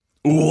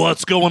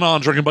What's going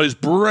on, Drinking Buddies?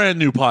 Brand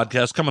new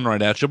podcast coming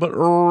right at you, but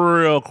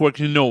real quick,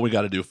 you know what we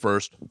got to do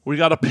first. We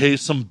got to pay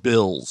some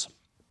bills.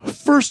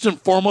 First and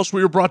foremost,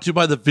 we are brought to you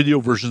by the video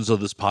versions of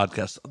this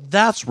podcast.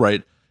 That's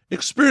right.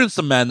 Experience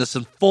the madness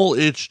in full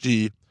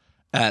HD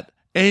at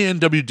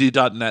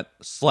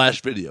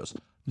anwd.net/videos.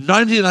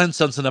 99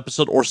 cents an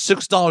episode or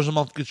 $6 a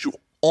month gets you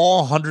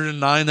all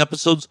 109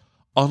 episodes,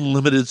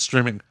 unlimited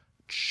streaming.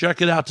 Check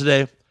it out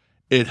today.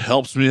 It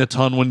helps me a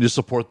ton when you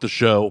support the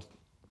show.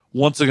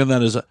 Once again,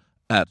 that is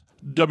at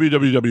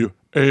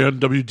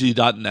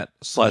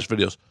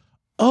www.anwd.net/videos.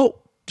 Oh,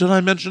 did I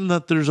mention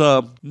that there's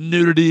a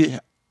nudity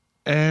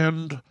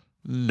and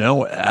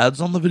no ads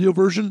on the video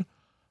version?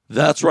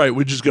 That's right,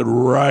 we just get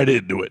right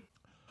into it.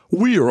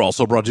 We are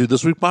also brought to you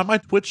this week by my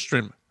Twitch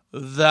stream.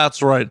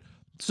 That's right.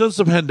 Since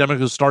the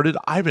pandemic has started,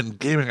 I've been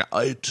gaming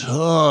a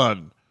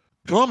ton.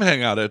 Come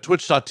hang out at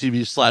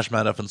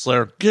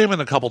twitch.tv/MattFNSlayer,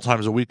 gaming a couple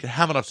times a week,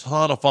 having a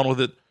ton of fun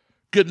with it,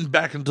 getting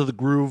back into the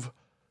groove.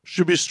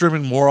 Should be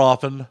streaming more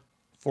often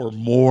for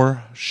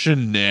more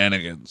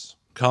shenanigans.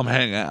 Come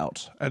hang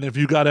out. And if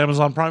you got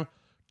Amazon Prime,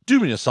 do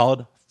me a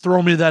solid.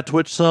 Throw me that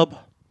Twitch sub.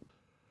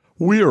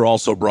 We are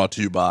also brought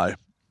to you by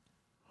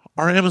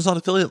our Amazon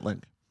affiliate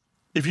link.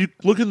 If you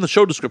look in the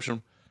show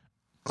description,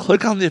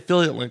 click on the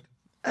affiliate link,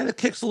 and it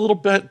kicks a little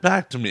bit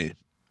back to me.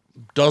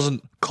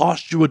 Doesn't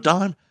cost you a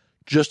dime,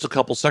 just a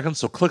couple seconds.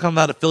 So click on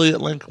that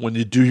affiliate link when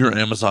you do your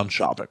Amazon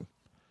shopping.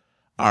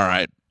 All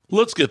right.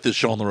 Let's get this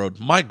show on the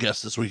road. My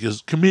guest this week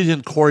is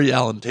comedian Corey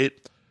Allen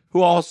Tate,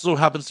 who also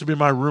happens to be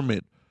my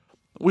roommate.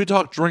 We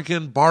talk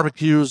drinking,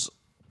 barbecues,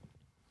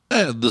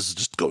 and this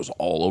just goes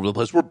all over the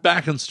place. We're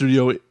back in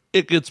studio.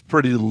 It gets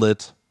pretty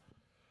lit.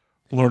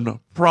 Learn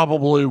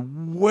probably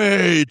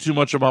way too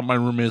much about my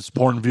roommate's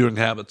porn viewing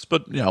habits,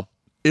 but, you know,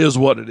 is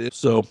what it is.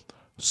 So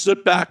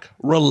sit back,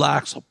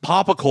 relax,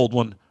 pop a cold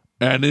one,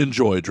 and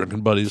enjoy,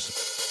 Drinking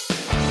Buddies.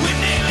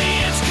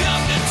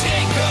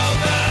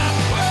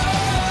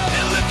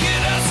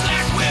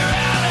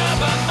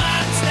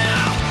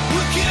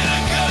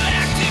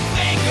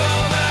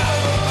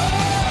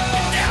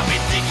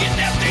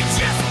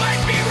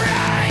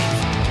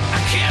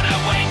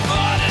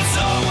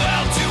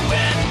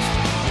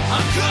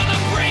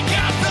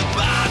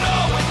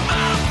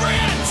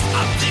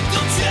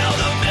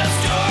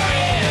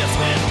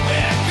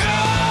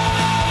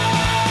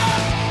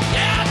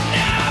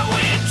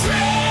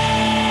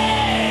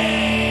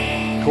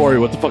 Corey,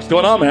 what the fuck's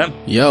going on, man?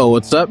 Yo,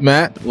 what's up,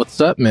 Matt?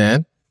 What's up,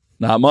 man?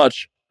 Not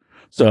much.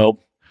 So,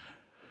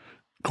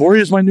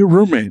 Corey is my new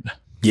roommate.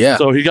 Yeah.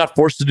 So he got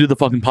forced to do the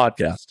fucking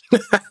podcast.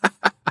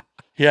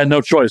 He had no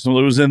choice. It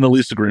was in the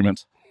lease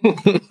agreement.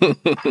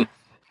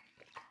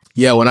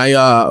 Yeah, when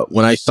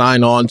I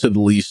signed on to the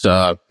lease,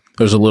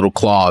 there's a little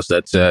clause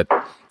that said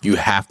you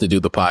have to do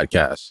the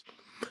podcast.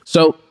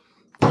 So,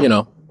 you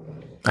know,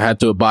 I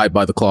had to abide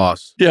by the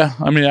clause. Yeah,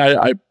 I mean,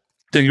 I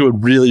think it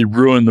would really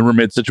ruin the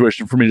roommate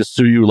situation for me to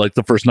sue you like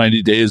the first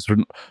 90 days for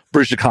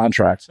breach of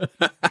contract.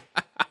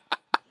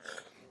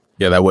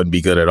 Yeah, that wouldn't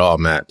be good at all,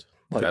 Matt.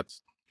 Like,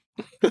 That's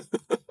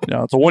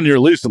yeah, it's a 1-year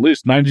lease. At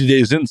least 90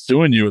 days in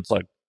suing you, it's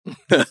like,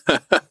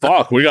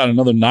 fuck, we got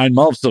another 9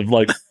 months of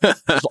like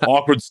just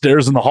awkward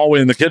stares in the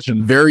hallway in the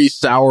kitchen. very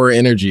sour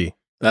energy.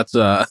 That's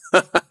Well,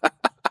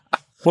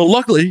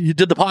 luckily you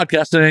did the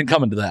podcast and it ain't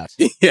coming to that.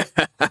 yeah.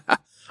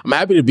 I'm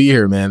happy to be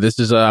here, man. This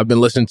is I've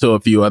been listening to a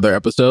few other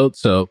episodes,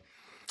 so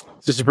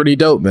this is pretty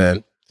dope,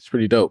 man. It's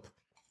pretty dope.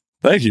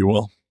 Thank you.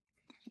 Well,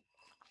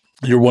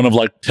 you're one of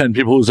like 10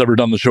 people who's ever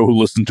done the show who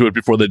listened to it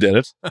before they did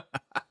it.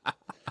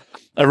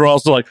 Everyone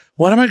else is like,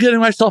 what am I getting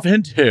myself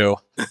into?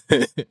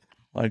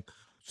 Like,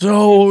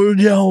 so, you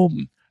know,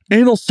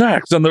 anal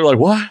sex. And they're like,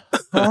 what?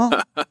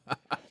 Huh?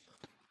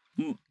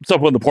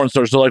 Except when the porn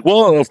stars are like,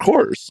 well, of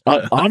course,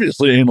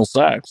 obviously anal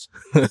sex.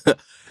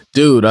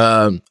 Dude,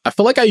 I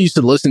feel like I used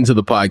to listen to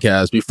the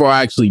podcast before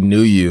I actually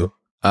knew you,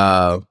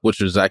 which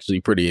was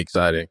actually pretty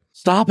exciting.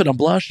 Stop it. I'm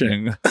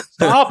blushing.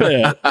 Stop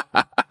it.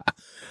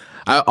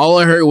 All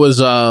I heard was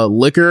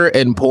liquor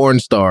and porn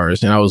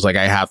stars, and I was like,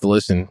 I have to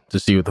listen to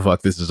see what the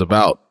fuck this is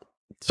about.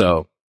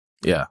 So,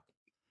 yeah.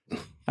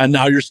 And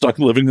now you're stuck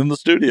living in the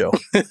studio.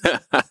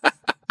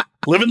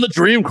 Living the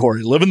dream,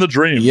 Corey. Living the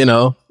dream. You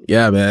know,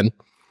 yeah, man.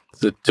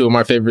 It's two of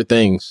my favorite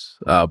things,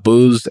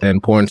 booze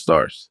and porn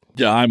stars.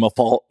 Yeah, I'm a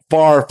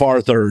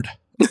far third.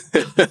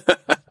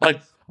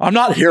 Like, I'm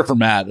not here for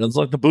Matt. It's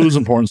like the booze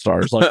and porn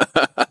stars. Like,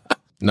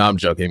 No, I'm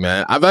joking,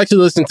 man. I've actually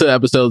listened to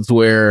episodes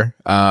where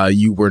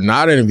you were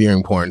not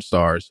interviewing porn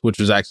stars, which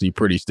was actually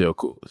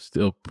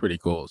still pretty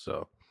cool.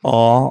 So,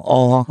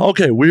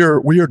 okay, we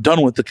are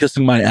done with the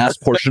kissing my ass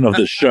portion of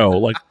this show.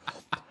 Like,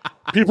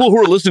 people who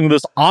are listening to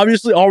this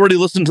obviously already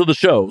listened to the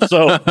show.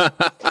 So,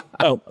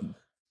 oh,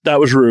 that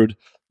was rude.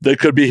 They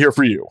could be here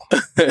for you.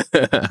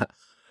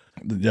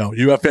 You know,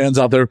 you have fans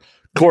out there.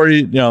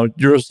 Corey,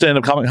 you're a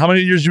stand-up comic. How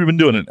many years have you been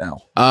doing it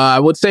now? I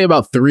would say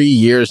about 3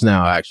 years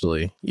now,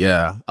 actually.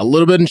 Yeah. A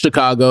little bit in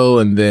Chicago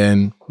and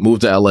then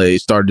moved to LA,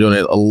 started doing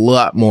it a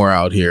lot more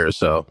out here.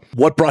 So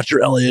what brought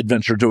your LA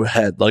adventure to a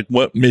head? Like,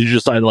 what made you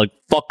decide, like,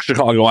 fuck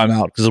Chicago, I'm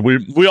out? Because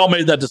we all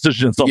made that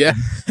decision. Yeah.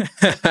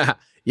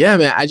 Yeah,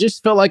 man. I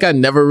just felt like I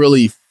never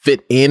really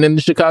fit in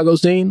the Chicago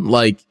scene.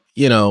 Like,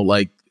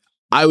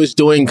 I was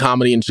doing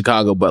comedy in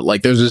Chicago, but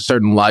like there's a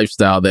certain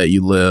lifestyle that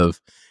you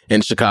live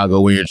in Chicago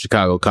when you're in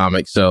Chicago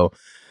comics. So,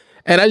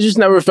 and I just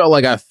never felt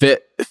like I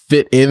fit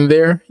in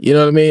there. You know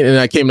what I mean? And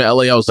I came to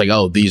LA, I was like,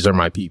 oh, these are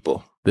my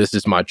people. This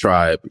is my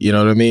tribe. You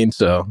know what I mean?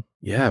 So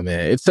yeah,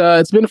 man,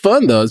 it's been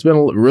fun though. It's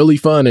been really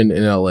fun in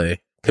LA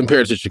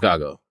compared to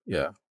Chicago.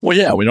 Yeah. Well,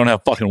 yeah, we don't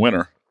have fucking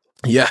winter.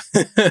 Yeah.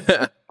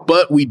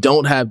 But we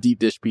don't have deep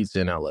dish pizza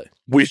in LA.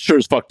 We sure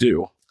as fuck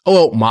do.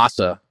 Oh,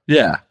 masa.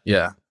 Yeah.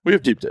 Yeah. We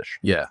have deep dish.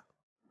 Yeah.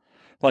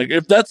 Like,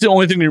 if that's the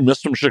only thing you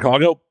missed from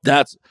Chicago,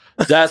 that's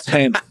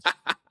handy.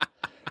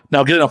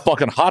 Now, getting a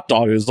fucking hot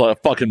dog is a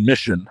fucking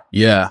mission.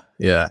 Yeah,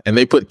 yeah. And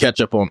they put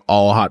ketchup on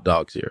all hot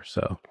dogs here,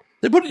 so.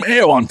 They put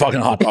mayo on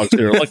fucking hot dogs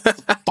here. Like, what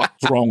the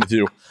fuck's wrong with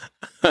you?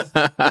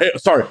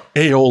 Sorry,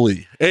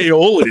 aioli.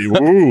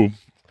 Aioli. Ooh.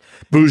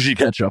 Bougie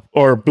ketchup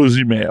or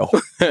bougie mayo.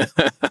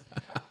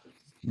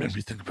 Made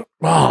me think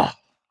about,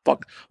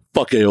 fuck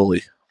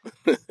aioli.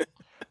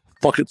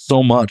 Fuck it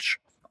so much.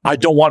 I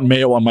don't want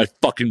mayo on my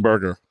fucking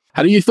burger.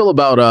 How do you feel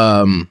about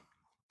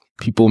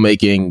people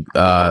making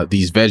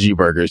these veggie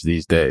burgers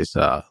these days?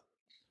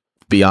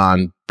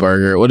 Beyond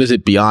Burger. What is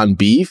it? Beyond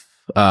Beef?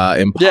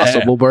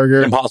 Impossible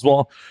Burger?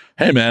 Impossible.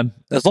 Hey, man,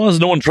 as long as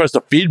no one tries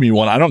to feed me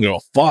one, I don't give a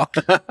fuck.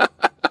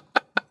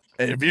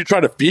 If you try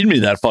to feed me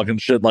that fucking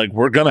shit, like,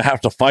 we're going to have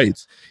to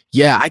fight.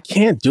 Yeah, I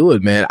can't do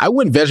it, man. I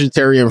went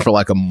vegetarian for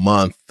like a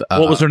month.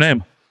 What was her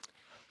name?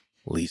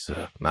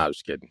 Lisa. No, I'm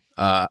just kidding.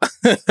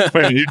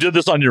 Wait, you did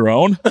this on your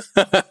own?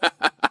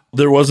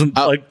 There wasn't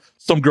like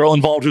some girl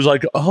involved who's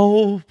like,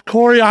 oh,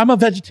 Corey, I'm a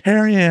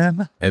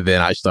vegetarian. And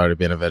then I started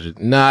being a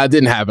vegetarian. Nah, it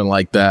didn't happen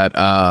like that.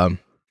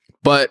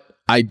 But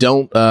I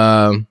don't,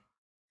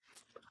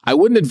 I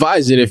wouldn't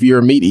advise it if you're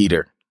a meat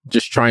eater.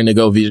 Just trying to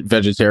go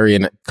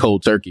vegetarian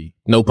cold turkey.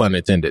 No pun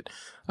intended.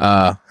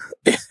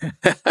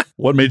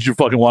 What made you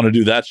fucking want to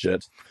do that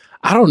shit?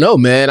 I don't know,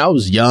 man. I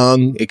was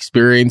young,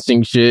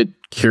 experiencing shit,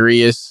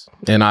 curious.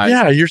 And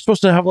yeah, you're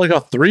supposed to have like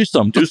a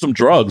threesome, do some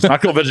drugs,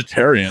 not go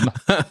vegetarian.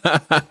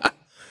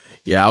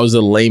 Yeah, I was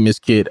the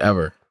lamest kid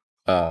ever.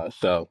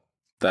 So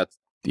that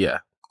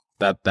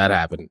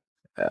happened.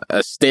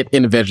 A stint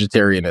in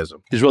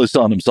vegetarianism. He's really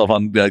selling himself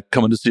on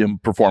coming to see him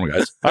perform,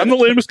 guys. I'm the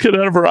lamest kid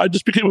ever. I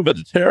just became a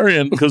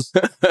vegetarian because,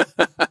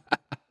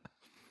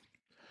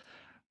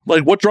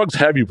 like, what drugs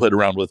have you played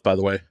around with, by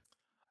the way?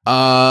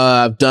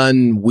 I've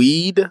done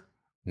weed.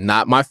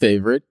 Not my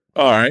favorite.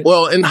 All right.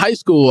 Well, in high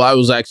school, I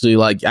was actually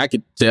like, I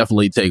could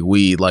definitely take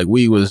weed. Like,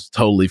 weed was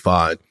totally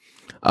fine.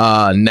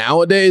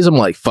 Nowadays, I'm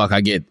like, fuck,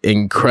 I get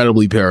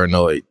incredibly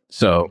paranoid.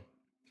 So,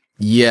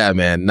 yeah,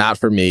 man, not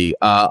for me.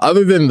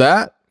 Other than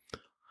that,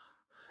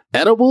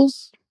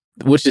 edibles,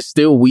 which is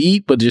still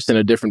weed, but just in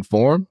a different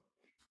form,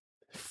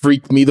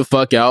 freaked me the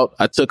fuck out.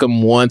 I took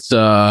them once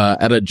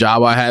at a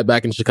job I had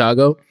back in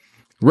Chicago.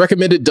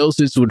 Recommended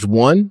dosage was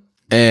 1,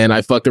 and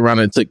I fucked around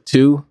and took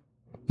 2.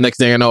 Next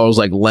thing I know, I was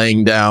like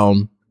laying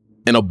down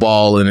in a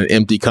ball in an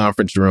empty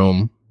conference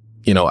room,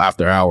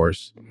 after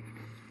hours.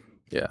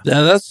 Yeah.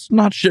 Yeah, that's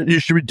not shit you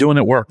should be doing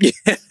at work.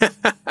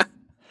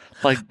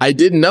 Like, I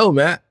didn't know,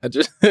 Matt. I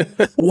just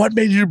what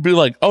made you be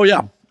like, oh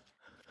yeah,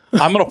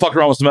 I'm gonna fuck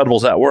around with some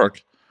edibles at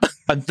work,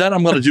 and then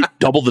I'm gonna do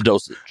double the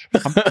dosage.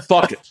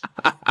 Fuck it.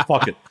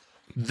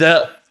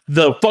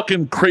 The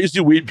fucking crazy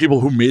weed people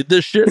who made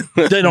this shit,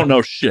 they don't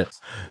know shit.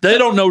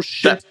 I'm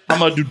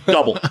gonna do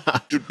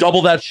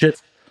double that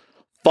shit.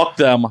 Fuck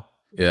them.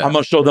 Yeah. I'm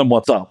gonna show them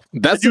what's up.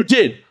 That's you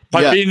did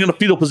by being in a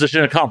fetal position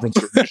in a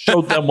conference room. You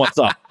showed them what's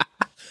up.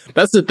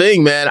 That's the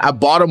thing, man. I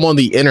bought them on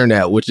the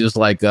internet, which is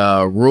like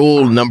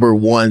rule number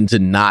 1 to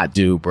not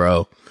do,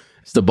 bro.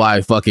 It's to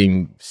buy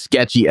fucking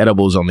sketchy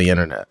edibles on the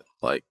internet.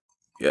 Like,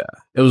 yeah,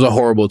 it was a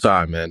horrible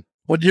time, man.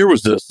 What year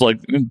was this? Like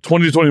in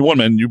 2021,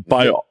 man, you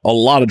buy a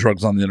lot of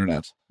drugs on the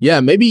internet. Yeah,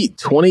 maybe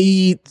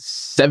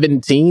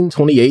 2017,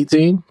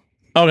 2018.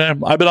 Okay,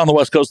 I've been on the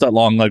West Coast that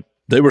long. Like,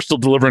 they were still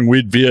delivering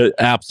weed via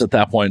apps at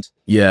that point.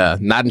 Yeah,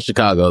 not in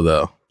Chicago,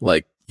 though.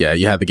 Like, yeah,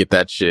 you had to get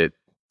that shit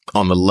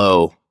on the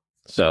low.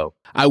 So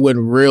I went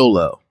real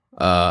low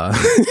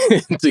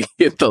to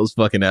get those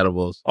fucking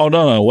edibles. Oh,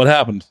 no. What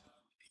happened?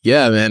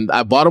 Yeah, man.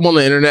 I bought them on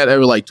the internet. They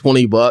were like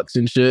 $20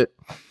 and shit.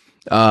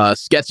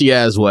 Sketchy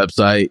ass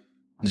website,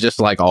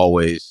 just like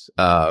always.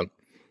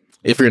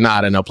 If you're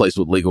not in a place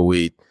with legal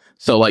weed.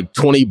 So like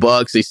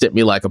 $20, they sent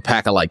me like a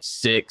pack of like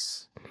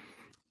 6.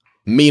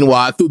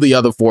 Meanwhile, I threw the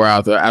other 4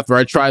 out there. After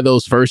I tried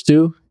those first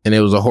 2, and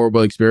it was a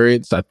horrible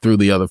experience, I threw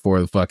the other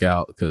 4 the fuck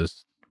out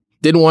because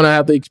Didn't want to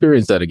have to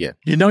experience that again.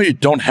 You know, you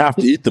don't have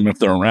to eat them if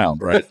they're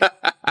around, right?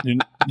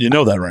 you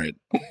know that, right?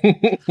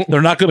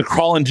 They're not going to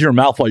crawl into your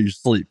mouth while you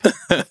sleep.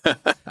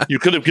 You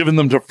could have given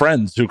them to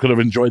friends who could have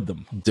enjoyed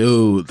them.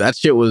 Dude, that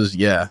shit was,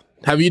 yeah.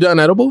 Have you done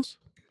edibles?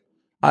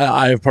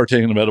 I have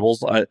partaken of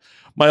edibles.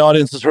 My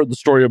audience has heard the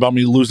story about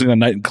me losing a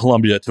night in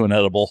Colombia to an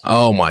edible.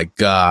 Oh my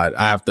God.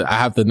 I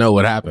have to know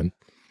what happened.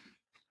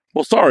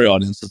 Well, sorry,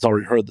 audience that's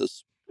already heard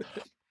this.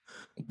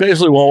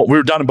 Basically, well, we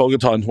were down in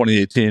Bogota in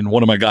 2018.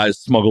 One of my guys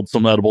smuggled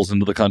some edibles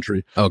into the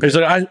country. Okay. He's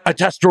like, I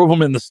test drove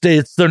them in the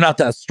States. They're not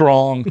that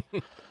strong.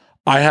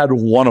 I had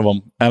one of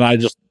them, and I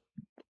just,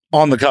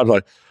 on the couch,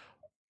 like,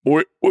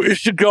 we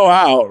should go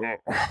out.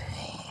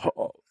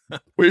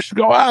 We should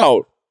go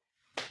out.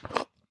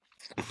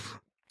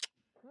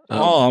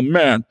 Oh,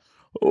 man.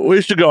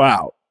 We should go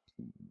out.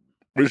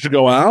 We should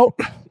go out.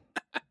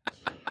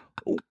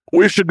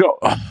 We should go.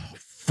 Oh,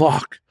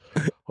 fuck.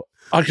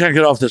 I can't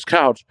get off this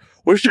couch.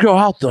 We should go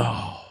out,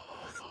 though.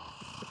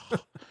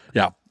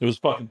 Yeah, it was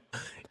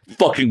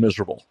fucking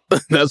miserable.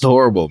 That's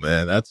horrible,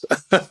 man. That's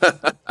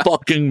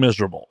fucking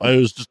miserable. I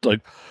was just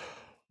like,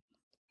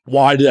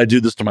 why did I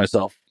do this to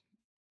myself?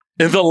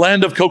 In the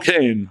land of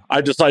cocaine, I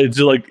decided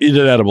to like eat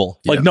an edible.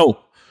 Yeah. Like, no.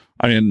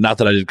 I mean, not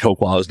that I did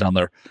coke while I was down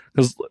there.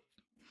 Because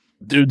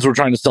dudes were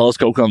trying to sell us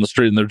coke on the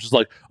street, and they're just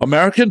like,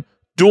 American,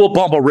 do a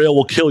bump, a rail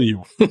will kill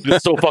you.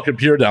 It's so fucking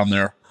pure down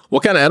there.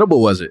 What kind of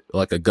edible was it?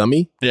 Like a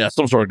gummy? Yeah,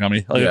 some sort of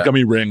gummy. Like a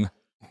gummy ring.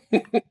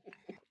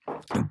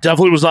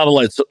 Definitely was not a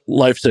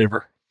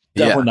lifesaver.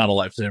 Definitely not a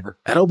lifesaver.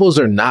 Edibles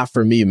are not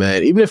for me,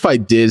 man. Even if I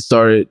did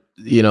start,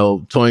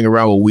 toying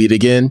around with weed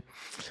again,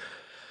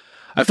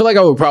 I feel like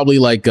I would probably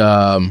like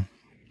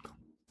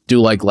do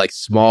like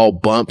small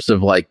bumps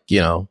of like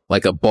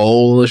a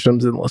bowl or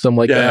something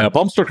like that. Yeah,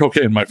 bumps are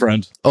cocaine, my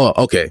friend. Oh,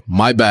 okay.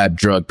 My bad,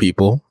 drug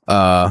people.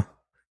 I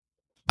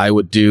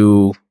would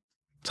do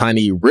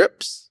tiny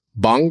rips.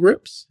 Bong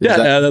rips?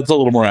 Yeah, that's a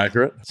little more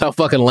accurate. That's how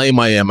fucking lame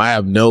I am. I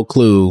have no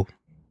clue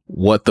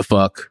what the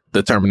fuck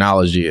the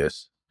terminology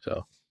is.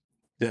 So,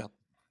 yeah.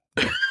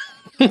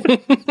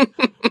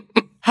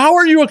 How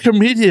are you a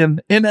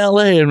comedian in LA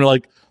and you're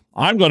like,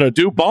 I'm going to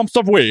do bumps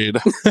of weed?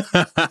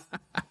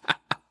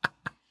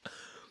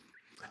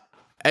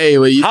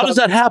 Hey, how does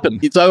that happen?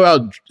 You talk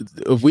about,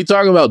 if we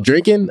talk about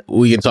drinking,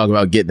 we can talk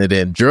about getting it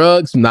in.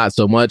 Drugs, not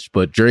so much,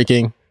 but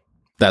drinking,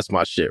 that's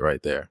my shit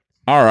right there.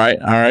 All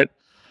right.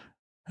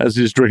 As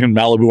he's drinking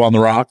Malibu on the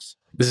rocks.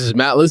 This is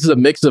a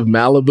mix of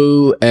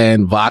Malibu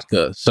and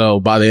vodka. So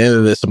by the end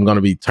of this, I'm going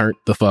to be turned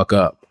the fuck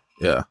up.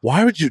 Yeah.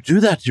 Why would you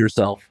do that to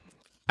yourself?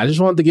 I just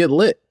wanted to get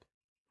lit.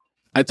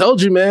 I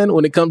told you, man,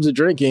 when it comes to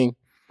drinking,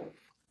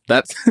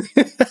 that's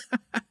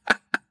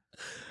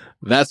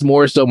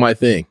more so my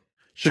thing.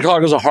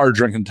 Chicago's a hard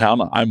drinking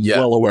town. I'm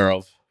well aware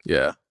of.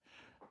 Yeah.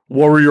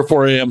 What were your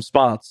 4 a.m.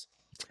 spots?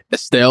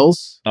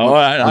 Estelle's. Oh,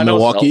 I know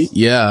Milwaukee. Estelle's.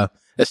 Yeah.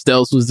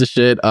 Estelle's was the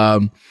shit.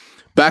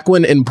 Back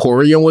when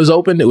Emporium was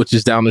open, which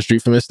is down the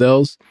street from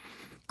Estelle's,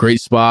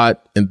 great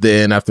spot. And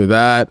then after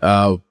that,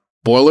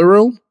 Boiler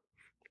Room.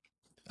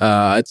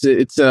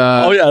 It's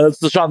oh yeah, that's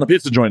the shot in the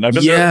pizza joint. I've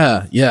been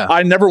there. Yeah.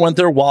 I never went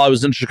there while I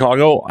was in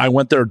Chicago. I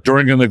went there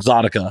during an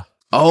Exotica.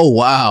 Oh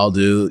wow,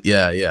 dude.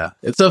 Yeah.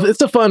 It's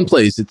a fun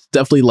place. It's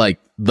definitely like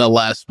the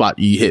last spot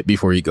you hit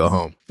before you go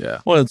home.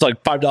 Yeah. Well, it's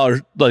like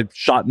 $5 like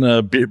shot in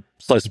a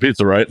slice of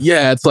pizza, right?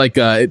 Yeah, it's like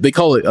they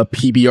call it a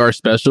PBR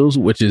specials,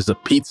 which is a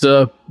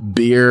pizza,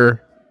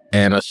 beer,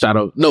 and a shot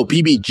of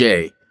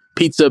PBJ.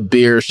 Pizza,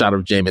 beer, shot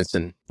of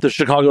Jameson. The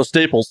Chicago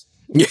staples.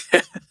 Yeah.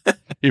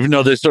 Even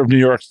though they serve New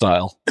York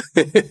style.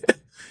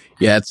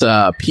 Yeah, it's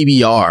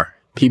PBR.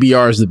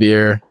 PBR is the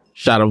beer,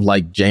 shot of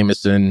like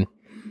Jameson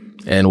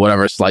and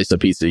whatever slice of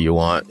pizza you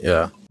want.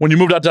 Yeah. When you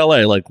moved out to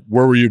LA, like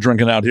where were you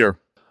drinking out here?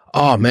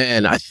 Oh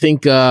man, I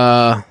think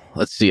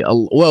let's see.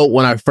 Well,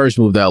 when I first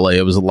moved to LA,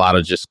 it was a lot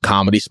of just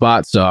comedy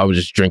spots, so I would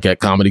just drink at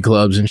comedy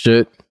clubs and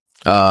shit.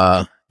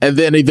 And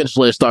then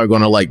eventually I started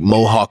going to like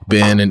Mohawk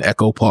Bend and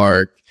Echo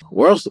Park.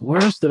 Where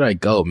else did I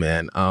go,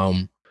 man?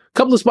 A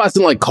couple of spots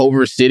in like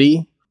Culver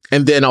City,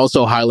 and then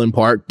also Highland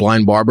Park,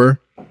 Blind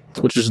Barber,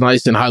 which was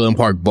nice, in Highland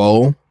Park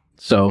Bowl.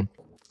 So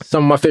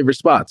some of my favorite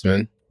spots,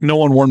 man. No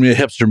one warned me a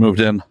hipster moved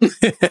in.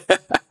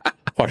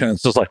 Fucking,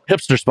 it's just like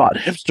hipster spot,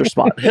 hipster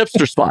spot,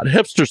 hipster spot,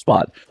 hipster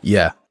spot.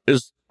 Yeah.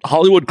 Is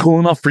Hollywood cool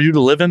enough for you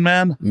to live in,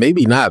 man?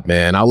 Maybe not,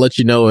 man. I'll let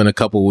you know in a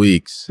couple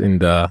weeks.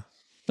 And in a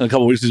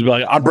couple weeks, he's be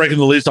like, I'm breaking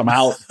the lease. I'm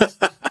out.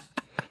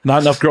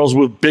 Not enough girls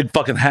with big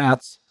fucking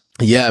hats.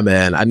 Yeah,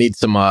 man. I need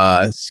some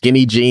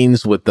skinny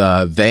jeans with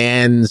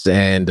Vans,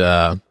 and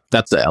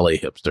that's a LA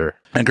hipster.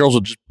 And girls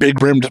with just big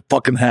brimmed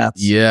fucking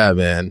hats. Yeah,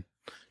 man.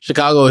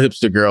 Chicago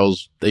hipster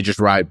girls, they just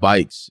ride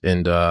bikes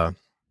and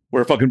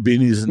wear fucking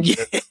beanies and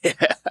shit.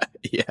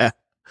 Yeah.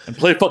 And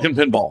play fucking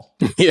pinball.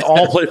 Yeah.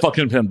 All play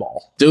fucking pinball.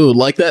 Dude,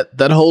 like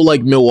that whole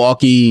like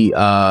Milwaukee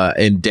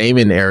and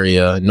Damon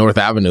area, North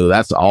Avenue,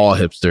 that's all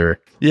hipster.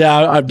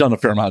 Yeah, I've done a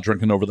fair amount of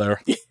drinking over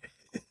there.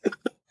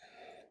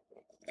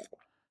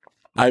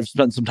 I've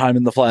spent some time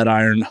in the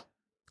Flatiron.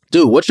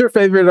 Dude, what's your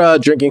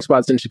favorite drinking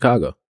spots in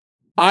Chicago?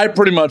 I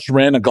pretty much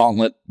ran a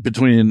gauntlet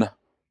between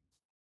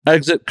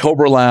Exit,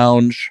 Cobra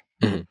Lounge,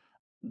 Mhm.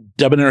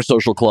 Debonair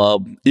Social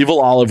Club, Evil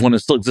Olive when it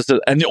still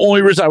existed. And the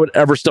only reason I would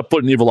ever step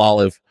foot in Evil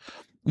Olive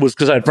was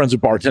because I had friends who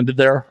bartended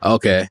there.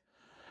 Okay.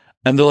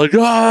 And they're like,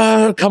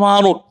 come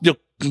on, you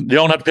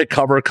don't have to pay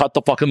cover, cut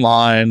the fucking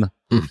line.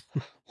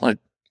 Like,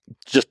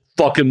 just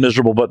fucking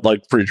miserable, but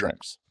like free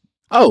drinks.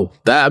 Oh,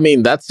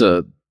 that's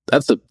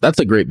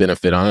a great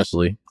benefit,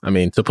 honestly. I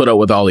mean, to put up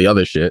with all the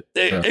other shit.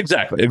 Yeah.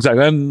 Exactly.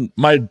 And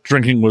my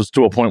drinking was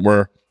to a point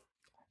where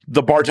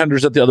the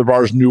bartenders at the other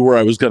bars knew where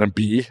I was going to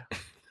be.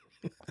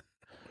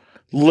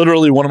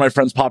 Literally, one of my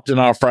friends popped in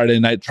on a Friday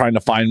night trying to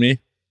find me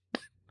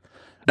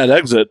at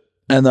Exit.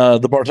 And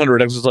the bartender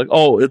at Exit's like,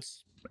 oh,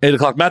 it's 8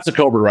 o'clock. Matt's at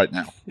Cobra right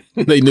now.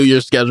 They knew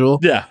your schedule?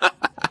 Yeah.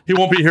 He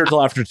won't be here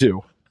till after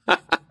 2.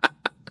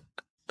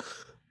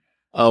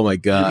 Oh, my He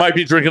God. might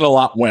be drinking a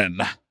lot when.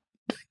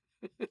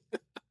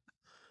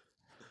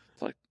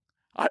 Like,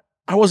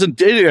 I wasn't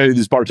dating any of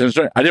these bartenders.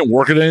 I didn't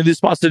work at any of these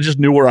spots. They just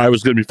knew where I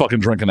was going to be fucking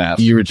drinking ass.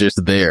 You were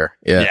just there.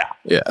 Yeah.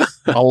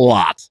 A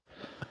lot.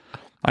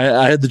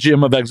 I had the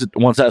GM of Exit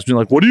once ask me,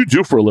 like, what do you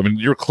do for a living?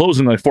 You're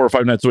closing like 4 or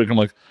 5 nights a week. I'm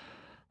like,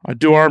 I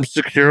do armed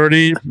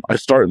security. I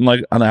start in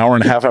like an hour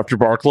and a half after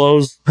bar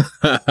close.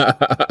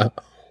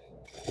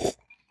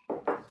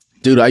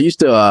 Dude, I used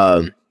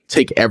to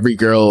take every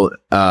girl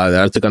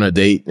that I took on a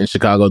date in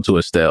Chicago to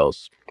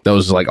Estelle's. That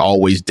was like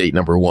always date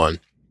number 1.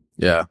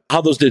 Yeah.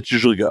 How those dates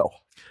usually go?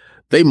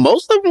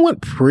 Most of them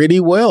went pretty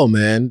well,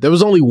 man. There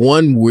was only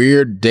one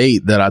weird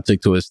date that I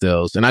took to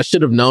Estelle's, and I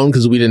should have known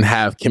because we didn't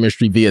have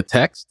chemistry via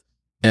text.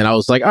 And I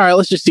was like, all right,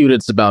 let's just see what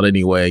it's about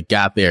anyway.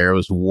 Got there. It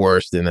was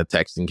worse than the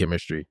texting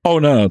chemistry. Oh,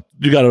 no.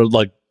 You got to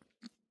like,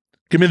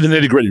 give me the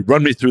nitty gritty.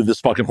 Run me through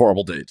this fucking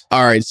horrible date.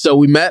 All right. So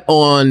we met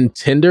on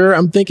Tinder,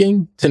 I'm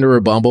thinking. Tinder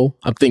or Bumble.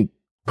 I think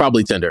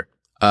probably Tinder.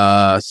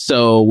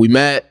 So we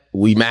met,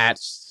 we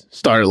matched,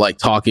 started like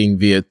talking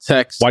via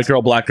text. White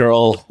girl, black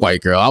girl.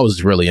 White girl. I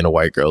was really into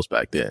white girls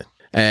back then.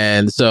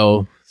 And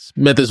so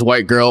met this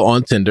white girl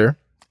on Tinder,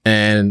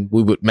 and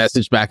we would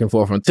message back and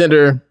forth on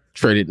Tinder,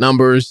 traded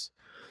numbers.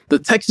 The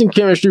texting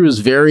chemistry was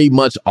very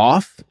much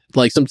off.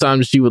 Like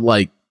sometimes she would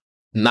like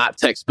not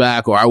text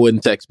back, or I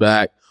wouldn't text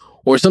back,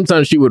 or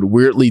sometimes she would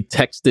weirdly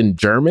text in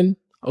German.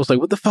 I was like,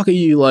 what the fuck are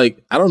you like?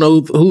 I don't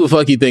know who the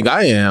fuck you think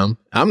I am.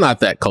 I'm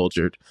not that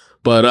cultured,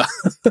 but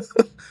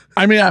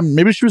I mean,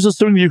 maybe she was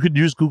assuming you could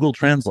use Google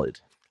Translate.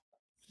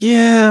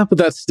 yeah, but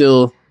that's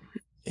still,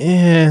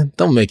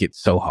 don't make it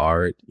so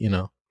hard, you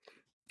know?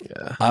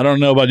 Yeah. I don't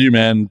know about you,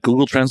 man.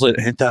 Google Translate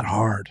ain't that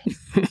hard.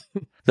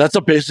 That's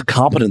a basic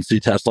competency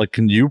test. Like,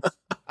 can you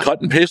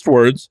cut and paste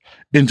words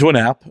into an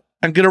app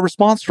and get a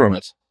response from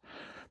it?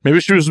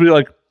 Maybe she was be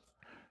like,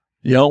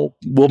 you know,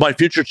 will my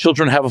future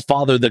children have a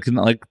father that can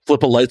like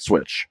flip a light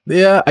switch?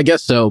 Yeah, I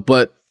guess so.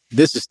 But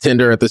this is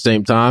Tinder at the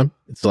same time.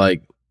 It's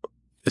like,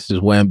 this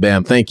is wham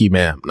bam, thank you,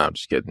 ma'am. No, I'm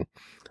just kidding.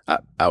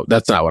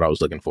 That's not what I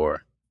was looking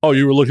for. Oh,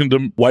 you were looking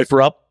to wife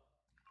her up?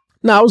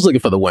 No, I was looking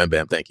for the wham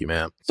bam, thank you,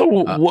 ma'am. So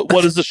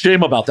what is the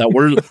shame about that?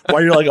 Why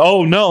you're like,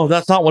 oh no,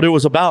 that's not what it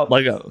was about.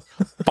 Like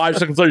 5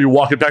 seconds later, you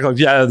walk it back like,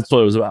 yeah, that's what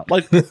it was about.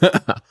 Like,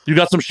 you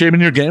got some shame in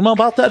your game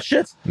about that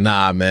shit?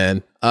 Nah,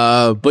 man.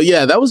 But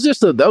yeah, that was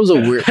a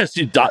weird.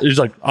 He's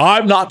like,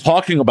 I'm not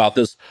talking about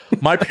this.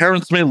 My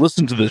parents may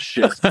listen to this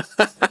shit.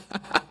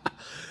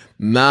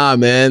 Nah,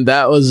 man,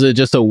 that was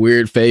just a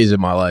weird phase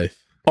in my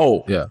life.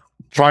 Oh Yeah,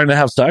 trying to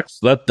have sex?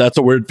 That's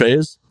a weird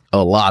phase.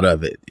 a lot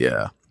of it.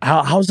 Yeah,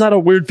 How's that a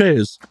weird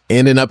phase?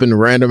 ending up in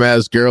random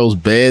ass girls'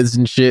 beds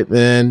and shit.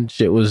 Man,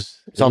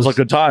 Sounds like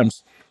good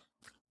times.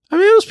 I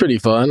mean, it was pretty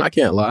fun. I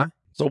can't lie.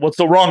 So what's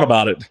so wrong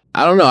about it?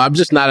 I don't know. I'm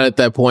just not at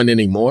that point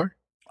anymore.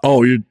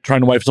 Oh, you're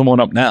trying to wife someone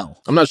up now.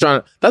 I'm not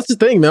trying to. That's the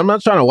thing, man. I'm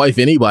not trying to wife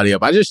anybody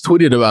up. I just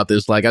tweeted about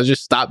this. Like, I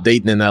just stopped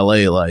dating in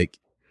LA. Like,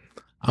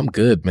 I'm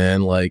good,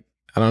 man. Like,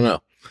 I don't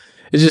know.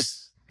 It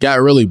just got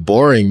really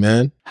boring,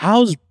 man.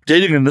 How's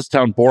dating in this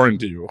town boring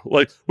to you?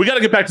 Like, we got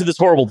to get back to this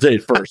horrible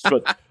date first,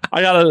 but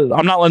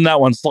I'm not letting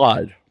that one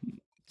slide.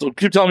 So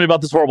keep telling me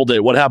about this horrible date.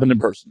 What happened in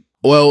person?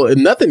 Well,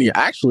 nothing.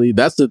 Actually,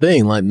 that's the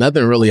thing. Like,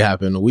 nothing really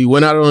happened. We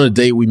went out on a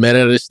date. We met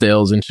at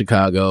Estelle's in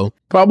Chicago.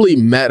 Probably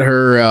met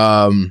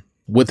her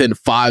within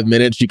 5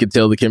 minutes. You could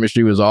tell the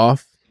chemistry was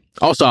off.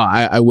 Also,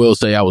 I will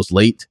say I was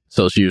late,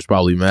 so she was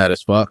probably mad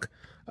as fuck.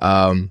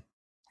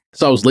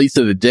 So I was late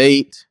to the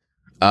date.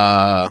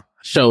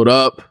 Showed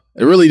up.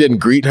 I really didn't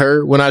greet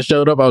her when I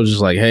showed up. I was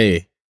just like,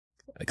 hey,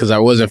 because I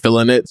wasn't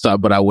feeling it.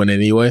 But I went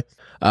anyway.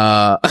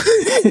 So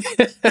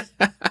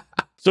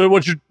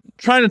what you're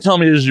trying to tell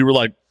me is you were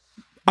like,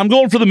 I'm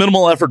going for the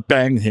minimal effort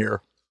bang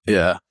here.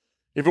 Yeah.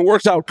 If it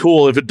works out,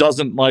 cool. If it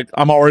doesn't, like,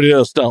 I'm already at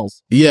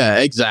Estelle's. Yeah,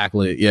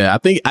 exactly. Yeah,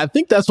 I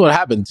think that's what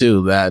happened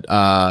too.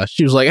 That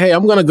she was like, "Hey,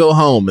 I'm gonna go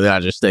home," and then I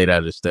just stayed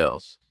at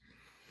Estelle's.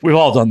 We've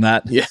all done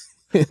that. Yeah.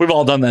 We've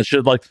all done that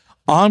shit. Like,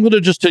 I'm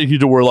gonna just take you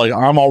to where like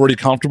I'm already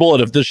comfortable,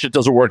 and if this shit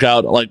doesn't work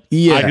out, like,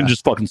 Yeah. I can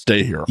just fucking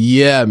stay here.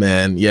 Yeah,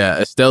 man. Yeah,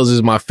 Estelle's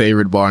is my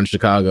favorite bar in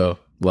Chicago.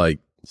 Like,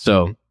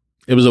 so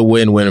it was a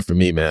win-win for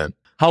me, man.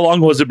 How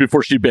long was it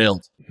before she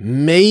bailed?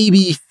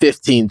 maybe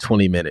 15,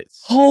 20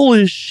 minutes.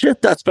 Holy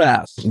shit, that's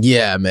fast.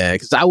 Yeah, man.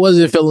 Because I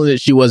wasn't feeling it.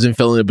 She wasn't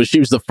feeling it. But she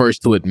was the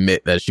first to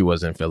admit that she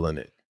wasn't feeling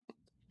it.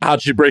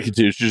 How'd she break it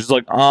to you? She's just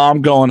like,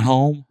 I'm going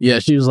home. Yeah,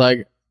 she was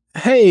like,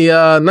 hey,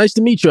 nice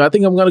to meet you. I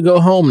think I'm going to go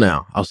home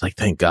now. I was like,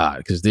 thank God.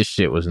 Because this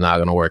shit was not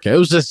going to work. It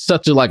was just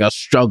such a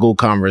struggle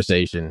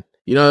conversation.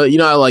 You know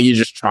how like you're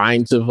just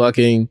trying to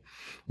fucking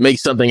make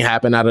something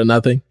happen out of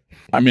nothing?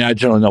 I mean, I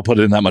generally don't put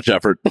in that much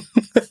effort.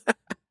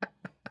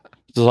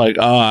 It's like,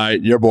 all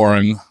right, you're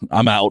boring.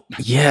 I'm out.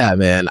 Yeah,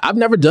 man. I've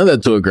never done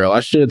that to a girl. I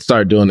should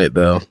start doing it,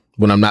 though,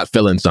 when I'm not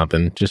feeling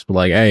something. Just be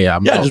like, hey,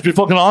 I'm out. Just be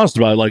fucking honest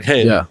about it. Like,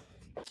 hey,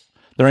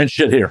 there ain't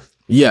shit here.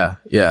 Yeah.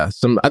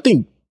 I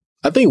think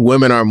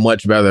women are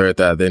much better at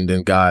that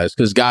than guys,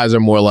 because guys are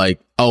more like,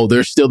 oh,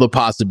 there's still the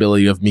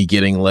possibility of me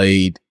getting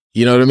laid.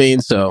 You know what I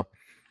mean? So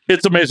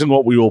it's amazing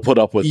what we will put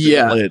up with.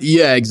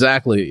 Yeah,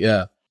 exactly.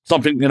 Yeah.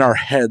 Something in our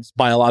heads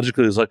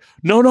biologically is like,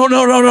 no.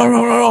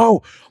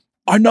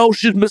 I know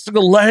she's missing a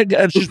leg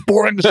and she's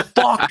boring as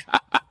fuck.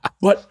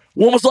 But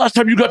when was the last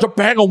time you got to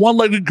bang a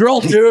one-legged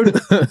girl, dude?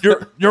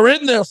 You're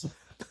in this.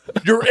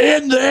 You're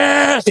in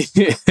this.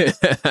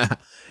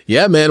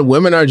 Yeah, man.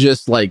 Women are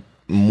just like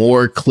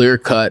more clear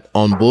cut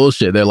on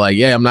bullshit. They're like,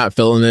 yeah, I'm not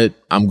feeling it.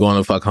 I'm going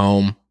to fuck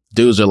home.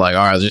 Dudes are like,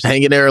 all right, just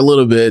hang in there a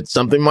little bit.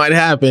 Something might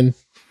happen.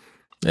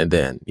 And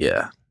then,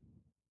 yeah.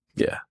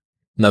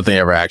 Nothing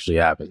ever actually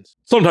happens.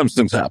 Sometimes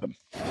things happen.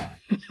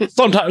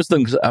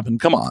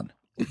 Come on.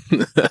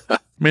 I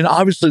mean,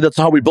 obviously, that's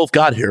how we both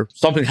got here.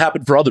 Something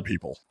happened for other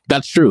people.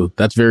 That's true.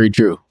 That's very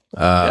true.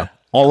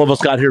 All of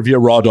us got here via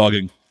raw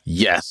dogging.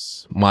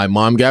 Yes. My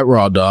mom got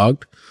raw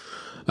dogged.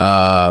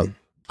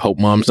 Hope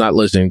mom's not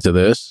listening to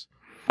this.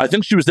 I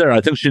think she was there.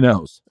 I think she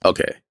knows.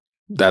 Okay.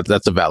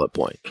 That's a valid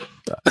point.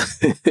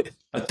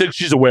 I think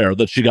she's aware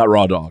that she got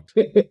raw dogged.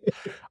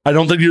 I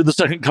don't think you're the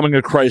second coming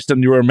of Christ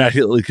and you were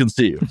immaculately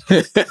conceived.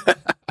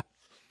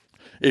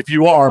 If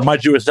you are, my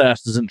Jewish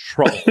ass is in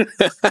trouble.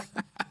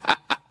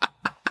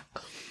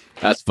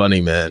 That's funny,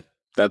 man.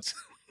 That's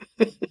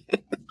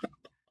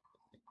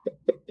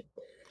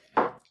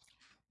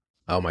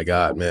oh my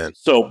God, man.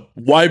 So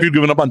why have you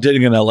given up on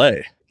dating in LA?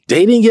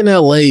 Dating in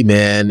LA,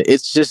 man,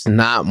 it's just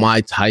not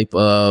my type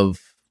of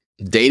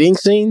dating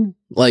scene.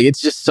 Like,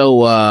 it's just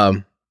so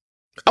I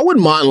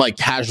wouldn't mind like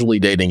casually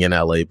dating in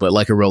LA, but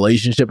like a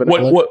relationship in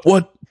LA.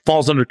 What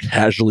falls under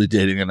casually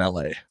dating in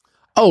LA?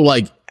 Oh,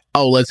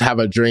 let's have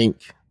a drink.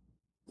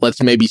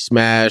 Let's maybe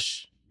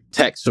smash,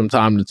 text from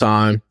time to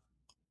time.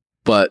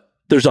 But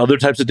there's other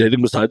types of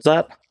dating besides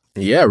that?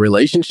 Yeah,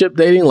 relationship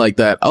dating like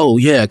that. Oh,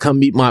 yeah, come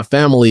meet my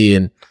family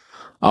and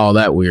all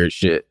that weird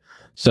shit.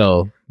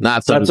 So,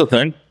 not something. That's a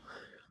thing?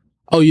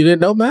 Oh, you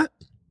didn't know, Matt?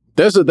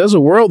 There's a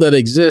world that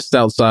exists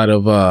outside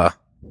of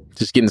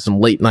just getting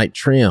some late night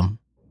trim.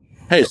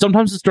 Hey,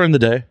 sometimes it's during the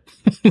day.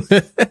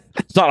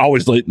 It's not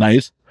always late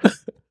night.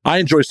 I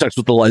enjoy sex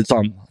with the lights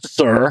on,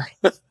 sir.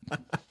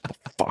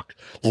 Fuck,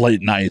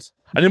 late night.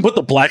 I didn't put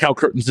the blackout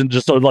curtains in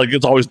just so like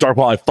it's always dark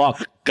while I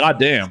fuck. God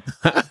damn.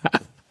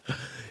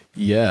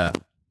 Yeah,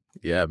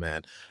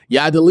 man.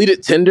 Yeah, I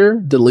deleted Tinder.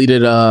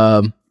 Deleted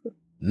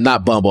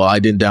not Bumble. I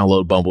didn't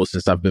download Bumble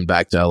since I've been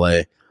back to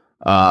LA.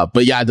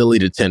 But yeah, I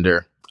deleted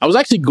Tinder. I was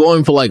actually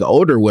going for like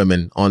older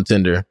women on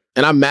Tinder,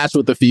 and I matched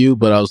with a few,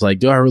 but I was like,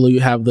 do I really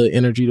have the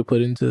energy to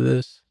put into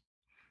this?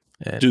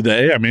 And do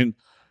they? I mean,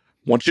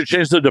 once you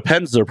change the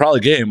depends, they're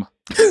probably game.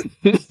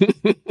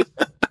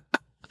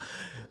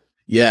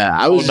 Yeah,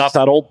 I was not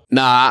that old.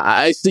 Nah,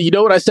 I see. You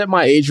know what I set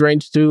my age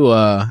range to?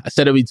 I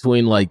set it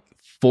between like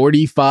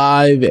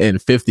 45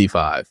 and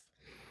 55.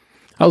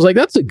 I was like,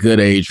 that's a good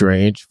age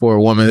range for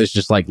a woman that's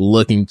just like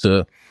looking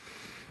to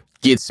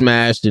get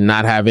smashed and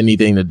not have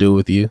anything to do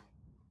with you.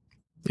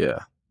 Yeah.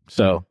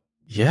 So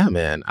yeah,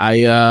 man.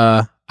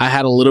 I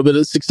had a little bit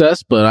of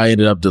success, but I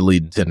ended up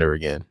deleting Tinder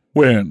again.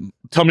 When?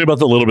 Tell me about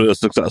the little bit of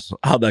success.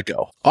 How'd that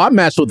go? I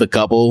matched with a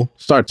couple,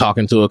 started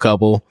talking to a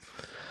couple.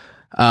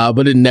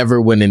 But it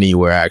never went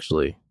anywhere,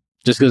 actually,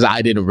 just because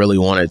I didn't really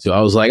want it to.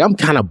 I was like, I'm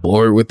kind of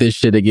bored with this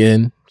shit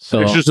again.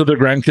 So it's just that the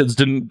grandkids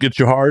didn't get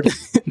you hard?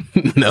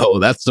 No,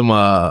 that's some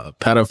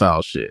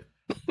pedophile shit.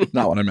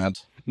 Not what I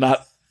meant.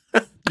 Not,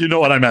 you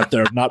know what I meant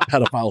there. Not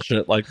pedophile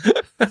shit. Like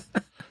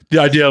the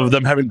idea of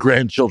them having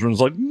grandchildren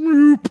is like,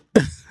 nope.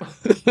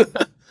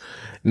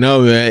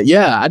 No, man.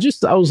 Yeah,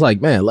 I was like,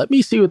 man, let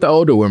me see what the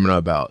older women are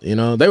about. You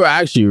know, they were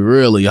actually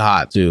really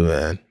hot too,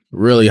 man.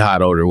 Really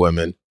hot older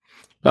women.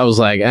 I was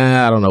like,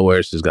 I don't know where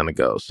this is going to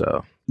go.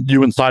 So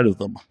you inside of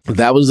them.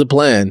 That was the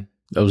plan.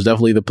 That was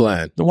definitely the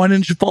plan. Then why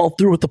didn't you follow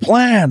through with the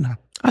plan?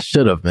 I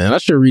should have, man. I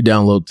should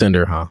re-download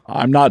Tinder, huh?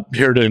 I'm not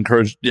here to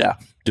encourage. Yeah,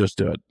 just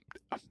do it.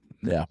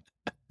 Yeah,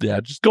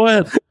 just go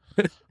ahead.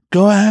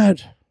 Go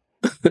ahead.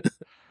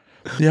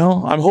 You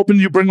know, I'm hoping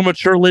you bring a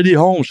mature lady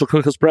home. She'll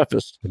cook us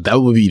breakfast. That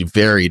would be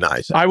very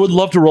nice. I would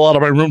love to roll out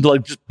of my room to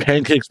like just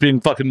pancakes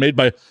being fucking made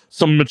by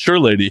some mature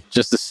lady.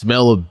 Just the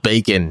smell of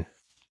bacon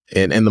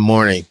in the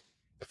morning.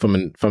 From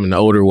an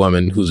older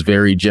woman who's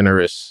very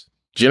generous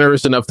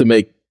enough to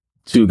make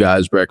two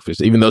guys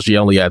breakfast, even though she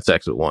only had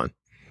sex with one.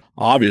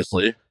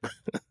 Obviously,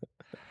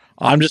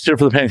 I'm just here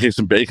for the pancakes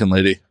and bacon,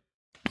 lady.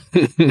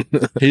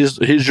 He's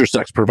your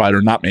sex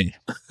provider, not me.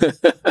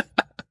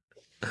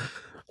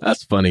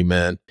 That's funny,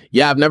 man.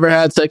 Yeah, I've never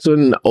had sex with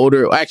an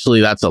older.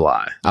 Actually, that's a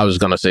lie. I was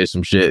gonna say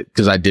some shit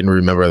because I didn't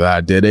remember that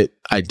I did it.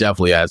 I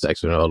definitely had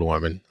sex with an older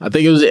woman. I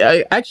think it was.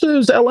 Actually, it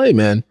was L.A.,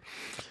 man.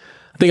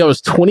 I think I was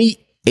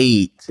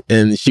 28,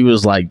 and she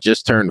was like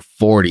just turned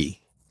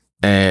 40,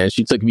 and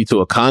she took me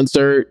to a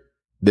concert.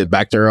 Then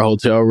back to her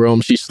hotel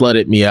room. She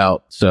slutted me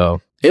out,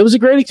 so it was a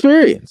great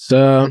experience.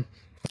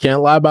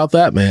 Can't lie about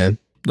that, man.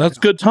 That's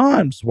good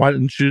times. Why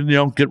didn't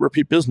you, get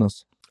repeat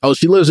business? Oh,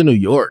 she lives in New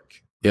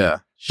York. Yeah.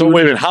 So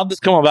wait a minute, how'd this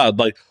come about?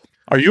 Like,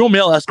 are you a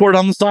male escort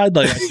on the side?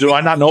 Like, do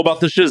I not know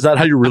about this shit? Is that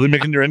how you're really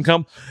making your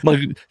income?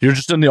 Like, you're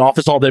just in the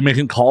office all day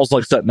making calls,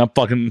 like setting up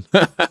fucking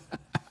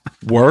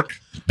work,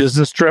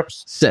 business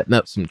trips? Setting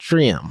up some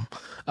trim.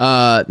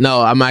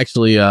 No, I'm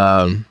actually,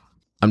 I'm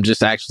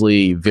just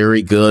actually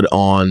very good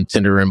on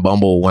Tinder and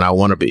Bumble when I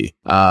want to be.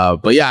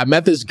 But yeah, I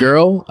met this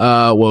girl.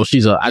 Well,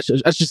 she's I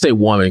should say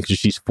woman because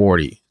she's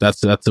 40.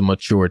 That's a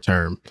mature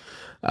term.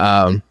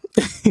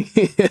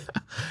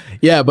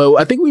 Yeah, but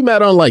I think we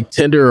met on like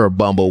Tinder or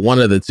Bumble, one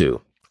of the two.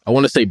 I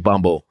want to say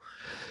Bumble.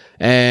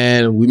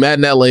 And we met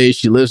in LA.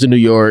 She lives in New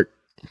York.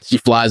 She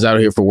flies out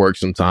here for work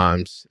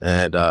sometimes.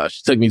 And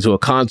she took me to a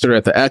concert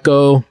at the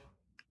Echo.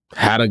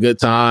 Had a good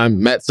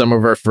time. Met some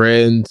of her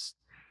friends.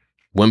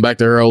 Went back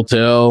to her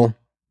hotel.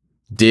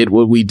 Did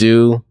what we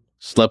do.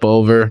 Slept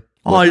over.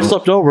 Oh, you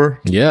slept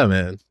over? Yeah,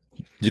 man.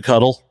 You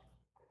cuddle?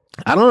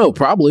 I don't know.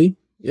 Probably.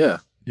 Yeah.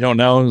 You don't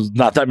know? It's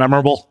not that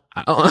memorable?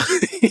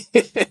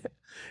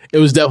 It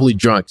was definitely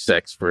drunk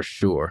sex for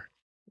sure.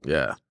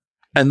 Yeah.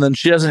 And then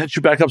she hasn't hit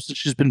you back up since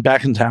she's been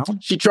back in town?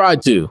 She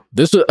tried to.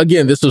 This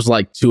was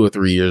like 2 or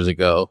 3 years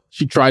ago.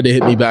 She tried to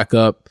hit me back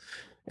up.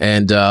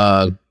 And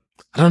I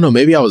don't know,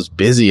 maybe I was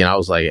busy and I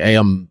was like, hey,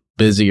 I'm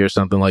busy or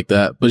something like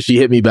that. But she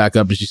hit me back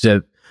up and she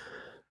said,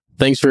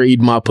 thanks for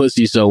eating my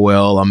pussy so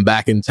well. I'm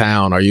back in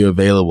town. Are you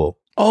available?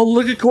 Oh,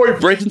 look at Corey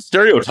breaking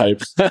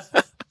stereotypes.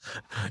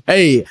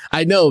 Hey,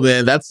 I know,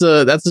 man. That's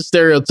a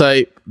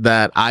stereotype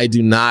that I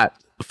do not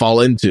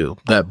fall into,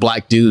 that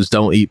black dudes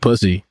don't eat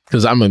pussy,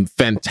 because I'm a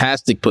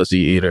fantastic pussy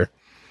eater.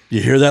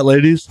 You hear that,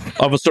 ladies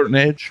of a certain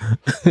age?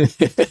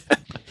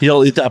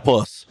 He'll eat that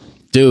puss.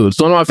 Dude,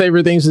 it's one of my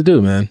favorite things to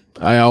do, man.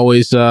 I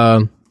always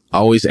aim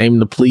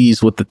to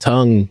please with the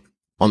tongue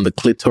on the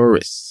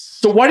clitoris.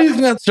 So why do you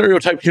think that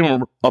stereotype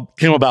came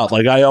about?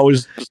 Like, I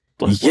always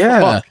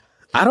yeah.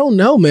 I don't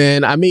know,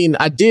 man. I mean,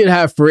 I did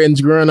have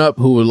friends growing up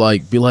who would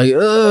like be like,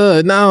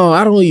 no,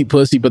 I don't eat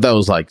pussy. But that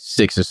was like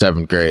 6th or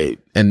 7th grade.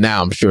 And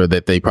now I'm sure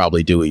that they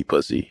probably do eat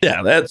pussy.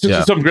 Yeah, that's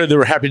 6th or 7th grade. They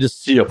were happy to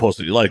see a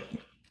pussy. Like,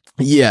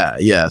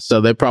 yeah.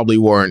 So they probably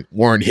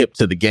weren't hip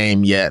to the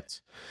game yet.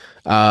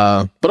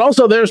 But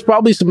also there's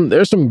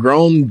some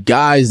grown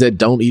guys that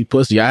don't eat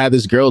pussy. I had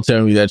this girl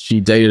tell me that she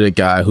dated a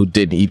guy who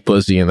didn't eat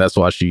pussy, and that's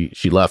why she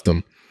left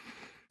him,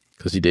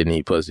 because he didn't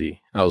eat pussy.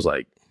 I was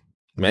like,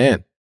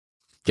 man,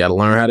 got to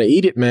learn how to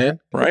eat it, man.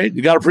 Right?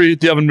 You got to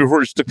preheat the oven before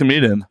you stick the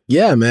meat in.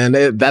 Yeah, man.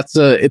 It's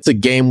a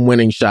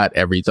game-winning shot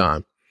every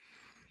time.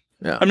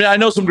 Yeah. I mean, I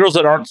know some girls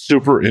that aren't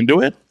super into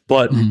it,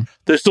 but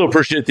they still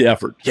appreciate the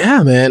effort.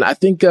 Yeah, man. I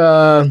think,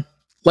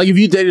 like if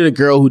you dated a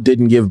girl who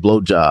didn't give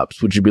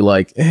blowjobs, would you be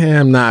like,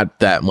 I'm not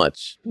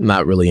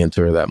really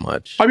into her that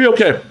much? I'd be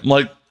okay.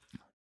 Like,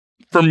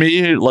 for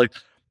me, like,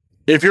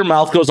 if your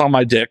mouth goes on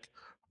my dick,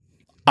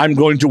 I'm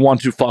going to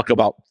want to fuck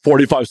about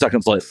 45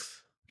 seconds later.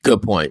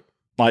 Good point.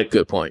 Like,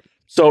 good point.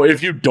 So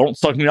if you don't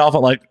suck me off,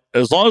 I'm like,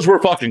 as long as we're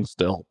fucking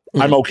still,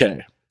 I'm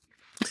okay.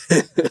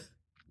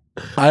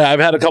 I've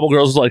had a couple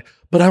girls like,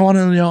 but I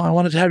wanted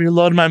to have your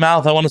load in my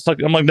mouth. I want to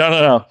suck. I'm like,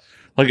 no.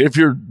 Like, if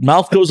your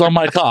mouth goes on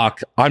my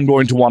cock, I'm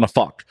going to want to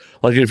fuck.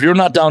 Like, if you're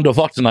not down to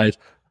fuck tonight,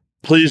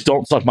 please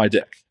don't suck my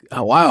dick.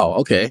 Oh, wow.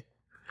 Okay.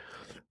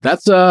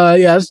 That's,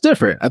 it's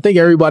different. I think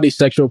everybody's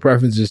sexual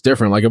preference is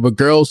different. Like, if a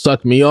girl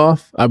sucked me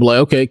off, I'd be like,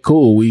 okay,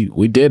 cool.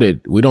 We did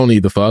it. We don't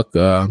need the fuck.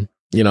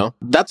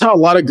 That's how a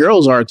lot of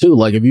girls are too.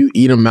 Like, if you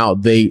eat them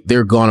out,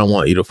 they're gonna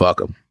want you to fuck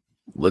them.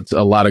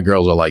 A lot of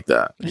girls are like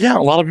that. Yeah. A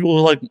lot of people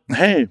are like,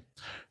 hey,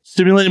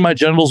 stimulating my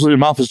genitals with your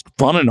mouth is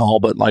fun and all,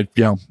 but like,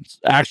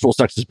 actual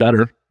sex is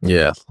better.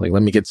 Yeah. Like,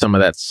 let me get some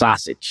of that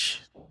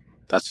sausage.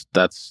 That's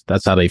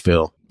how they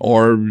feel.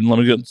 Or let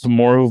me get some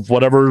more of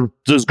whatever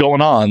is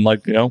going on.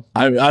 Like,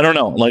 I don't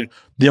know. Like,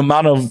 the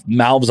amount of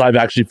mouths I've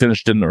actually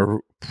finished in are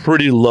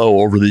pretty low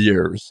over the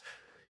years.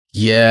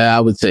 Yeah,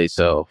 I would say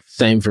so.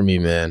 Same for me,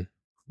 man.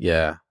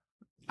 Yeah.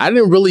 I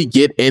didn't really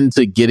get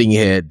into getting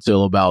head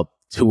till about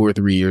 2 or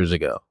 3 years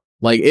ago.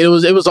 Like, it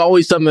was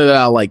always something that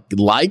I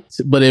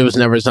liked, but it was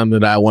never something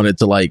that I wanted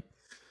to like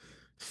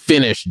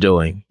finish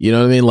doing. You know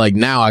what I mean? Like,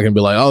 now I can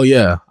be like, oh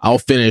yeah, I'll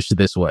finish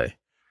this way.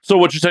 So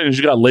what you're saying is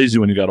you got lazy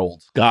when you got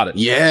old. Got it.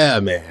 Yeah,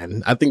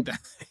 man. I think that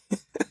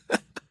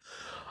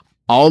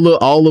all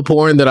the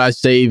porn that I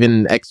save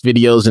in X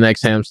videos and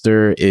X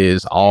Hamster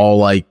is all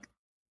like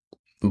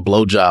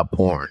blowjob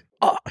porn.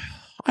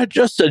 I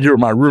just said you were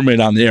my roommate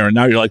on the air, and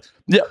now you're like,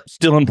 yeah,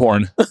 stealing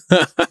porn.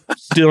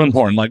 Stealing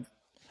porn. Like,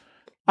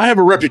 I have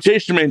a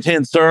reputation to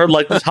maintain, sir.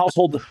 Like, this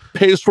household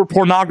pays for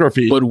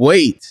pornography. But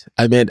wait,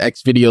 I meant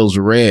X videos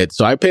Red,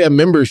 so I pay a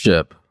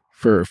membership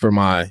for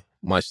my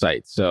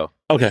site. So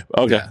okay.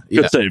 Yeah.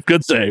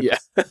 Good save. Yeah.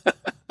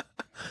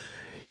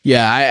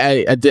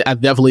 Yeah, I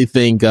definitely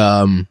think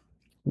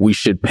we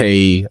should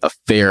pay a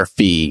fair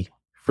fee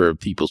for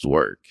people's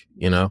work,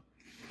 you know?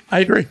 I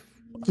agree.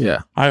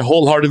 Yeah. I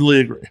wholeheartedly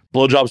agree.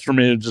 Blowjobs for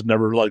me just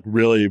never like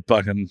really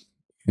fucking.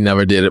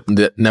 Never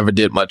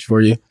did much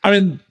for you. I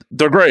mean,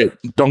 they're great.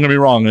 Don't get me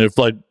wrong. If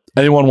like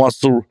anyone wants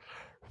to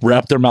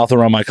wrap their mouth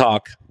around my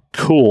cock,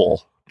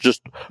 cool.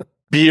 Just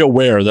be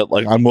aware that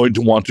like I'm going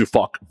to want to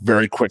fuck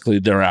very quickly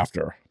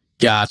thereafter.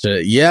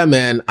 Gotcha. Yeah,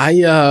 man.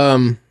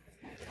 I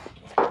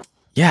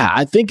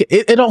think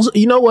it also,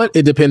 you know what?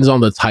 It depends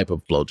on the type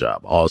of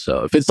blowjob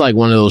also. If it's like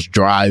one of those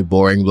dry,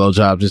 boring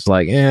blowjobs, it's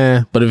like,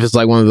 But if it's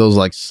like one of those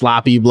like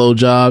sloppy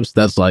blowjobs,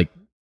 that's like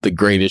the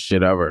greatest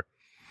shit ever.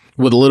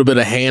 With a little bit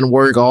of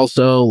handwork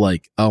also,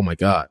 like, oh my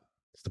God.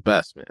 It's the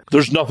best, man.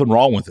 There's nothing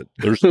wrong with it.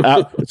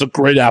 It's a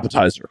great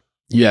appetizer.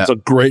 Yeah. It's a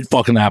great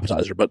fucking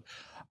appetizer. But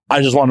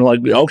I just want to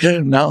like, okay,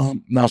 now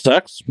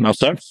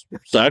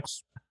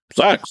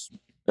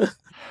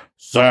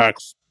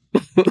sex.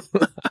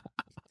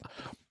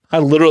 I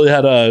literally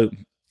had a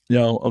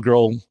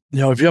girl,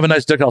 if you have a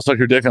nice dick, I'll suck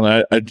your dick. And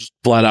I just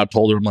flat out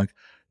told her, I'm like,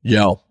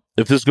 yo,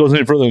 if this goes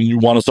any further and you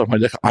want to suck my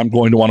dick, I'm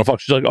going to want to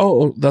fuck. She's like,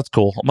 oh, that's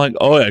cool. I'm like,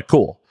 oh yeah,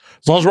 cool.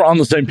 As long as we're on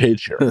the same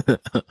page here.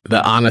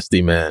 The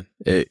honesty, man.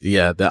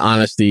 The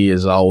honesty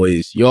is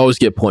always, you always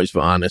get points for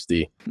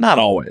honesty. Not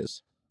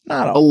always.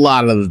 A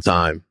lot of the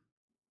time.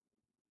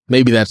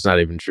 Maybe that's not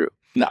even true.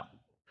 No.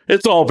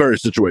 It's all very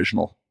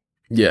situational.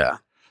 Yeah.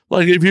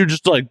 Like if you're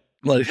just like,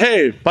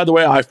 hey, by the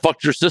way, I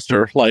fucked your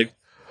sister. Like,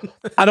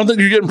 I don't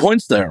think you're getting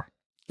points there.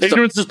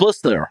 Ignorance is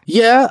bliss there.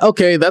 Yeah,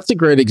 okay, that's a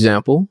great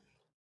example.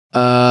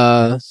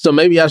 So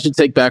maybe I should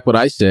take back what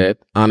I said.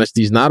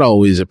 Honesty's not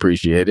always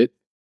appreciated,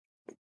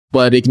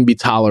 but it can be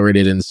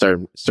tolerated in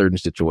certain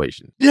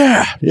situations.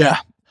 Yeah.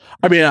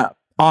 I mean,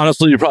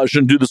 honestly, you probably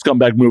shouldn't do the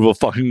scumbag move of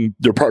fucking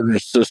your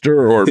partner's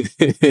sister or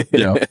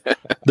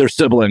their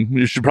sibling.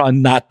 You should probably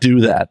not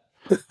do that.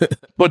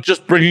 But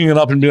just bringing it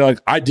up and being like,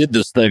 I did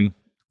this thing,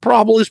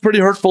 probably is pretty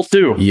hurtful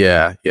too.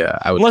 Yeah.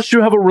 Unless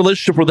you have a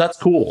relationship where that's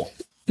cool.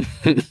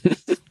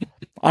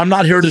 I'm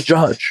not here to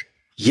judge.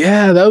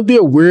 Yeah, that would be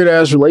a weird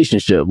ass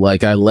relationship.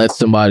 Like I let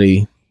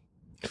somebody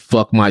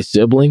fuck my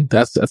sibling.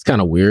 That's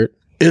kind of weird.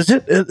 Is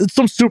it? It's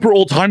some super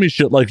old timey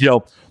shit. Like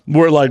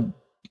where like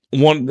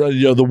one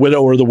the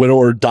widow or the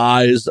widower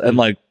dies and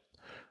like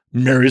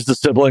marries the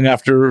sibling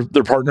after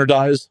their partner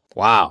dies.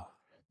 Wow,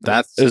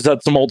 is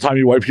that some old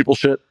timey white people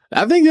shit?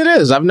 I think it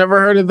is. I've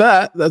never heard of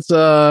that. That's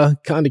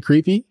kind of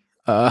creepy.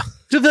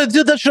 Did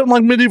that shit in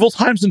like medieval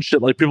times and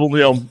shit. Like people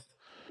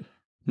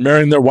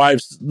marrying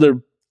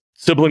their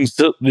siblings,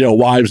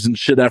 wives and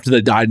shit after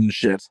they died and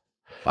shit.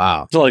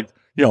 Wow. So like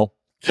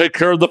take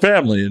care of the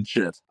family and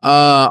shit.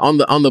 On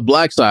the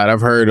black side,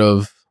 I've heard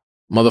of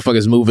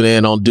motherfuckers moving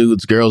in on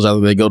dudes' girls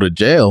after they go to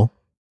jail.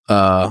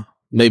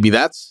 Maybe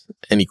that's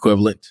an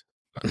equivalent.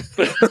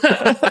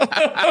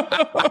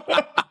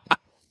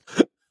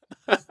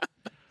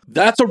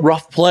 That's a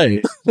rough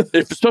play,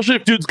 especially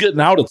if dude's getting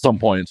out at some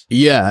point.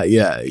 Yeah.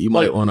 You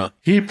might want to.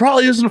 He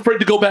probably isn't afraid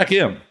to go back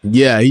in.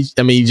 Yeah,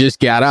 he just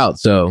got out,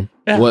 so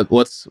yeah.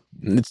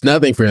 It's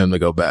nothing for him to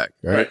go back,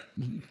 right?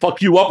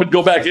 Fuck you up and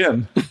go back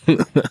in.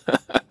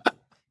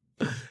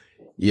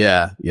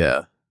 Yeah.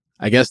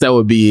 I guess that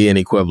would be an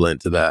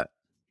equivalent to that.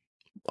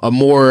 A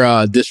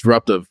more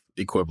disruptive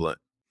equivalent.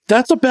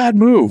 That's a bad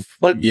move.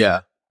 Like,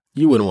 yeah,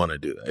 you wouldn't want to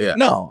do that. Yeah.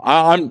 No,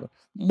 I'm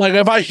like,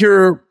 if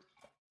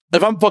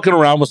I'm fucking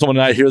around with someone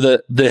and I hear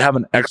that they have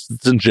an ex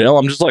that's in jail,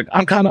 I'm just like,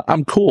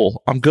 I'm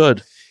cool. I'm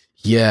good.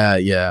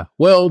 Yeah.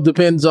 Well,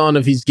 depends on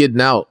if he's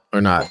getting out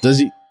or not. Does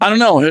he? I don't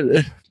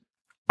know.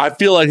 I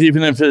feel like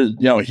even if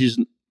he's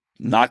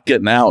not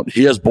getting out,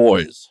 he has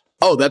boys.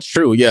 Oh, that's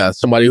true. Yeah.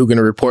 Somebody who can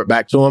report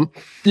back to him.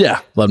 Yeah.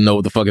 Let him know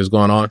what the fuck is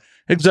going on.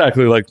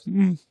 Exactly. Like,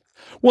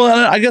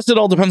 well, I guess it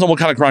all depends on what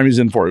kind of crime he's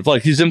in for. If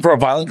like he's in for a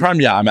violent crime,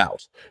 yeah, I'm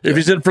out. If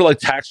he's in for like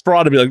tax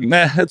fraud, I'd be like,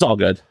 nah, it's all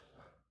good.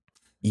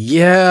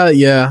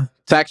 Yeah.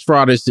 Tax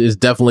fraud is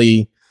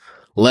definitely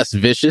less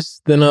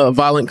vicious than a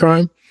violent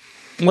crime.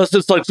 Unless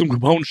it's like some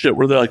Capone shit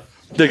where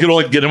they can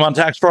only get him on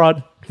tax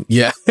fraud.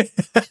 Yeah.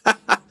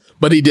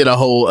 But he did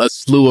a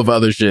slew of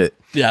other shit.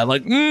 Yeah,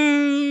 like,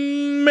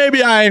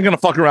 maybe I ain't gonna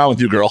fuck around with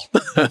you, girl.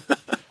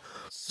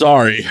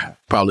 Sorry.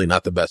 Probably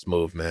not the best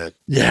move, man.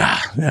 Yeah.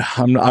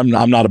 I'm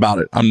not about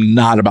it. I'm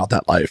not about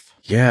that life.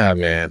 Yeah,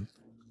 man.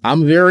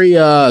 I'm very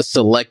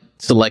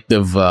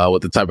selective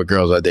with the type of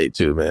girls I date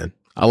too, man.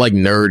 I like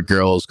nerd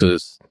girls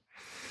because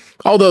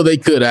although they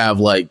could have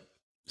like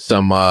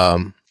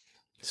some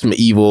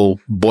evil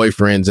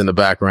boyfriends in the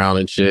background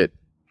and shit.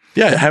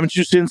 Yeah, haven't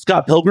you seen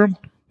Scott Pilgrim?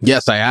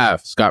 Yes, I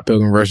have. Scott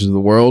Pilgrim versus the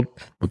World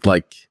with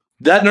like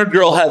that nerd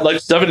girl had like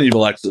 7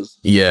 evil exes.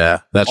 Yeah,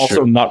 that's also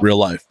true. Not real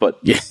life, but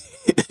yeah,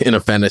 in a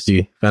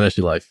fantasy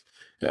life.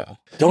 Yeah.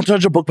 Don't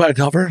judge a book by a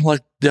cover.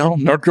 Like,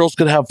 nerd girls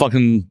could have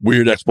fucking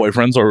weird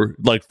ex-boyfriends or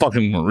like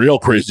fucking real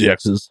crazy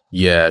exes.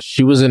 Yeah,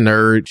 she was a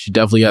nerd. She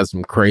definitely had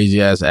some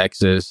crazy ass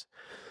exes.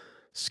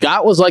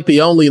 Scott was like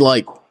the only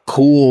like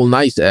cool,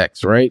 nice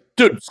ex, right?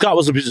 Dude, Scott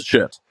was a piece of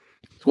shit.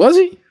 Was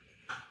he?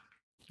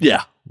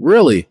 Yeah.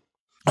 Really?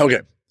 Okay.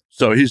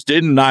 So he's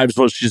dating Knives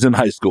while she's in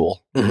high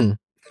school. Mm-hmm.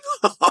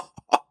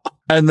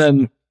 And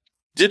then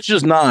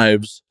ditches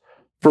Knives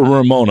for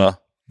Ramona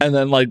and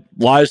then like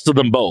lies to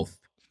them both.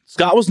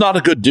 Scott was not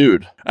a good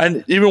dude.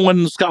 And even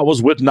when Scott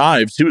was with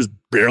Knives, he was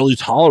barely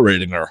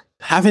tolerating her.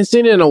 Haven't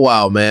seen it in a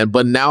while, man.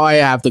 But now I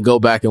have to go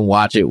back and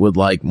watch it with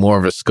like more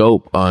of a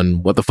scope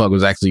on what the fuck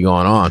was actually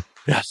going on.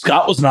 Yeah,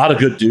 Scott was not a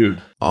good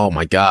dude. Oh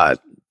my God.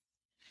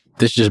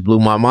 This just blew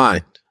my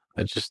mind.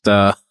 I just,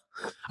 I've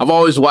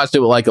always watched it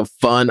with like a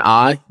fun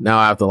eye. Now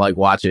I have to like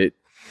watch it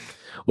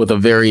with a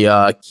very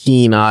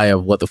keen eye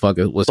of what the fuck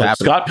was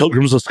happening. Scott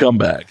Pilgrim's a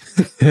scumbag.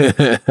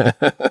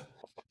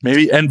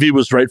 Maybe Envy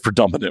was right for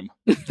dumping him.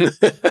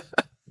 I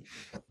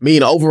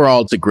mean,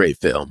 overall, it's a great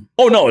film.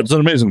 Oh, no, it's an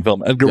amazing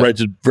film. Edgar Wright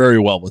did very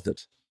well with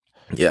it.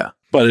 Yeah.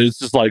 But it's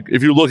just like,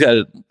 if you look at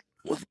it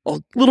with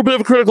a little bit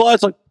of a critical eye,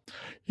 it's like,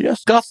 yeah,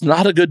 Scott's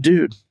not a good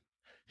dude.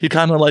 He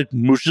kind of like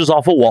mooshes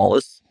off of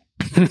Wallace.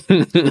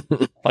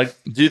 Like,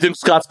 do you think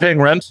Scott's paying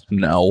rent?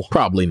 No.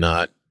 Probably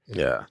not.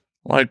 Yeah.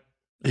 Like,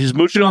 he's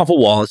mooching off of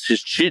Wallace.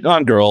 He's cheating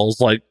on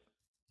girls. Like,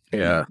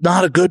 yeah.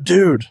 Not a good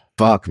dude.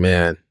 Fuck,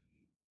 man.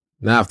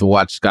 Now I have to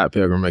watch Scott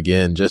Pilgrim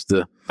again just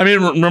to... I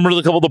mean, remember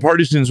the couple of the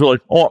party scenes were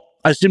like, oh,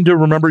 I seem to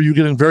remember you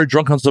getting very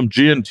drunk on some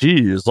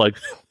G&Ts. Like,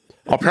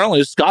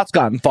 apparently Scott's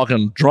gotten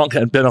fucking drunk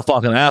and been a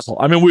fucking asshole.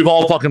 I mean, we've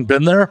all fucking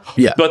been there.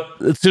 Yeah. But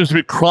it seems to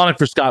be chronic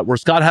for Scott, where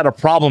Scott had a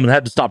problem and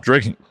had to stop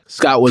drinking.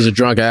 Scott was a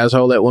drunk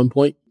asshole at one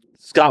point?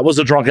 Scott was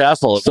a drunk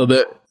asshole. So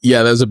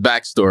there's a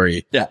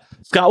backstory. Yeah.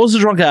 Scott was a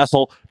drunk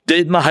asshole,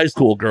 dating a high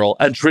school girl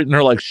and treating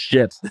her like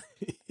shit.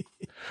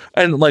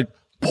 And like,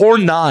 poor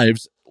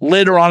Knives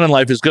later on in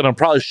life is going to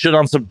probably shit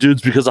on some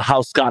dudes because of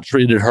how Scott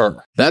treated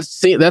her.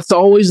 That's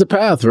always the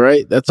path,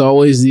 right? That's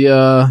always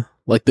the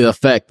the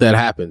effect that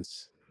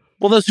happens.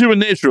 Well, that's human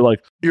nature.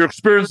 Like, your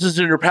experiences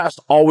in your past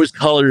always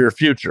color your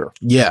future.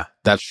 Yeah,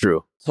 that's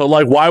true. So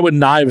like, why would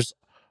Knives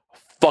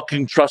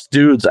fucking trust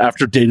dudes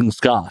after dating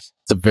Scott?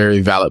 It's a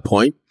very valid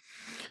point.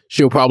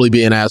 She'll probably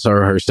be an asshole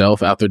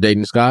herself after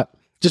dating Scott,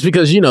 just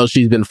because, you know,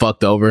 she's been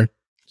fucked over.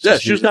 Yeah,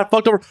 she just got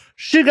fucked over.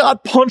 She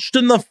got punched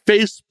in the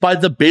face by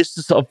the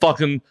basis of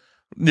fucking,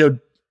 the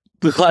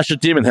Clash of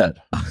Demon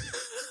Head.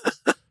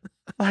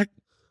 Like,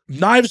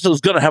 Knives is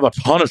going to have a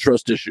ton of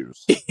trust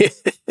issues.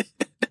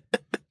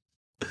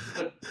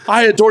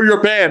 I adore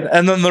your band,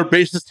 and then their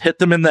bassist hit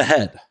them in the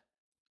head.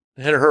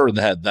 Hit her in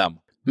the head, them.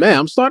 Man,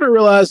 I'm starting to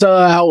realize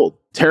how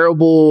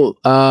terrible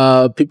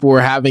people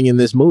were having in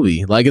this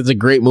movie. Like, it's a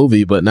great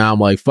movie, but now I'm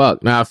like,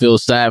 fuck. Now I feel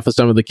sad for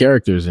some of the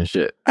characters and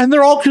shit. And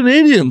they're all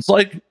Canadians.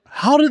 Like,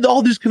 how did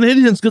all these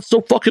Canadians get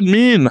so fucking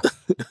mean?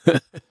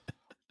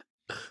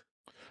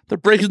 They're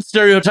breaking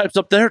stereotypes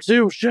up there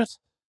too. Shit.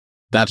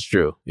 That's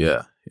true.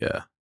 Yeah.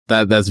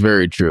 That's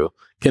very true.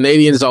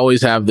 Canadians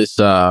always have this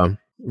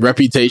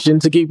reputation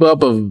to keep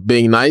up of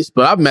being nice,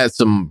 but I've met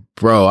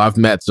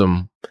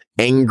some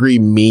angry,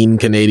 mean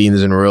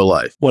Canadians in real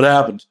life. What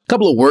happened? A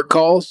couple of work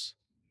calls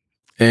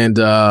and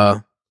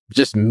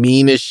just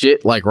mean as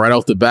shit, like right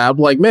off the bat. I'm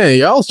like, man,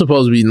 y'all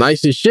supposed to be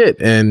nice as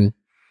shit, and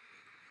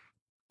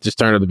just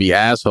turned out to be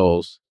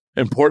assholes.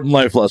 Important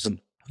life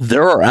lesson.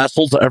 There are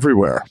assholes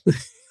everywhere.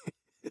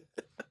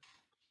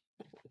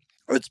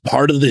 It's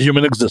part of the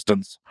human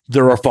existence.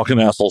 There are fucking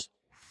assholes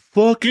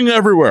fucking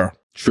everywhere.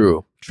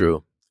 True.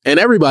 And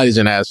everybody's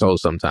an asshole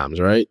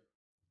sometimes, right?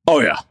 Oh,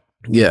 yeah.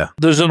 Yeah.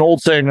 There's an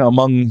old saying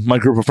among my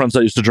group of friends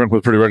I used to drink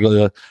with pretty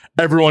regularly.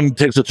 Everyone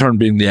takes a turn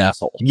being the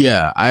asshole.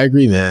 Yeah, I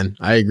agree, man.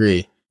 I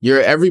agree.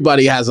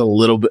 Everybody has a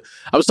little bit.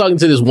 I was talking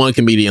to this one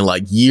comedian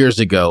like years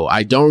ago.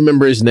 I don't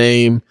remember his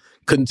name.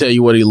 Couldn't tell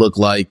you what he looked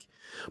like.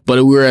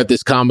 But we were at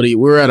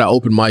an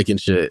open mic and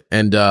shit.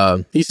 And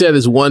he said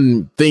this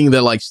one thing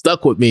that like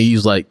stuck with me.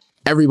 He's like,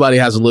 everybody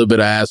has a little bit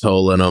of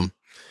asshole in them.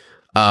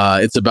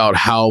 It's about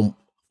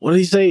what did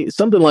he say?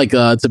 Something like,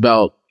 it's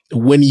about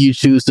when you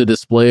choose to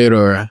display it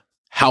or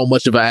how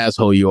much of an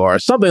asshole you are.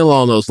 Something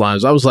along those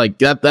lines. I was like,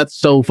 that's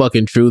so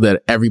fucking true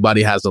that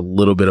everybody has a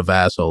little bit of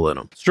asshole in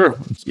them. It's true.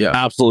 Yeah.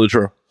 Absolutely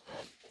true.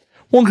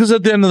 Well, because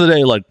at the end of the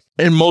day, like,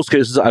 in most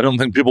cases, I don't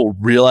think people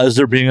realize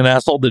they're being an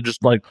asshole. They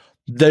just like,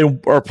 they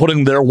are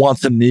putting their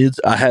wants and needs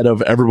ahead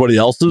of everybody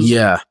else's.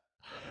 Yeah.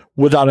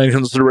 Without any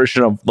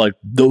consideration of like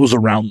those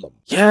around them.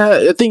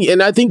 Yeah,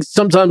 I think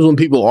sometimes when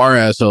people are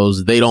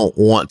assholes, they don't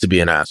want to be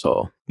an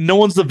asshole. No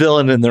one's the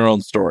villain in their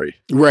own story.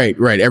 Right.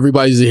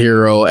 Everybody's a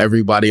hero.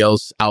 Everybody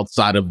else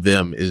outside of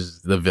them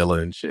is the villain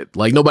and shit.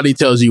 Like, nobody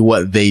tells you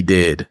what they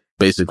did,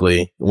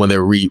 basically, when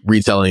they're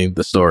retelling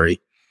the story.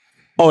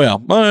 Oh, yeah.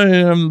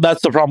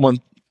 That's the problem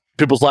with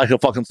people's lack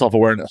of fucking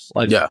self-awareness.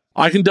 Like, yeah.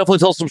 I can definitely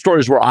tell some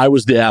stories where I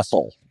was the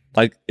asshole.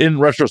 Like, in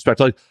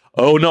retrospect, like,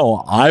 oh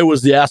no, I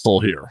was the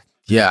asshole here.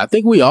 Yeah, I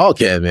think we all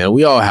can, man.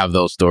 We all have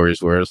those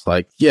stories where it's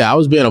like, yeah, I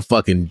was being a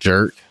fucking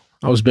jerk.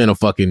 I was being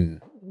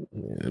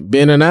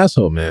an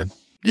asshole, man.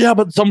 Yeah,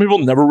 but some people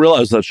never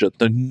realize that shit.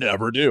 They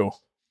never do.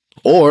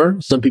 Or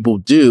some people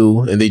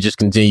do, and they just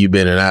continue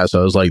being an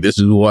asshole. It's like, this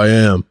is who I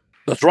am.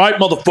 That's right,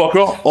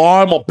 motherfucker.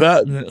 I'm a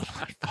bet.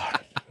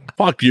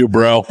 Fuck you,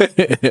 bro.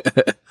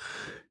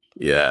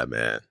 Yeah,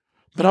 man.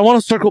 But I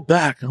want to circle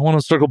back. I want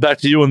to circle back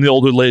to you and the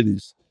older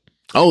ladies.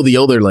 Oh, the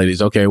older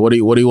ladies. Okay, what do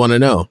you want to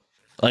know?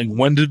 Like,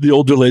 when did the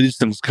older ladies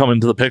things come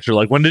into the picture?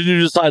 Like, when did you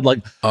decide, like,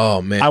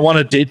 oh man, I want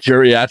to date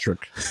geriatric?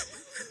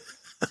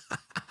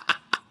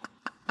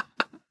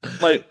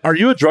 Like, are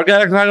you a drug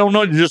addict and I don't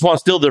know? You just want to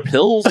steal their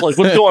pills? Like,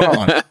 what's going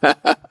on?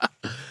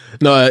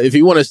 No, if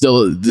you want to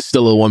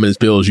steal a woman's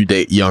pills, you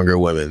date younger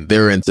women.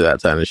 They're into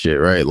that kind of shit,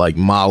 right? Like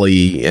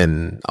Molly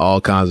and all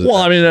kinds of. Well,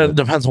 I mean, it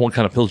depends on what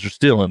kind of pills you're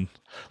stealing.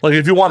 Like,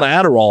 if you want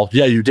Adderall,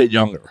 yeah, you date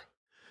younger.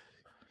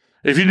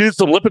 If you need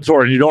some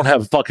Lipitor and you don't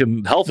have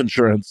fucking health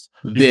insurance,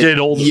 you date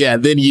older. Yeah,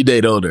 then you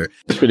date older.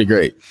 It's pretty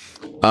great.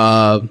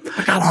 I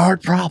got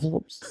heart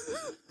problems.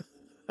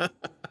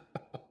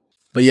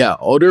 But yeah,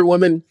 older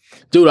women.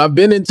 Dude, I've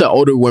been into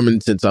older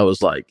women since I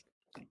was like,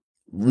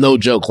 no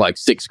joke, like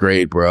 6th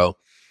grade, bro.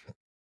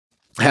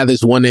 I had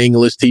this one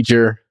English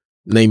teacher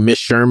named Miss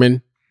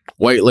Sherman,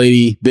 white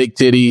lady, big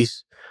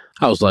titties.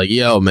 I was like,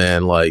 yo,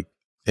 man, like,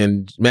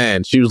 and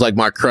man, she was like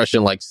my crush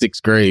in like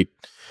 6th grade.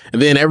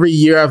 And then every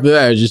year after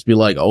that, it'd just be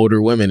like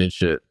older women and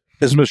shit.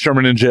 Is Miss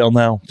Sherman in jail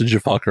now? Did you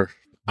fuck her?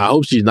 I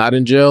hope she's not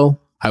in jail.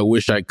 I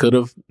wish I could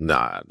have.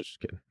 Nah, I'm just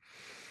kidding.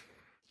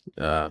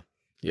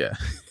 Yeah.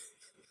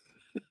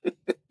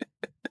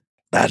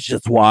 That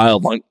shit's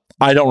wild. Like,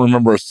 I don't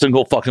remember a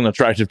single fucking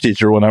attractive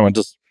teacher when I went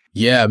to.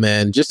 Yeah,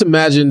 man. Just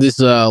imagine this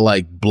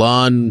like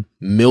blonde,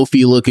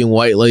 milfy looking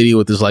white lady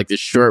with this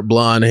short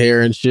blonde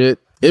hair and shit.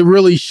 It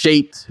really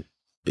shaped,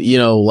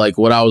 like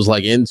what I was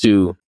like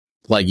into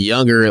like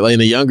in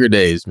the younger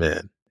days,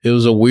 man. It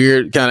was a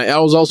weird kind of. I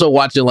was also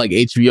watching like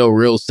HBO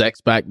Real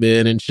Sex back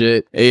then and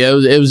shit.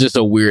 It was just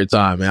a weird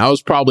time, man. I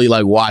was probably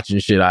like watching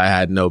shit I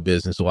had no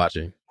business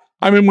watching.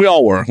 I mean, we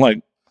all were.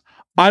 Like,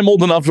 I'm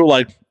old enough to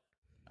like,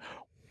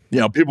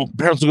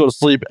 parents will go to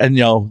sleep and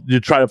you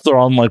try to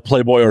throw on like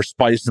Playboy or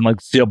Spice and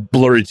like see a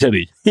blurry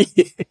titty.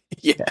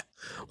 Yeah,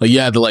 like you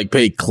had to like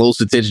pay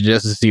close attention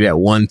just to see that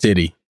one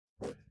titty.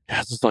 Yeah,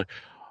 it's just like,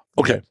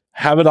 okay,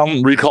 have it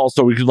on recall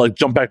so we could like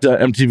jump back to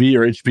MTV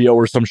or HBO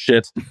or some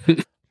shit.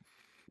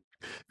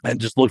 And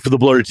just look for the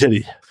blurry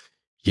titty.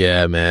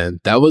 Yeah,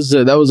 man. That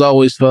was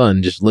always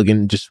fun. Just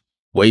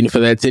waiting for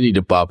that titty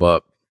to pop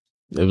up.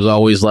 It was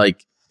always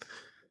like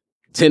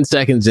 10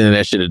 seconds and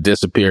that shit would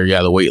disappear. You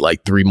got to wait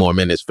like 3 more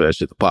minutes for that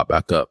shit to pop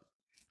back up.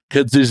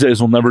 Kids these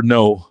days will never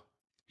know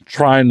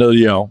trying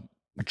to,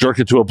 jerk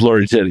it to a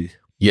blurry titty.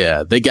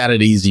 Yeah, they got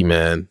it easy,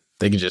 man.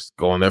 They can just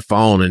go on their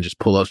phone and just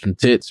pull up some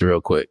tits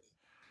real quick.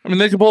 I mean,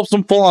 they can pull up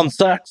some full-on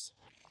sex.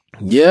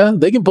 Yeah,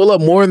 they can pull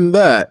up more than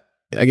that.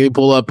 I can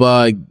pull up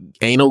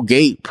anal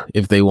gape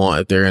if they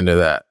want, if they're into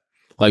that.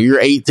 Like, you're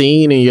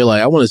 18 and you're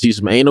like, I want to see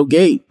some anal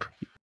gape.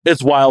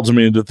 It's wild to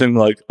me to think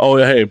like, oh,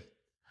 hey,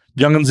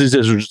 youngins these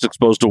days are just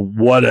exposed to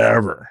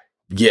whatever.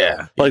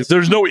 Yeah. Like,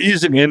 there's no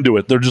easing into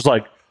it. They're just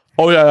like,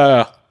 oh,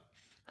 yeah.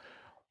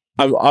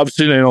 I've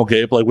seen anal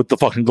gape, like, with the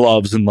fucking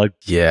gloves and, like...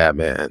 Yeah,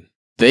 man.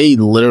 They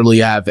literally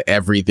have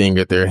everything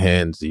at their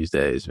hands these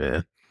days,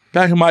 man.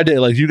 Back in my day,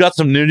 like, you got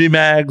some nudie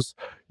mags.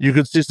 You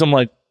could see some,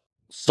 like,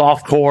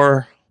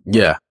 softcore.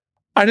 Yeah.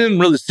 I didn't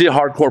really see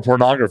hardcore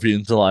pornography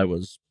until I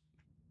was...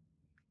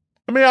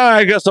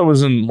 I guess I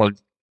was in, like,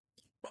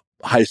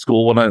 high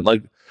school when I,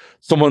 like...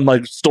 Someone,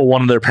 like, stole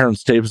one of their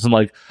parents' tapes and,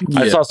 like,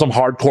 I saw some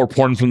hardcore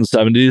porn from the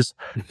 70s.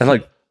 And,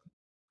 like,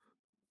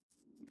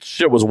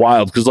 shit was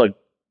wild because, like,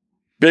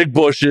 big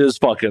bushes,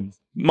 fucking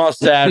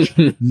mustache.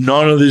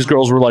 None of these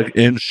girls were, like,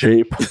 in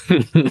shape.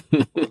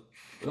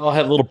 They all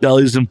had little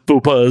bellies and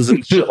fupas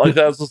and shit like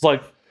that. It's just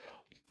like...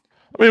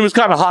 it was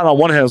kind of hot on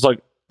one hand. It's like,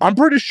 I'm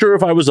pretty sure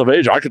if I was of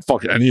age, I could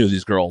fuck any of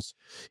these girls.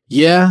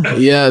 Yeah,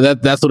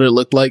 that's what it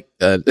looked like.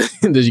 That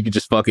you could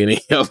just fuck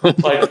any of them.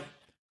 Like,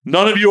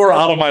 none of you are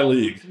out of my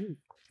league.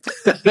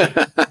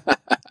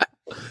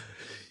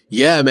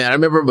 Yeah, man. I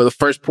remember the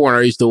first porn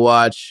I used to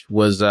watch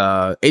was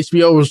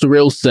HBO was the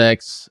Real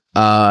Sex.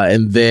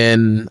 And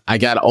then I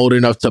got old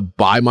enough to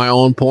buy my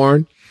own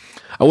porn.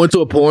 I went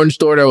to a porn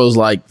store that was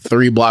like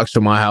 3 blocks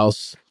from my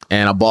house,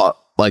 and I bought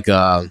like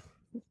a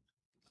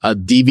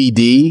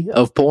DVD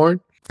of porn.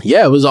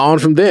 Yeah, it was on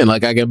from then.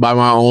 Like, I could buy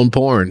my own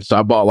porn. So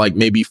I bought like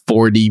maybe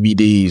 4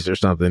 DVDs or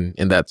something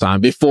in that time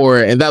before.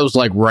 And that was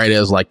like right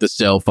as like the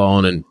cell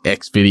phone and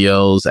X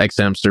videos, X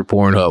Hamster,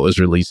 Pornhub was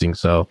releasing.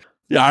 So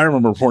yeah, I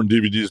remember porn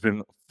DVDs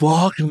being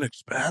fucking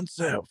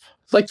expensive.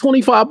 It's like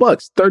 $25,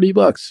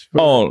 $30.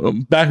 Oh,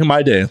 back in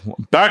my day.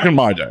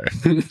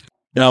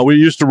 Yeah, we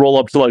used to roll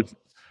up to like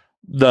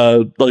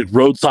the like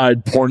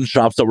roadside porn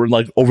shops that were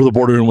like over the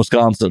border in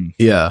Wisconsin.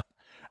 Yeah.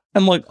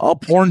 And like a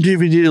porn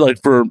DVD,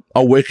 like for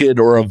a Wicked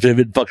or a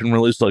Vivid fucking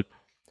release, like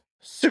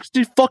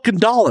 $60 fucking.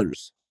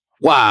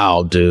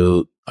 Wow,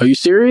 dude. Are you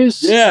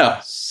serious?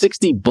 Yeah.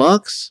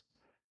 $60?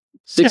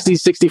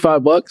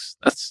 65 bucks?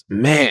 That's,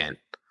 man.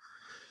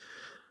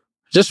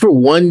 Just for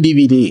one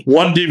DVD.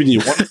 One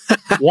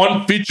DVD.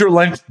 One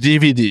feature-length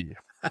DVD.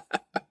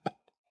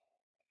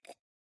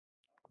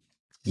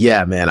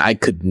 Yeah, man. I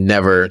could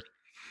never.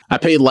 I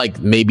paid like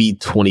maybe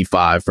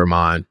 $25 for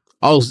mine.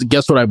 Oh,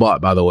 guess what I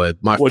bought, by the way?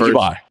 What'd you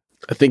buy?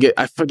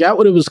 I forgot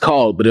what it was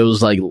called, but it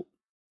was like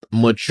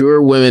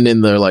mature women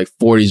in their like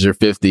 40s or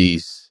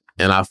 50s.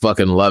 And I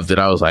fucking loved it.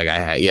 I was like,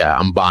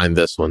 I'm buying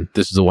this one.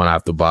 This is the one I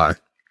have to buy.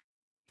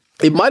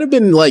 It might have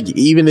been like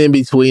even in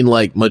between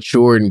like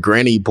mature and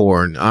granny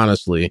porn,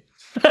 honestly.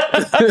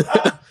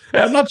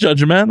 I'm not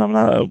judging, man. I'm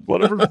not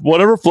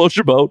whatever floats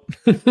your boat.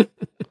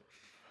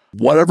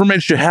 Whatever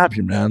makes you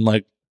happy, man.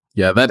 Like,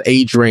 yeah, that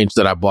age range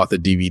that I bought the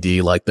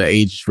DVD, like the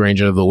age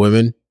range of the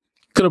women,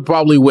 could have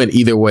probably went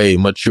either way,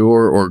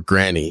 mature or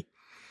granny.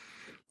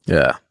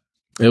 Yeah.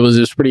 It was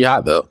just pretty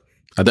hot though.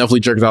 I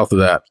definitely jerked off to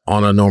that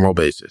on a normal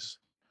basis.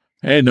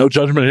 Hey, no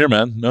judgment here,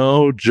 man.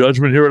 No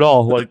judgment here at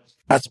all. Like,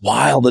 that's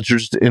wild that you're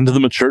just into the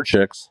mature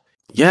chicks.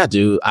 Yeah,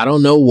 dude. I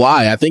don't know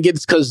why. I think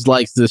it's because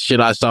like the shit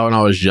I saw when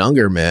I was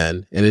younger,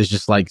 man. And it's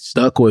just like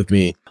stuck with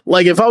me.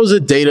 Like if I was to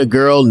date a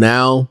girl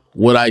now,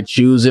 would I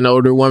choose an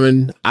older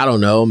woman? I don't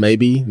know.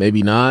 Maybe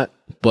not.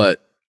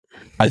 But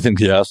I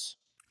think yes.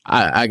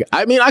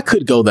 I mean, I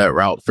could go that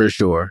route for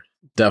sure.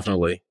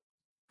 Definitely.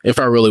 If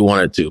I really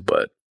wanted to.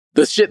 But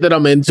the shit that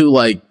I'm into,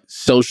 like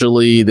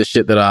socially, the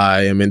shit that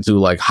I am into,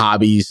 like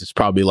hobbies, is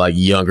probably like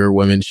younger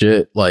women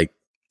shit. Like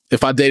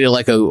if I dated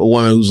like a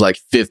woman who's like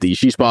 50,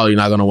 she's probably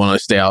not going to want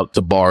to stay out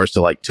to bars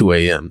till like 2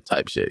 a.m.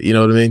 type shit. You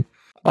know what I mean?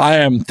 I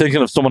am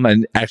thinking of someone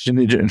I actually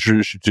need to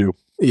introduce you to.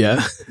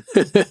 Yeah.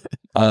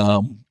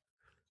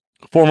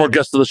 Former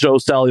guest of the show,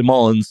 Sally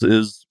Mullins,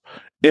 is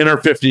in her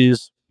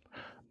 50s,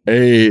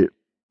 a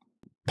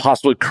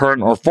possibly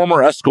current or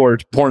former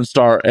escort, porn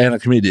star, and a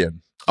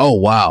comedian. Oh,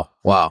 wow.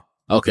 Wow.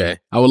 Okay.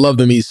 I would love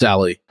to meet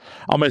Sally.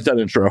 I'll make that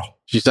intro.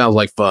 She sounds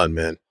like fun,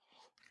 man.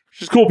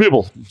 She's cool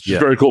people. She's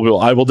very cool people.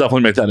 I will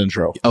definitely make that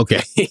intro.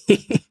 Okay.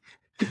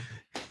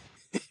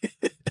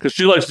 Because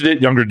she likes to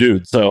date younger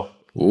dudes, so.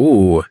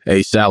 Ooh.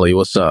 Hey, Sally,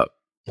 what's up?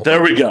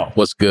 There we go.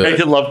 What's good?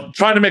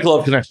 Trying to make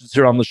love connections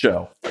here on the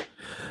show.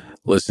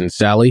 Listen,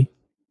 Sally,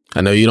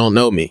 I know you don't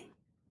know me,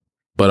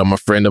 but I'm a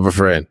friend of a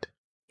friend.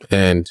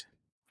 And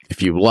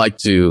if you'd like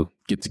to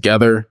get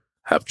together,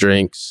 have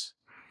drinks,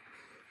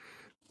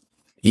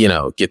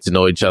 get to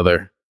know each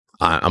other,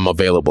 I'm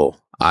available.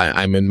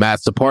 I'm in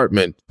Matt's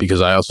apartment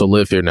because I also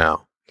live here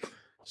now.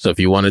 So if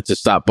you wanted to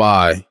stop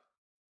by,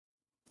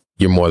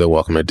 you're more than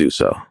welcome to do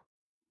so.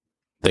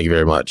 Thank you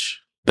very much.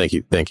 Thank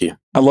you.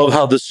 I love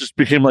how this just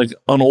became like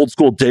an old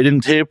school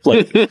dating tape.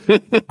 Like,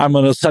 I'm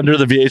going to send her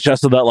the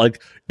VHS of that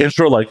like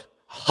intro, like,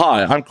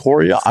 hi, I'm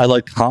Corey. I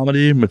like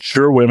comedy,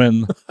 mature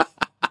women.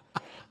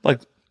 Like,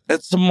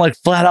 it's some like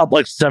flat out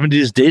like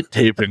 70s date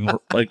taping.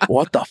 Like,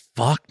 what the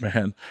fuck,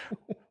 man?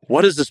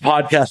 What has this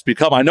podcast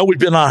become? I know we've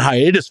been on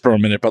hiatus for a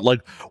minute, but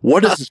like,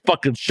 what does this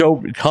fucking show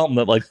become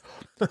that like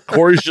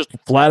Corey's just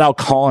flat out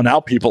calling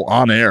out people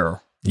on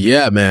air?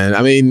 Yeah, man.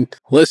 I mean,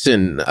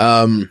 listen,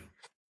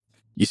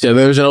 you said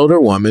there's an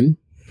older woman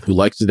who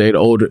likes to date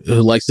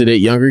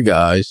younger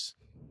guys.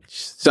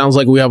 Sounds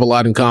like we have a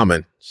lot in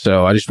common.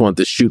 So I just wanted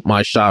to shoot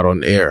my shot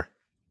on air.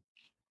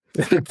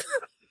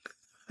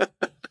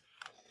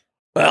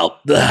 Well,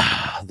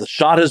 the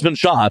shot has been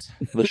shot.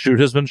 The shoot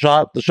has been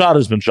shot. The shot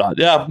has been shot.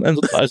 Yeah, and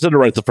I said it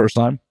right the first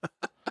time.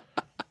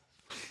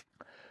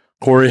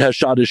 Corey has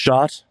shot his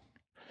shot.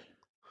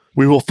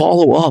 We will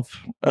follow up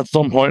at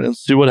some point and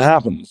see what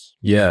happens.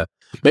 Yeah.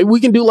 Maybe we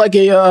can do like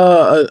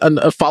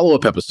a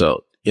follow-up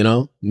episode,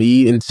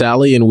 me and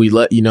Sally, and we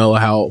let you know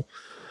how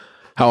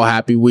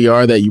happy we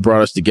are that you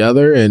brought us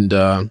together.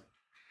 And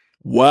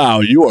wow,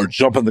 you are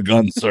jumping the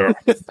gun, sir.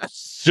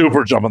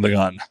 Super jumping the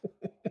gun.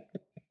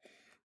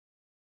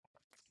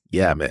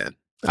 Yeah, man.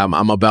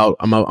 I'm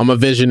a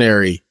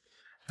visionary.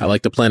 I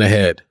like to plan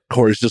ahead.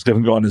 Corey's just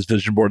gonna go on his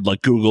vision board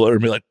like Google it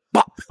and be like,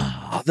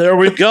 there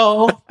we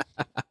go.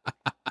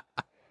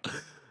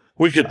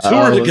 We could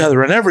tour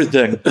together and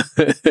everything.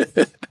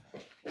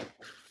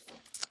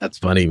 That's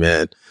funny,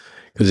 man.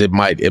 Because it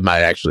might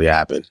actually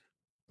happen.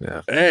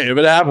 Yeah. Hey, if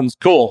it happens,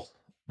 cool.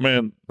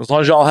 Man, as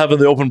long as y'all have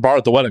the open bar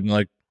at the wedding,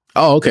 like.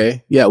 Oh,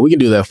 okay. Yeah, we can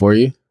do that for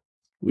you.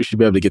 We should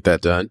be able to get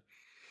that done.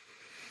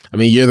 I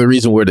mean, you're the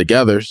reason we're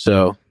together,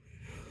 so.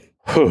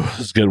 This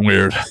is getting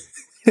weird.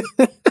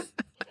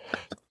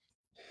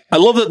 I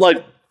love that,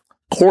 like,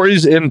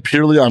 Corey's in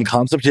purely on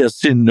concept. He has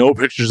seen no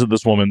pictures of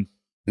this woman.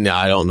 No,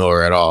 I don't know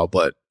her at all,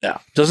 but. Yeah.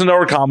 Doesn't know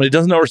her comedy,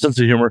 doesn't know her sense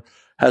of humor,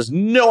 has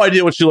no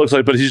idea what she looks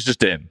like, but he's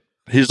just in.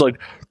 He's like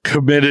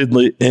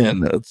committedly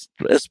in.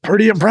 It's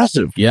pretty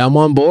impressive. Yeah, I'm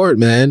on board,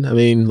 man. I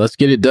mean, let's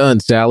get it done,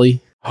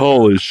 Sally.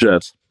 Holy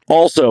shit.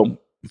 Also,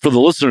 for the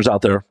listeners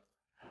out there,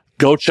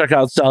 go check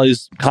out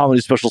Sally's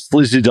comedy special,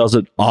 Sleazy Does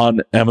It,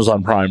 on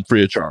Amazon Prime,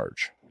 free of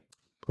charge.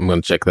 I'm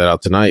going to check that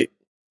out tonight.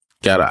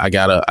 I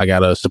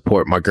gotta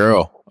support my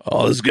girl.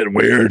 Oh, this is getting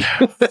weird.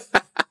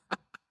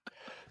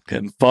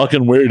 Getting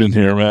fucking weird in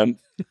here, man.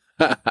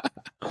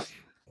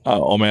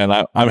 Oh, man.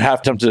 I'm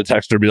half tempted to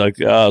text her and be like,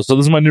 so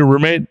this is my new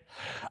roommate.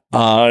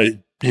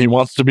 He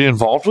wants to be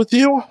involved with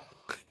you?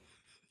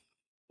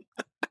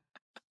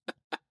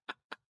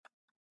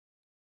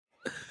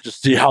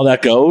 Just see how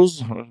that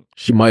goes.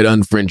 She might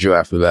unfriend you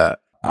after that.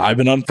 I've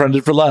been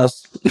unfriended for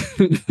less.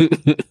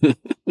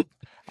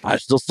 I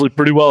still sleep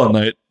pretty well at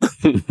night.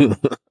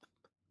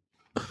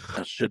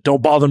 That shit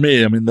don't bother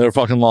me. I mean, they're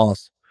fucking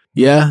lost.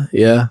 Yeah,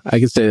 I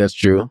can say that's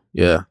true.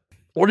 Yeah.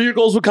 What are your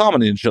goals with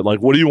comedy and shit?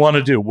 Like, what do you want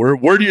to do?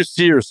 Where do you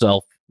see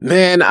yourself?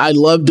 Man, I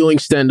love doing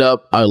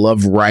stand-up. I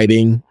love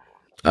writing.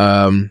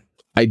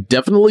 I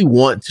definitely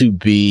want to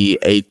be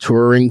a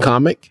touring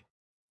comic.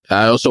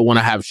 I also want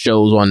to have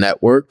shows on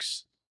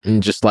networks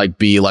and just like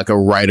be like a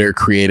writer,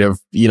 creative,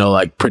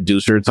 like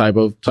producer type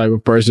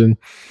of person.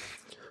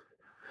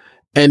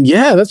 And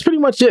yeah, that's pretty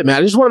much it, man.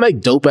 I just want to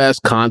make dope ass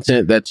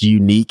content that's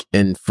unique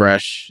and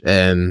fresh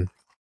and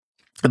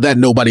that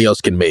nobody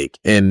else can make,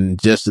 and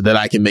just that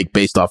I can make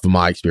based off of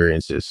my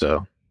experiences.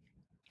 So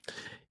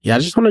yeah, I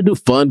just want to do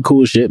fun,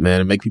 cool shit, man,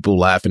 and make people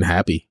laugh and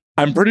happy.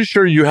 I'm pretty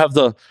sure you have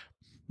the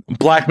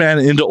black man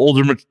into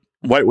older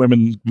white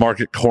women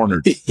market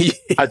cornered.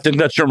 I think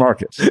that's your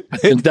market. I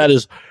think that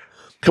is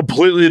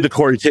completely the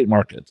Corey Tate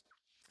market.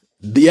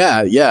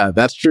 Yeah,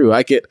 that's true.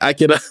 I could I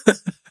could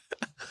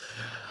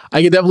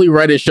definitely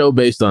write a show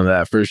based on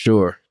that for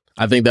sure.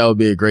 I think that would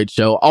be a great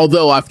show.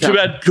 Although too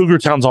bad Cougar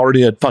Town's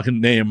already a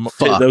fucking name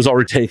that was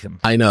already taken.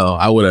 I know.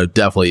 I would have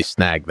definitely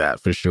snagged that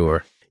for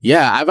sure.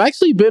 Yeah, I've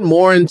actually been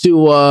more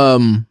into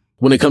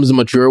when it comes to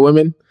mature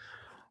women.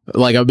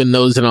 Like I've been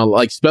noticing,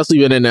 like especially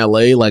been in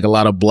LA, like a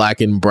lot of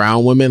black and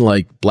brown women,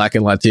 like black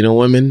and Latino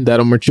women that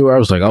are mature. I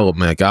was like, oh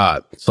my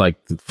God, it's like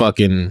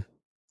fucking.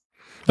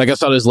 Like I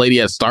saw this lady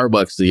at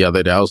Starbucks the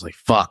other day. I was like,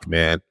 fuck,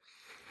 man.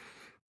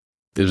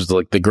 It was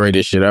like the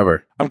greatest shit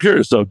ever. I'm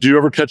curious though. Do you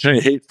ever catch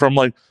any hate from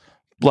like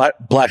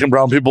black and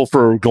brown people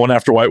for going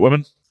after white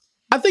women?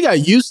 I think I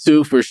used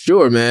to, for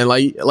sure, man.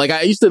 Like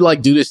I used to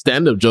like do this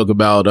stand-up joke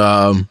about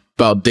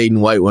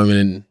dating white women,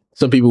 and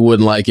some people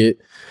wouldn't like it.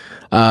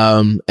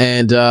 Sometimes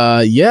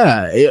I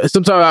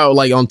would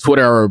like on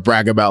Twitter, I would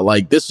brag about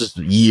like, this was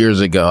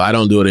years ago. I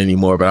don't do it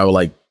anymore, but I would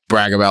like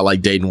brag about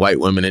like dating white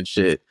women and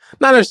shit.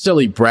 Not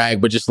necessarily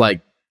brag, but just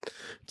like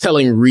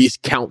telling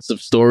recounts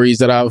of stories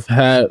that I've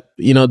had,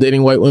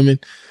 dating white women.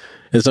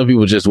 And some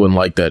people just wouldn't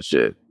like that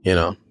shit,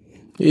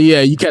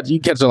 Yeah, you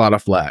catch a lot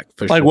of flack.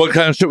 For like, sure. What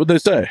kind of shit would they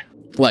say?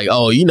 Like,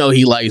 oh,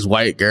 he likes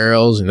white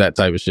girls and that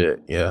type of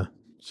shit. Yeah.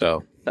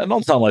 So that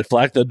don't sound like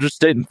flack. They're just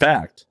stating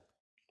fact.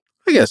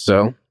 I guess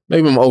so.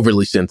 Maybe I'm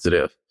overly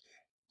sensitive.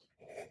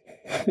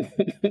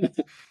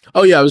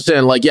 Oh yeah, I was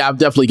saying like, yeah, I've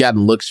definitely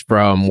gotten looks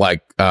from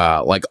like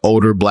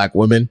older black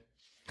women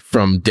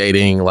from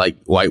dating like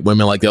white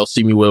women. Like they'll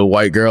see me with a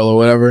white girl or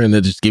whatever, and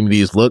they'll just give me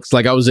these looks.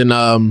 Like I was in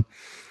I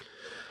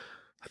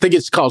think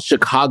it's called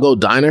Chicago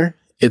Diner.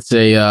 It's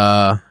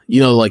a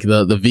like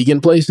the vegan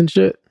place and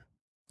shit.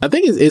 I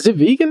think is it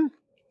vegan?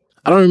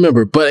 I don't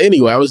remember. But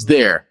anyway, I was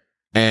there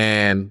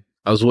and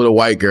I was with a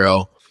white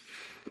girl.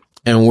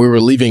 And we were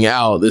leaving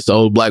out, this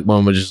old black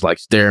woman was just like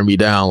staring me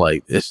down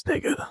like, this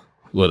nigga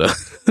with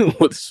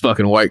this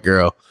fucking white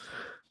girl.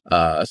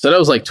 So that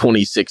was like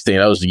 2016.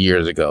 That was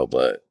years ago,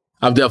 but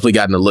I've definitely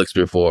gotten the looks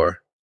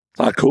before. It's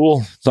not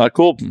cool.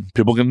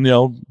 People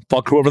can,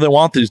 fuck whoever they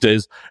want these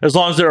days, as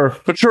long as they're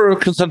mature,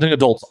 consenting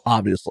adults,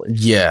 obviously.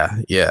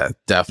 Yeah,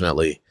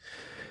 definitely.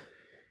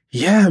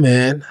 Yeah,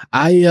 man.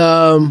 I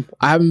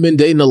haven't been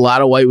dating a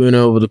lot of white women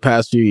over the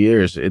past few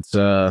years. It's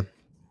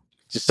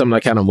just something I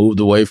kind of moved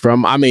away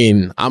from. I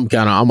mean,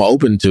 I'm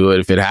open to it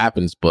if it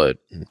happens, but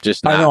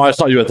just not. I know I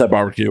saw you at that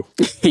barbecue.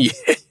 You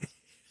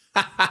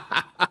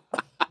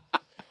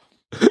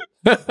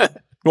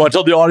want to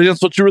tell the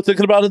audience what you were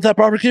thinking about at that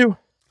barbecue?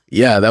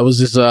 Yeah, that was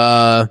just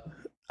I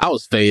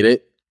was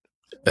faded,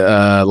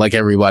 like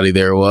everybody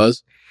there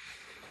was.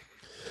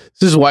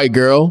 This white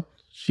girl,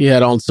 she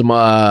had on some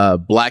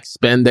black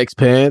spandex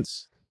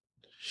pants.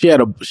 She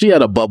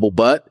had a bubble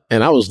butt,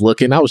 and I was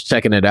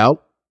checking it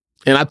out.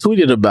 And I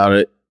tweeted about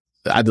it.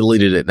 I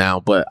deleted it now,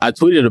 but I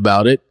tweeted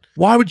about it.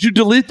 Why would you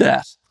delete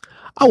that?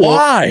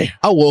 Why?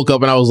 I woke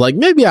up and I was like,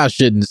 maybe I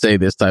shouldn't say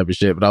this type of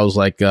shit. But I was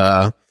like,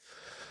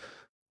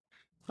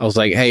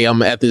 hey,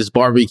 I'm at this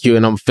barbecue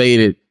and I'm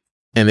faded,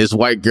 and this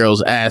white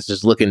girl's ass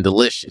is looking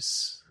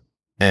delicious.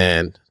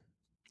 And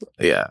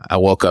yeah, I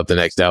woke up the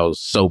next day. I was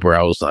sober.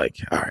 I was like,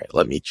 all right,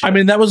 let me check. I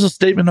mean, that was a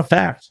statement of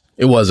fact.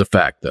 It was a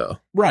fact, though.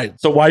 Right.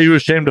 So why are you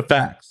ashamed of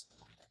facts?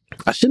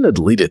 I shouldn't have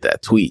deleted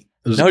that tweet.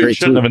 No, you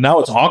shouldn't have. And now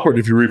it's awkward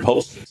if you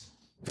repost it.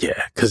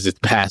 Yeah, because it's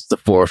past the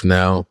 4th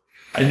now.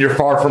 And you're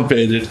far from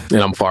faded.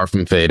 And I'm far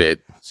from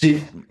faded.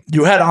 See,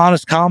 you had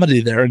honest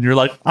comedy there, and you're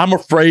like, I'm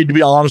afraid to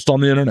be honest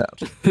on the internet.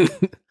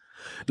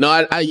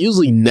 No, I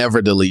usually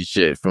never delete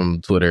shit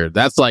from Twitter.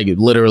 That's like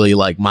literally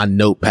like my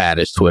notepad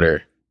is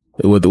Twitter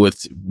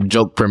with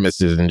joke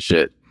premises and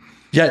shit.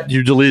 Yeah,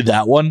 you delete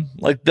that one?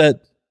 Like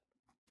that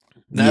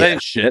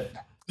ain't shit.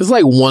 It's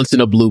like once in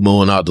a blue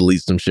moon, I'll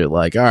delete some shit.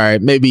 Like, all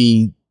right,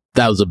 maybe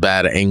that was a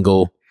bad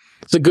angle.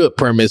 It's a good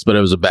premise, but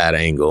it was a bad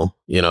angle,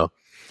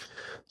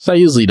 So I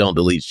usually don't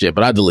delete shit,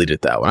 but I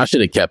deleted that one. I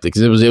should have kept it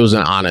because it was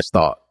an honest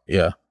thought.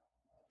 Yeah.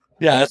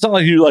 Yeah, it's not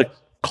like you like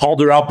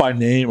called her out by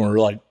name or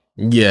like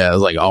Yeah, it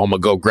was like, oh, I'm gonna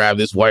go grab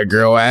this white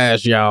girl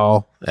ass,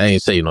 y'all. I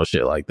ain't say no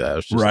shit like that. It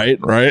was just, Right.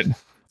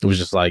 It was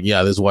just like,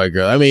 yeah, this white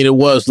girl. I mean, it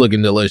was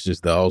looking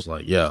delicious though. I was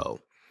like, yo,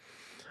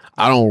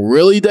 I don't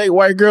really date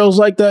white girls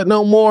like that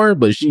no more,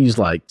 but she's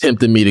like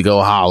tempting me to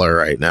go holler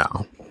right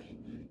now.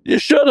 You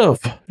should have.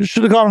 You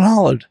should have gone and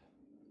hollered.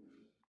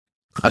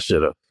 I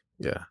should have.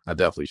 Yeah, I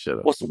definitely should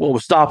have. What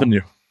was stopping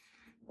you?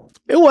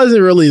 It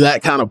wasn't really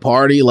that kind of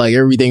party. Like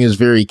everything is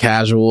very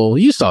casual.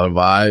 You saw the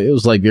vibe. It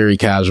was like very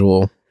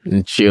casual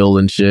and chill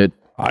and shit.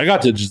 I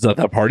got digits at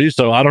that party,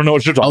 so I don't know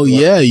what you're talking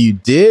about. Oh, yeah, you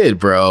did,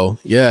 bro.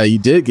 Yeah, you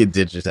did get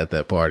digits at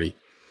that party.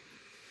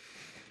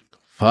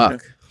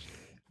 Fuck.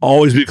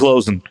 Always be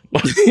closing.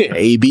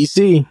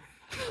 ABC.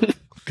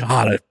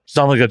 God, I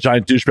sound like a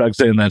giant douchebag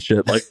saying that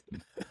shit. Like,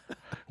 it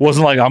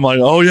wasn't like I'm like,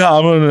 oh yeah,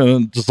 I'm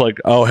gonna just like,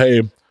 oh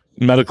hey,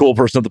 met a cool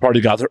person at the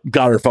party, got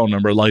her phone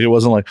number. Like, it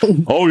wasn't like,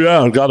 oh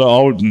yeah, I'm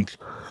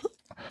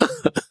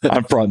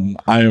fronting.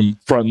 I am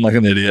fronting like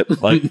an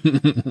idiot. Like,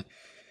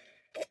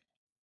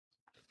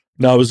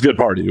 no, it was a good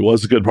party. It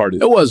was a good party.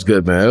 It was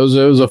good, man. It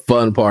was a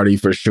fun party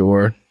for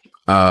sure.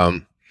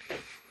 Yeah,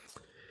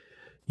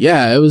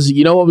 it was.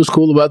 You know what was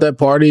cool about that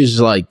party is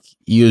like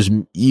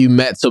you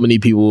met so many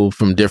people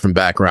from different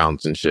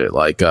backgrounds and shit,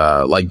 like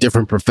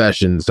different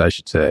professions, I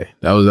should say.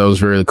 That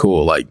was really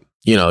cool. Like,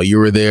 you know, you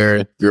were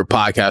there, you're a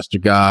podcaster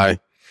guy,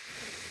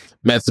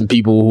 met some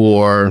people who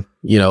are,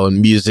 you know,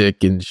 in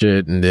music and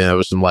shit, and then there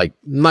was some like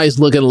nice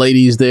looking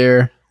ladies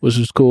there, which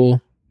was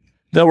cool.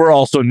 That were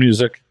also in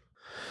music.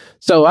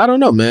 So I don't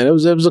know, man. It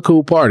was a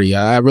cool party.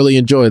 I really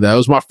enjoyed that. It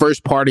was my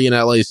first party in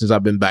LA since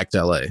I've been back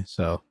to LA.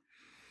 So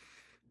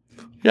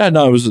yeah,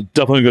 no, it was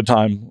definitely a good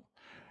time.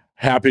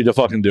 Happy to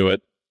fucking do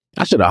it.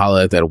 I should have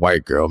hollered at that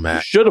white girl, man.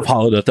 You should have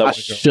hollered at that white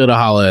girl. I should have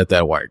hollered at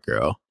that white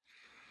girl.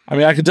 I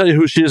mean, I can tell you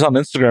who she is on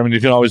Instagram, and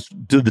you can always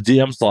do the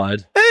DM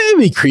slide. It'd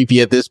be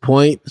creepy at this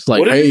point. It's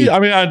like, hey, I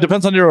mean, it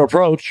depends on your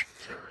approach.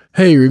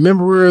 Hey,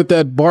 remember we were at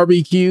that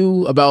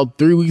barbecue about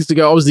 3 weeks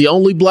ago? I was the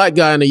only black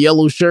guy in a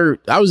yellow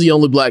shirt. I was the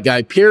only black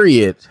guy,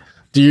 period.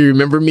 Do you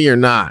remember me or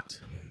not?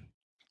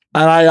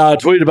 And I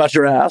tweeted about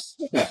your ass.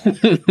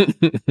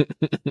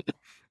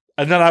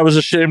 And then I was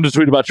ashamed to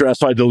tweet about your ass,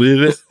 so I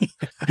deleted it.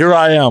 Here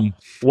I am.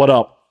 What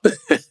up?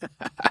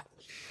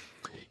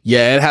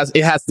 Yeah,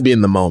 it has to be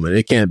in the moment.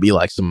 It can't be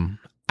like some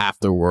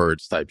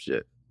afterwards type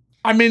shit.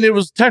 I mean, it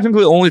was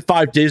technically only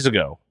 5 days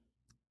ago.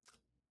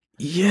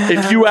 Yeah.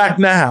 If you act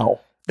now,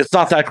 it's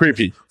not that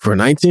creepy. For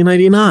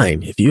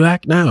 $19.99, if you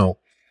act now,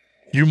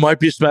 you might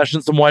be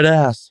smashing some white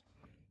ass.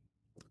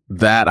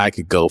 That I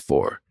could go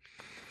for.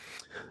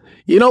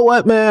 You know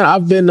what, man?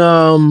 I've been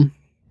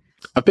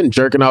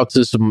jerking out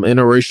to some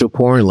interracial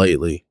porn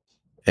lately,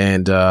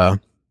 and I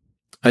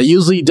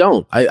usually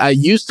don't. I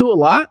used to a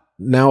lot.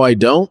 Now I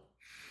don't.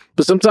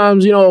 But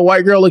sometimes, you know, a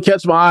white girl will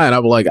catch my eye, and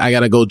I'm like, I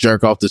gotta go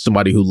jerk off to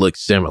somebody who looks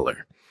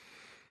similar.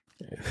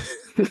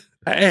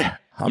 Hey,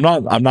 I'm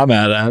not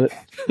mad at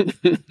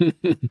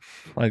it.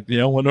 Like, you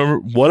know,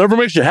 whatever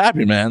makes you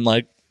happy, man.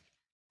 Like,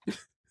 it's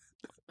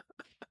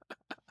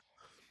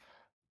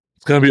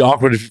gonna be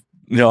awkward if,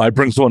 you know, I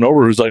bring someone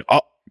over who's like,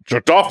 oh,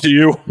 jerked off to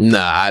you.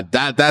 Nah,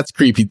 that's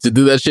creepy. To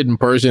do that shit in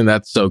person,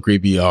 that's so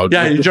creepy.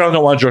 Yeah, you generally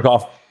don't want to jerk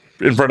off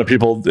in front of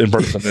people in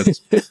person.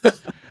 It's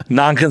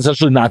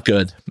non-consensually not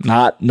good.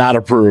 Not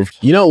approved.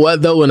 You know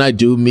what, though? When I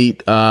do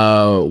meet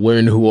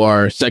women who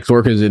are sex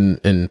workers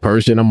in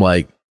person, I'm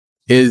like,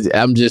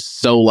 I'm just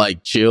so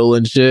like chill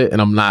and shit,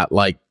 and I'm not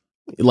like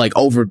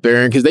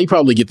overbearing because they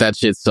probably get that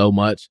shit so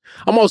much.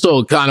 I'm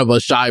also kind of a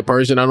shy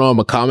person. I know I'm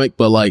a comic,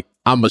 but like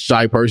I'm a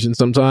shy person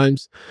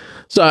sometimes.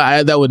 So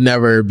that would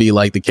never be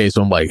like the case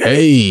where I'm like,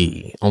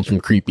 hey, on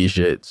some creepy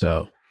shit.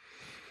 So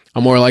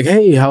I'm more like,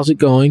 hey, how's it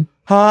going?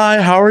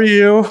 Hi, how are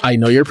you? I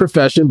know your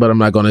profession, but I'm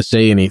not going to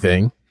say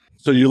anything.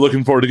 So you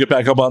looking forward to get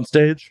back up on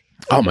stage?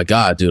 Oh my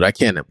God, dude. I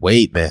can't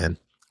wait, man.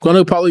 Going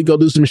to probably go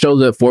do some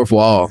shows at Fourth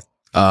Wall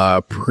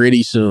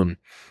pretty soon.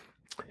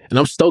 And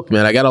I'm stoked,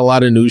 man. I got a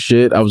lot of new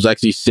shit. I was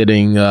actually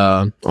sitting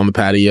on the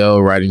patio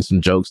writing some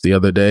jokes the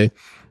other day.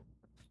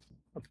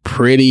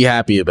 Pretty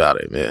happy about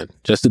it, man.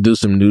 Just to do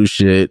some new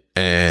shit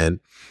and,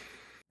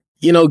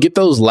 you know, get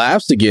those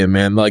laughs again,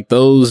 man. Like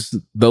those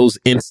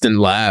instant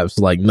laughs.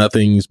 Like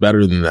nothing's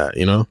better than that,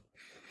 you know?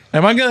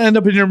 Am I going to end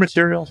up in your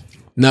material?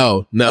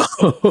 No.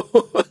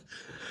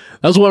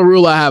 That's one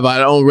rule I have. I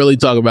don't really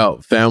talk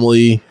about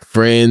family,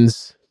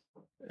 friends.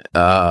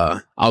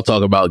 I'll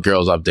talk about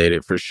girls I've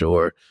dated for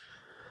sure.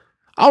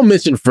 I'll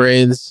mention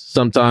friends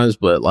sometimes,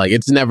 but like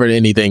it's never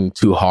anything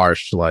too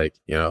harsh, like,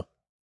 you know.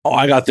 Oh,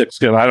 I got thick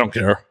skin. I don't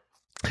care.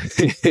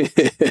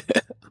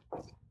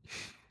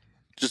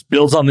 Just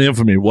builds on the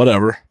infamy,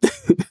 whatever.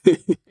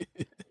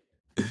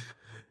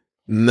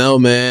 No,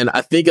 man.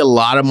 I think a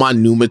lot of my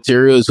new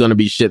material is going to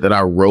be shit that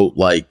I wrote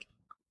like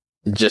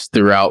just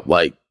throughout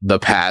like the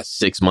past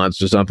 6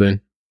 months or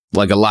something.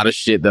 Like a lot of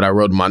shit that I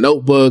wrote in my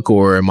notebook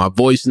or in my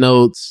voice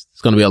notes.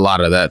 It's going to be a lot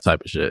of that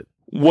type of shit.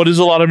 What is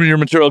a lot of your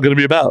material going to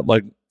be about?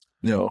 Like,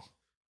 you know.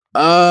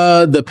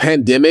 The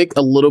pandemic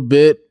a little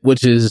bit,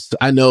 which is,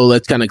 I know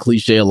that's kind of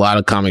cliche. A lot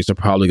of comics are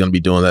probably going to be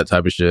doing that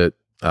type of shit.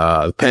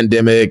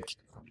 Pandemic,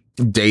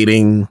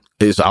 dating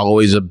is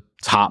always a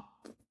top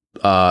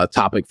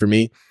topic for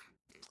me.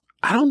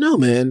 I don't know,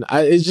 man.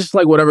 It's just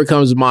like whatever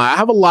comes to mind. I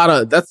have a lot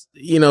of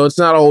it's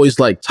not always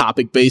like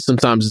topic based.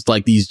 Sometimes it's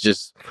like these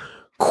just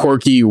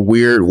quirky,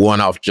 weird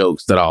one-off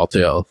jokes that I'll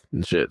tell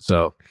and shit.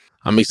 So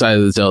I'm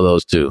excited to tell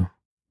those too.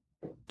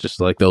 Just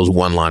like those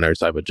one-liner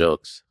type of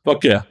jokes.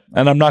 Fuck yeah.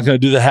 And I'm not going to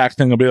do the hack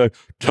thing. I'll be like,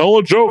 tell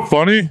a joke,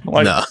 funny.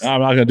 Like, no.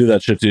 I'm not going to do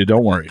that shit to you.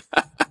 Don't worry.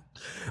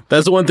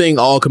 That's one thing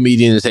all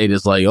comedians hate.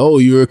 Is like, oh,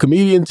 you're a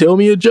comedian. Tell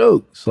me a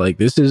joke. It's like,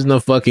 this isn't a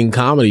fucking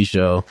comedy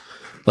show.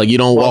 Like, you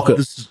don't walk.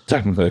 This is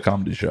technically a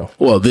comedy show.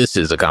 Well, this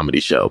is a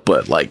comedy show,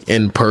 but like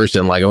in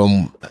person, like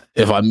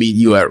if I meet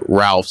you at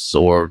Ralph's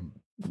or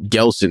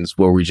Gelson's,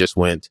 where we just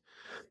went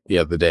the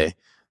other day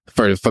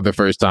for the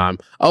first time.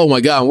 Oh my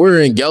God, we're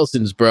in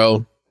Gelson's,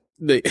 bro.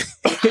 I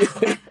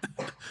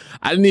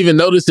didn't even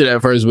notice it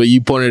at first, but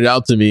you pointed it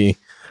out to me.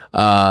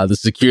 The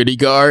security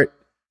guard,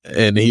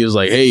 and he was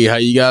like, "Hey, how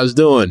you guys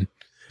doing?"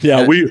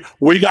 Yeah, and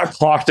we got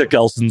clocked at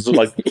Gelson's.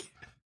 Like,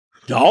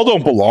 y'all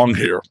don't belong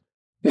here.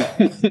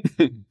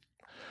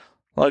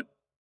 Like,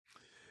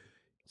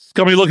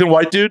 scummy looking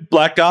white dude,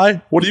 black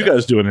guy. What are you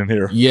guys doing in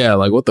here? Yeah,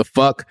 like what the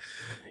fuck?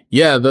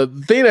 Yeah, the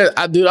thing that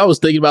I was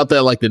thinking about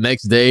that like the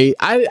next day.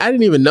 I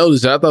didn't even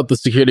notice it. I thought the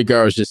security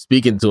guard was just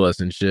speaking to us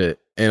and shit.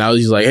 And I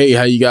was just like, "Hey,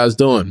 how you guys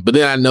doing?" But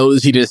then I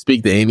noticed he didn't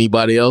speak to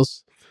anybody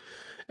else.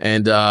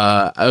 And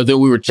then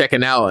we were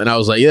checking out, and I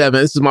was like, "Yeah,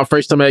 man, this is my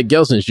first time at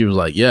Gelson." She was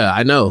like, "Yeah,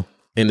 I know."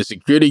 And the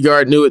security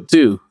guard knew it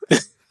too.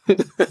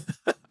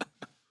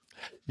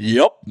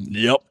 Yep.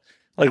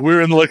 Like, we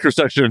were in the liquor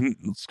section,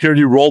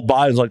 security rolled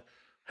by and was like,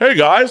 "Hey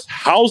guys,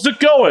 how's it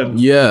going?"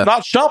 Yeah.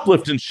 Not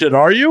shoplifting shit,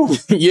 are you?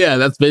 Yeah,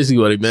 that's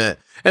basically what he meant.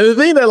 And the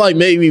thing that like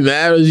made me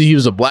mad was he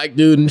was a black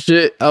dude and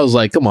shit. I was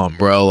like, come on,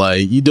 bro.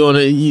 Like, you doing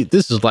it.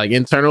 This is like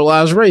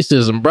internalized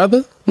racism,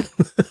 brother.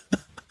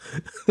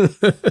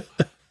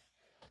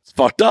 It's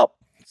fucked up.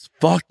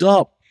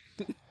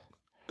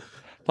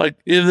 Like,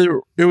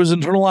 either it was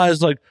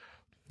internalized like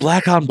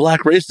black on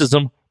black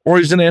racism, or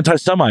he's an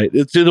anti-Semite.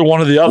 It's either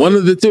one or the other. One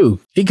of the two.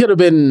 He could have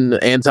been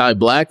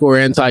anti-black or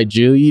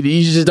anti-Jew.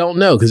 You just don't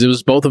know, because it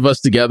was both of us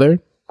together.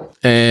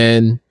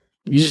 And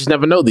you just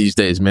never know these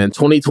days, man.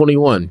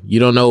 2021. You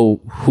don't know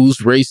who's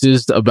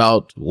racist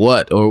about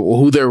what, or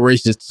who they're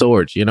racist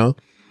towards, you know?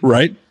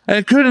 Right. And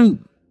it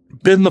couldn't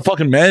been the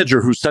fucking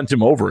manager who sent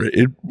him over.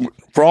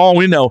 For all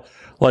we know,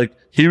 like,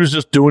 he was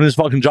just doing his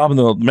fucking job, and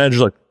the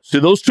manager's like, "See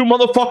those two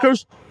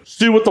motherfuckers?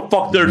 See what the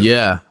fuck they're..."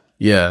 Yeah.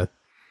 You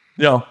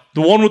know,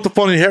 the one with the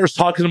funny hair is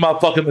talking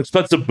about fucking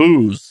expensive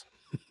booze.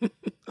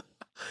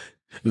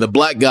 The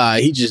black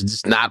guy, he just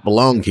does not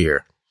belong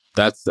here.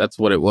 That's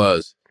what it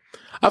was.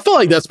 I feel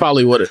like that's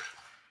probably what it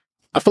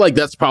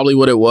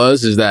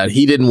was, is that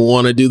he didn't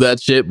want to do that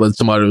shit, but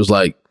somebody was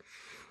like,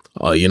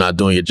 "Oh, you're not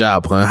doing your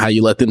job, huh? How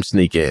you let them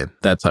sneak in?"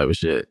 That type of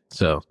shit.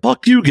 So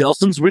fuck you,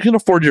 Gelson's. We can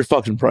afford your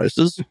fucking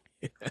prices.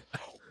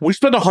 We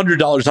spent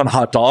 $100 on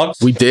hot dogs.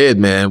 We did,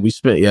 man. We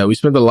spent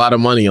a lot of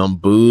money on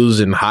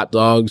booze and hot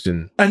dogs,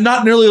 and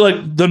not nearly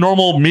like the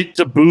normal meat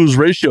to booze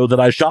ratio that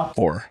I shop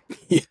for.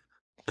 Yeah.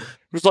 It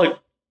was like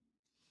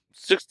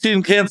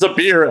 16 cans of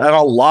beer and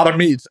a lot of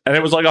meat, and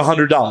it was like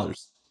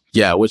 $100.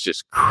 Yeah, which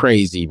is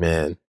crazy,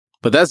 man.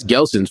 But that's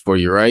Gelson's for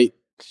you, right?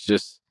 It's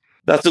just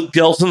that's at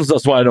Gelson's.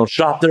 That's why I don't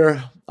shop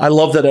there. I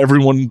love that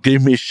everyone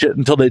gave me shit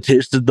until they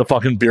tasted the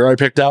fucking beer I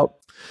picked out.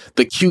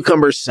 The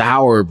cucumber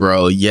sour,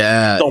 bro.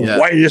 Yeah. The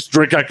whitest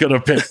drink I could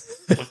have picked.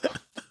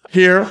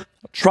 Here,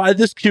 try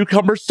this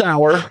cucumber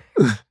sour.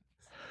 I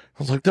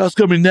was like, that's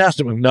going to be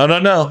nasty. I'm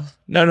like, no.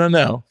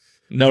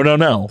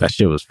 That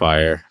shit was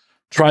fire.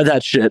 Try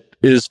that shit.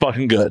 It is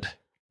fucking good.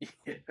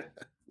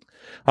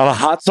 On a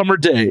hot summer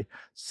day,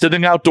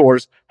 sitting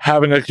outdoors,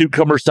 having a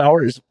cucumber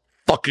sour is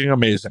fucking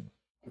amazing.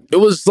 It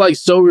was like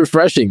so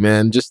refreshing,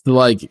 man. Just to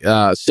like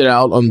sit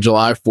out on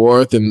July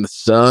 4th in the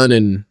sun,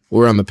 and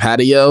we're on the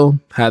patio,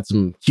 had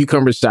some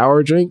cucumber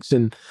sour drinks,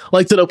 and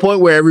like to the point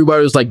where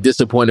everybody was like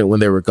disappointed when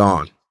they were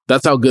gone.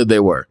 That's how good they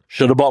were.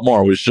 Should have bought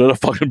more. We should have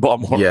fucking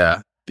bought more.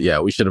 Yeah,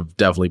 we should have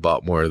definitely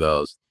bought more of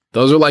those.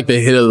 Those are like the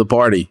hit of the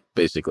party,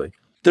 basically.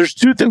 There's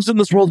two things in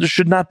this world you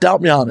should not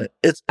doubt me on it.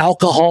 It's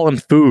alcohol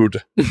and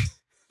food.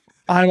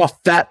 I'm a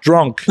fat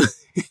drunk.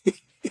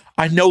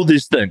 I know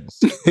these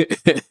things.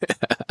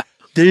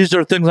 These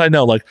are things I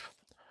know. Like,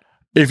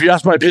 if you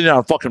ask my opinion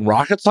on fucking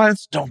rocket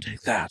science, don't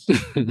take that.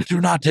 Do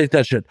not take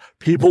that shit.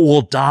 People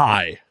will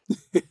die.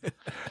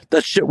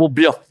 That shit will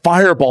be a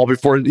fireball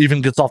before it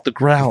even gets off the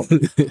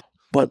ground.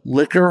 But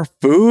liquor,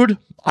 food,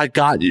 I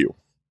got you.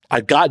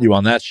 I got you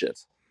on that shit.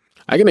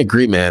 I can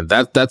agree, man.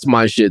 That's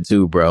my shit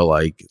too, bro.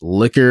 Like,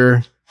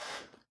 liquor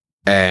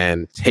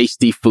and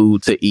tasty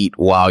food to eat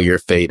while you're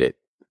faded.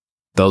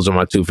 Those are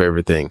my two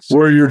favorite things.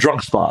 Where are your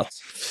drunk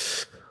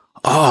spots?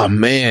 Oh,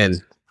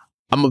 man.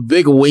 I'm a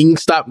big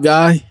Wingstop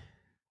guy.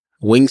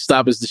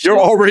 Wingstop is the shit. You're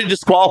already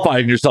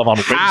disqualifying yourself on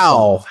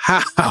Wingstop.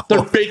 How?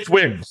 They're baked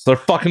wings. They're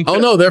fucking... Oh,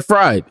 no, they're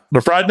fried.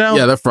 They're fried now?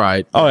 Yeah, they're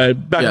fried. Oh, yeah.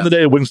 Back in the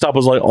day, Wingstop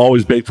was like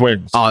always baked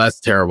wings. Oh, that's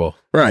terrible.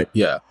 Right.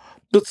 Yeah.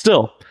 But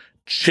still,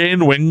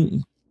 chain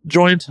wing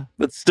joint,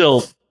 it's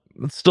still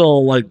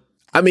like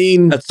I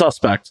mean, that's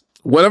suspect.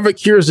 whatever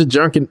cures the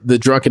drunken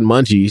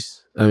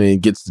munchies, I mean,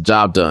 gets the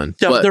job done.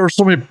 Yeah, but there are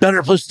so many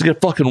better places to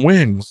get fucking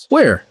wings.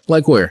 Where?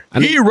 Like where?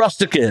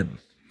 Rustic Inn.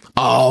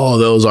 Oh,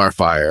 those are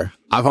fire.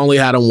 I've only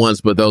had them once,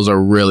 but those are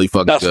really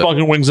fucking Best good.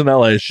 fucking wings in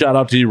LA. Shout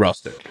out to E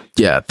Rustic.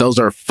 Yeah, those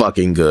are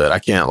fucking good. I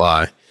can't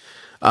lie.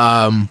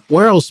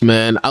 Where else,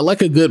 man? I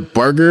like a good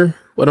burger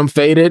when I'm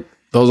faded.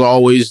 Those are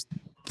always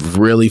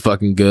really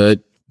fucking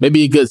good.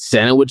 Maybe a good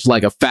sandwich,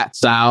 like a Fat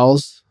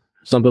Sal's,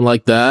 something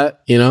like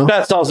that, you know?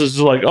 Fat Sal's is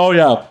just like, oh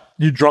yeah,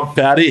 you drunk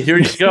fatty, here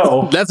you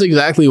go. That's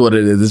exactly what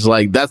it is. It's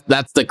like,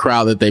 that's the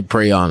crowd that they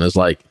prey on, is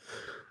like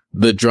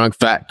the drunk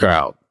fat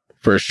crowd,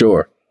 for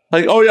sure.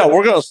 Like, oh yeah,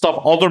 we're gonna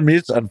stuff other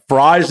meats and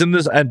fries in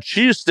this and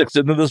cheese sticks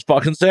into this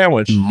fucking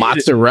sandwich.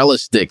 Mozzarella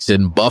sticks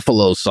and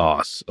buffalo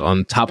sauce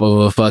on top of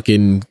a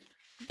fucking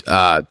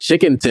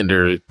chicken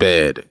tender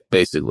bed,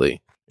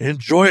 basically.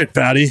 Enjoy it,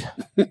 fatty.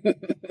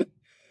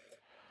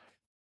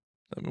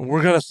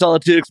 We're gonna sell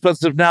it to you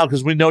expensive now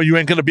because we know you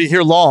ain't gonna be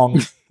here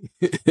long.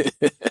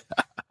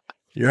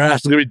 Your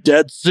ass is gonna be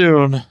dead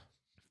soon.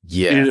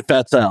 Yeah, Eat at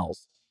Fat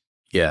Sal's.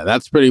 Yeah,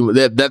 that's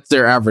that's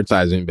their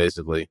advertising,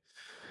 basically.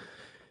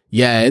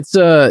 Yeah,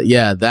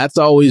 that's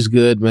always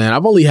good, man.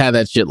 I've only had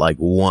that shit like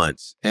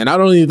once, and I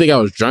don't even think I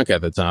was drunk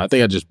at the time. I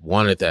think I just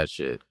wanted that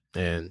shit.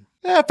 And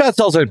yeah, Fat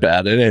Sal's ain't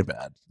bad. It ain't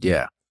bad.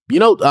 Yeah, you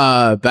know,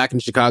 back in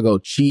Chicago,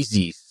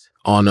 Cheesy's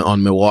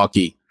on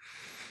Milwaukee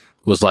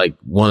was like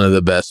one of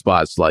the best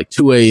spots. Like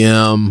 2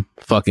 a.m.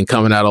 fucking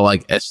coming out of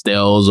like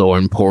Estelle's or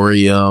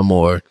Emporium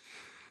or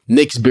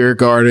Nick's Beer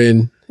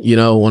Garden. You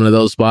know, one of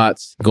those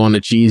spots. Going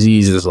to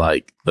Cheesy's is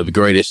like the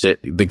greatest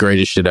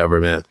shit ever,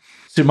 man.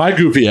 See, my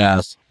goofy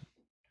ass.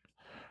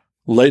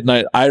 Late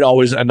night, I'd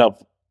always end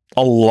up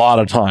a lot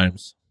of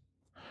times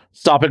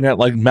stopping at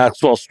like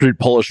Maxwell Street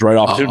Polish right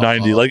off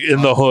 290, like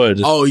in the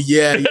hood. Oh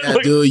yeah,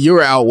 Like, dude, you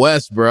were out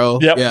west, bro.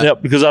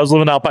 Yep, because I was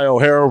living out by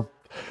O'Hare.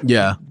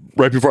 Yeah,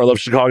 right before I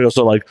left Chicago,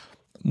 so like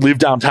leave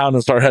downtown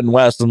and start heading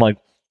west, and like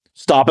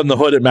stop in the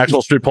hood at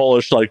Maxwell Street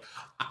Polish. Like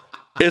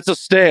it's a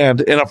stand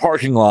in a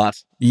parking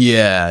lot.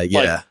 Yeah.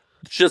 Like,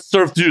 shit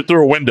served to you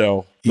through a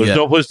window. There's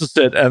no place to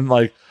sit, and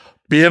like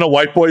being a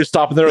white boy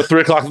stopping there at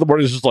 3 o'clock in the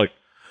morning is just like,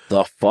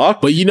 the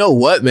fuck? But you know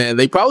what, man?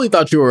 They probably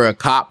thought you were a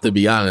cop, to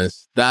be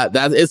honest. That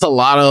it's a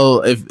lot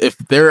of, if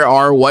there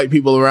are white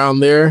people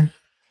around there,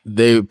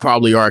 they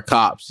probably are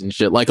cops and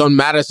shit. Like on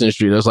Madison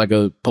Street, there's like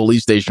a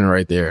police station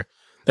right there.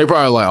 They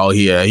probably like, oh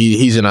yeah,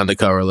 he's an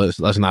undercover.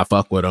 Let's not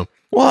fuck with him.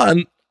 Well,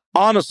 and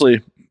honestly,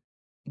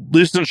 at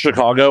least in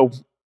Chicago,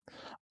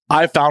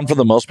 I found for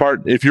the most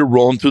part, if you're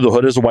rolling through the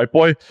hood as a white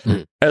boy,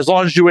 as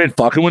long as you ain't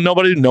fucking with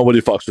nobody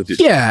fucks with you.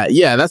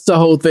 Yeah, that's the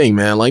whole thing,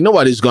 man. Like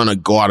nobody's gonna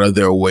go out of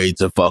their way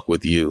to fuck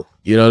with you.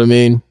 You know what I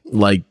mean?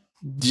 Like,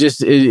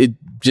 it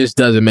just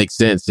doesn't make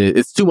sense.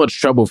 It's too much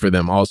trouble for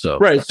them, also.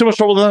 Right, it's too much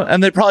trouble for them,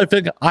 and they probably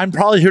think I'm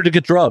probably here to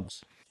get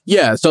drugs.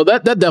 Yeah, so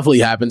that definitely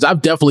happens.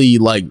 I've definitely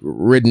like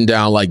ridden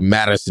down like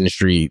Madison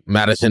Street,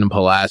 Madison and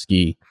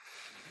Pulaski,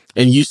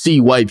 and you see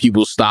white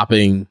people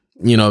stopping,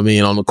 you know what I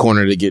mean, on the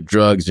corner to get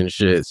drugs and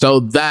shit. So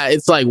that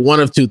it's like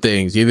one of two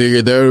things. Either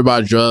you're there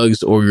about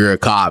drugs or you're a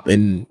cop.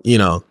 And, you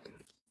know,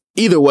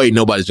 either way,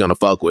 nobody's going to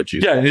fuck with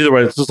you. Yeah, and either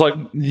way, it's just like,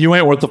 you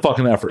ain't worth the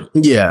fucking effort.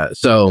 Yeah,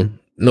 so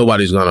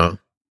nobody's going to,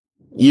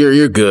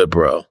 you're good,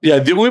 bro. Yeah,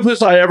 the only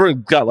place I ever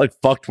got like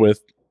fucked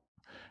with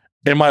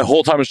in my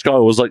whole time in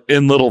Chicago was like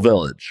in Little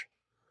Village.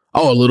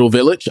 Oh, a Little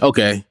Village?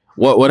 Okay.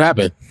 What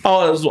happened?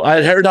 Oh, I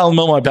had hair down the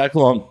middle of my back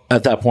long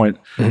at that point.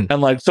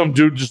 And like some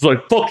dude just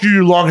like, fuck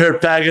you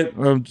long-haired faggot.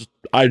 And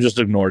I just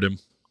ignored him.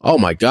 Oh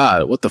my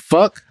God. What the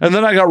fuck? And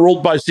then I got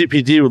rolled by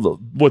CPD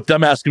with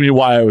them asking me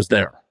why I was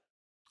there.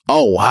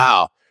 Oh,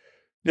 wow.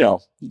 You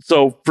know,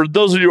 so for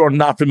those of you who are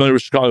not familiar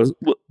with Chicago,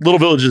 Little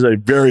Village is a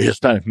very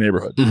Hispanic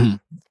neighborhood.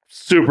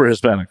 Super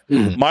Hispanic.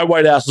 My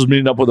white ass was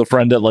meeting up with a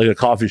friend at like a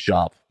coffee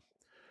shop.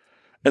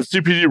 And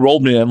CPD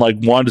rolled me and like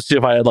wanted to see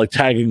if I had like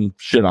tagging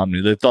shit on me.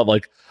 They thought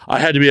like I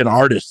had to be an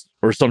artist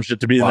or some shit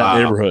to be in that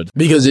neighborhood.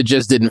 Because it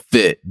just didn't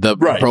fit. The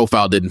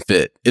profile didn't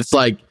fit. It's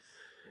like,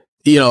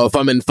 you know, if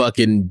I'm in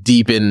fucking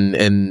deep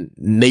in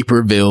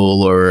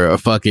Naperville or a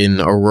fucking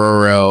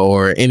Aurora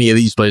or any of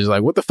these places,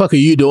 like, what the fuck are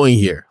you doing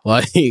here?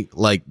 Like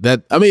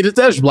that. I mean,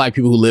 there's black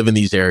people who live in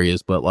these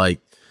areas, but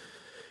like,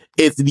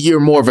 you're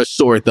more of a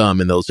sore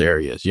thumb in those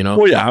areas, you know?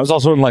 Well, yeah, I was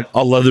also in like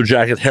a leather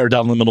jacket, hair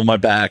down the middle of my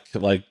back.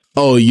 Like,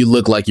 oh, you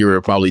look like you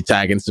were probably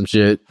tagging some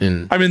shit.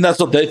 And I mean, that's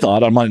what they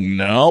thought. I'm like,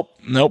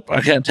 nope,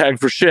 I can't tag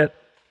for shit.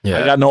 Yeah.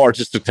 I got no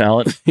artistic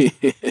talent.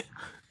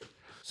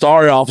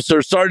 Sorry,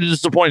 officer. Sorry to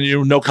disappoint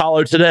you. No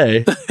collar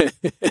today.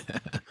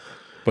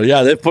 But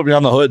yeah, they put me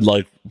on the hood.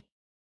 Like,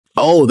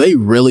 oh, they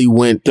really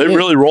went. They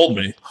really rolled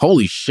me.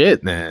 Holy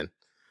shit, man!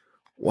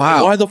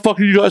 Wow. Why the fuck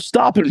are you guys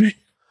stopping me?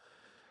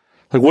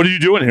 Like, what are you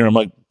doing here? I'm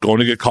like, going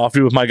to get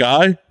coffee with my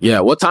guy. Yeah.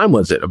 What time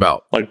was it?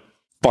 About like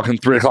fucking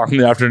 3 o'clock in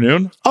the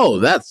afternoon. Oh,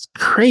 that's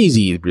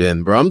crazy,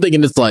 then, bro. I'm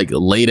thinking it's like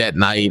late at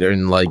night,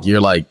 and like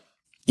you're like,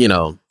 you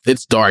know,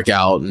 it's dark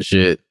out and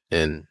shit.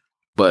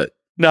 But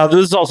now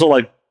this is also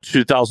like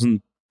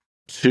 2007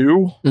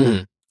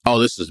 Mhm. Oh,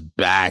 this was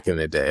back in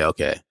the day.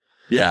 Okay.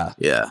 Yeah.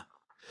 Yeah.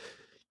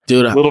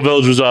 Dude, Little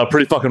Village was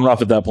pretty fucking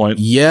rough at that point.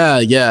 yeah.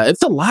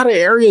 It's a lot of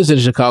areas in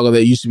Chicago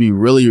that used to be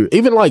really,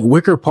 even like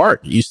Wicker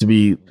Park used to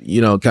be,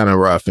 kind of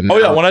rough. And Oh,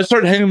 yeah. When I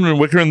started hanging in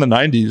Wicker in the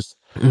 90s,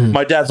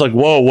 my dad's like,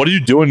 whoa, what are you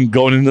doing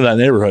going into that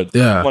neighborhood?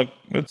 Yeah. I'm like,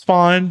 it's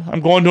fine.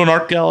 I'm going to an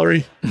art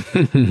gallery.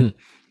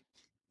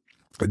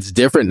 It's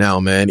different now,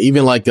 man.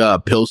 Even like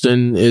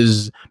Pilsen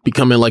is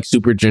becoming like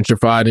super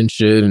gentrified and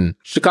shit. And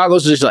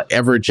Chicago's just like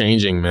ever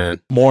changing, man.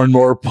 More and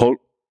more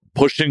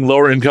pushing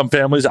lower income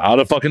families out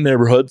of fucking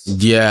neighborhoods.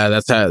 Yeah,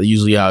 that's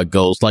usually how it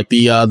goes. Like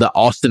the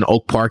Austin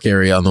Oak Park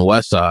area on the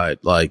west side,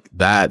 like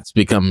that's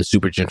become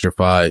super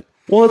gentrified.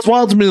 Well, it's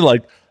wild to me.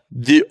 Like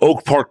the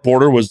Oak Park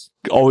border was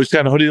always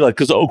kind of hoodie, like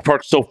because Oak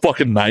Park's so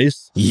fucking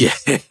nice. Yeah.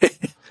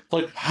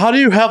 Like, how do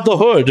you have the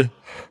hood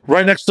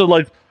right next to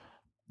like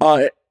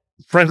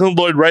Franklin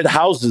Lloyd Wright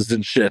houses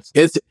and shit?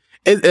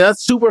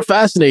 That's super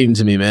fascinating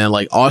to me, man.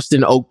 Like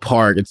Austin Oak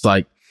Park, it's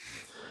like,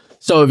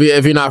 so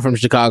if you're not from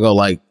Chicago,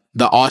 like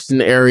the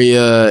Austin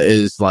area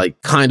is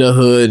like kind of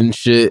hood and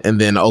shit, and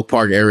then Oak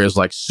Park area is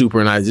like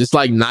super nice. It's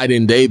like night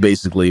and day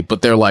basically,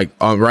 but they're like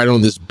right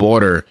on this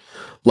border,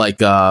 like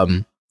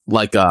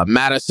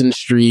Madison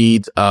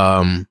Street.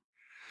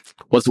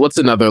 What's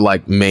another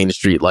like main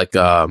street, like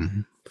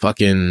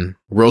fucking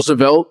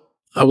Roosevelt,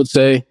 I would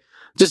say.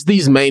 Just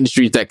these main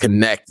streets that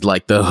connect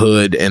like the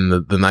hood and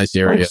the nice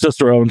area. Like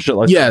Cicero and shit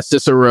like that.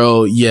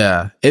 Cicero.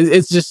 Yeah.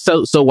 It's just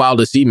so wild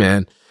to see,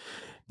 man.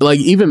 Like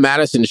even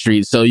Madison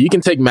Street. So you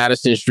can take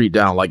Madison Street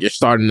down. Like you're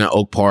starting at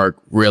Oak Park,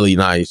 really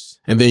nice.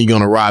 And then you're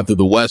going to ride through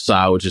the west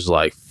side, which is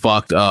like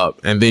fucked up.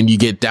 And then you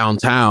get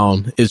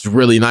downtown. It's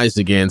really nice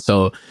again.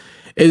 So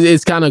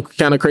it's kind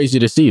of crazy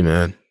to see,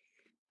 man.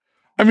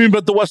 I mean,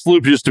 but the West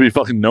Loop used to be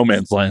fucking no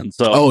man's land.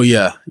 So. Oh,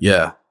 yeah.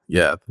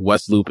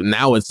 West Loop. And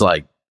now it's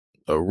like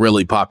a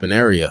really poppin'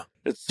 area.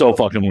 It's so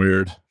fucking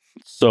weird.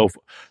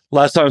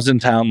 Last time I was in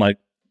town, like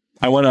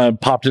I went and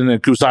popped in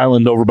at Goose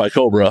Island over by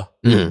Cobra.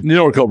 Mm-hmm. You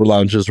know where Cobra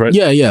Lounge is, right?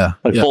 Yeah.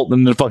 Like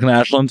Fulton and fucking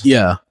Ashland.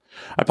 Yeah.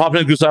 I popped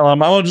in at Goose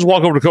Island. I want to just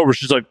walk over to Cobra.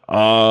 She's like,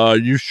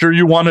 you sure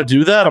you want to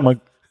do that? I'm like,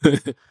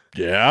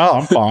 yeah,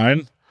 I'm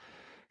fine.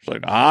 She's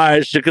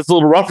like, shit gets a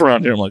little rough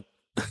around here. I'm like,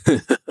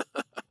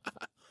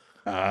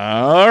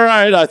 all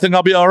right, I think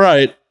I'll be all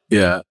right.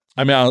 Yeah.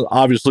 I mean, I'm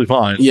obviously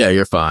fine. Yeah,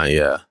 you're fine.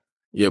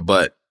 Yeah,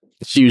 but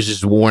she was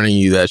just warning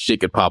you that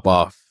shit could pop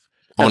off.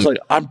 It's like,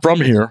 I'm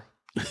from here.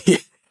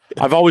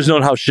 I've always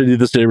known how shitty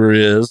this neighborhood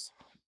is.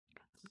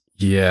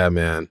 Yeah,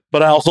 man.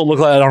 But I also look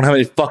like I don't have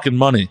any fucking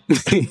money.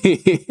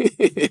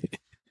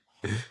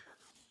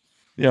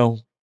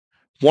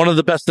 One of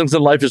the best things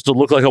in life is to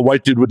look like a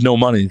white dude with no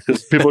money.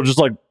 Because people are just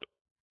like,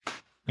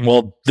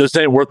 well, this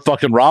ain't worth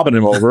fucking robbing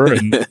him over.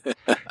 And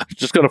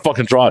just going to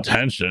fucking draw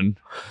attention.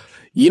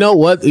 You know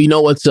what? You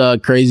know what's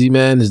crazy,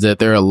 man, is that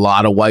there are a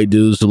lot of white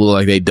dudes who look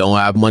like they don't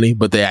have money,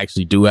 but they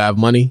actually do have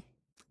money.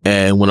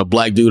 And when a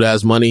black dude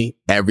has money,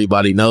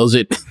 everybody knows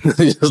it.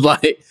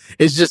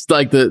 it's just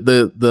like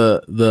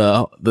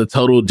the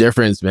total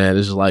difference, man.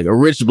 It's just like a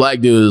rich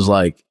black dude is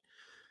like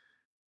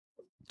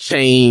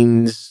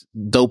chains,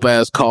 dope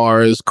ass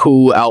cars,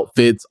 cool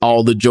outfits,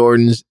 all the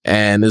Jordans,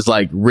 and it's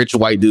like rich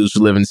white dudes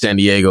who live in San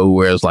Diego who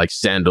wears like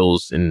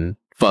sandals and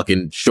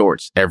fucking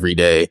shorts every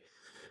day.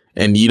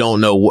 And you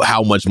don't know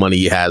how much money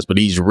he has, but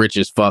he's rich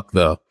as fuck,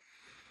 though.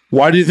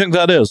 Why do you think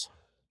that is?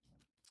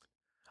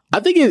 I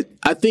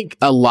think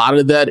a lot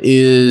of that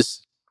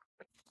is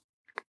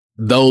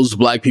those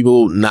black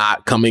people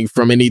not coming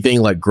from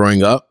anything, like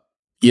growing up.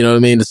 You know what I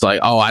mean? It's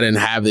like, oh, I didn't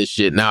have this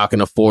shit. Now I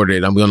can afford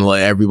it. I'm going to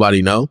let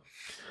everybody know.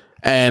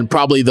 And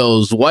probably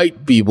those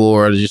white people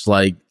are just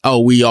like, oh,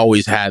 we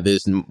always had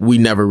this and we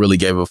never really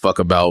gave a fuck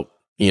about,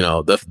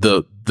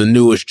 the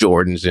newest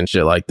Jordans and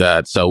shit like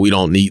that. So we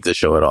don't need to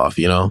show it off,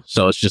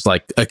 So it's just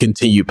like a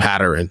continued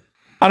pattern.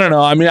 I don't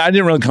know. I mean, I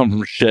didn't really come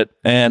from shit.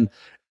 And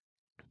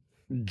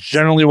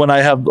generally when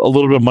I have a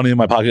little bit of money in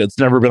my pocket, it's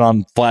never been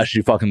on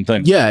flashy fucking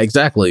things. Yeah,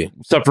 exactly.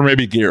 Except for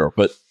maybe gear,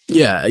 but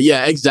yeah,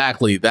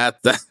 exactly. That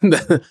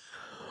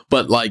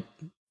but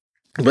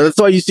that's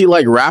why you see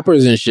like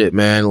rappers and shit,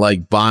 man,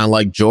 like buying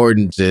like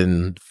Jordans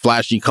and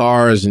flashy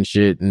cars and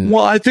shit. And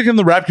well, I think in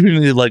the rap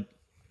community, like,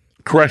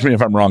 correct me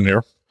if I'm wrong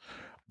here,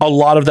 a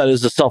lot of that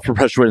is a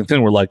self-perpetuating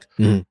thing where like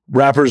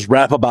rappers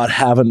rap about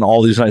having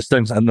all these nice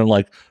things, and then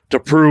like to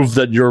prove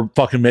that you're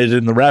fucking made it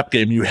in the rap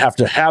game, you have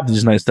to have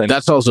these nice things.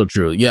 That's also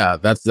true. Yeah,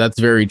 that's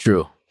very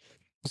true.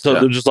 So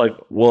they're just like,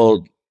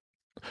 well,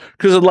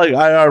 because like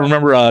I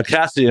remember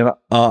Cassie and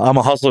I'm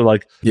a Hustler,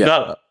 like,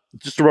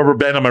 just a rubber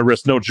band on my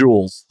wrist, no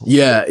jewels.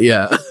 Yeah.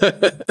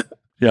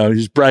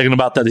 He's bragging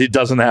about that he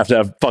doesn't have to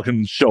have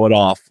fucking show it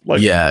off.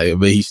 Like, yeah,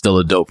 but he's still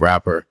a dope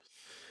rapper.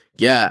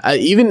 Yeah, I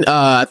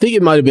think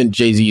it might have been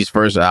Jay-Z's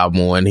first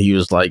album when he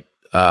was like,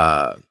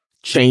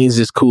 chains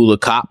is cool to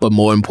cop, but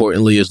more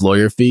importantly is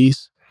lawyer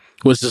fees,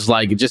 which is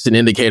like just an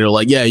indicator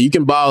like, yeah, you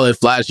can buy all that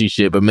flashy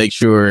shit, but make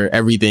sure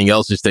everything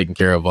else is taken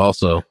care of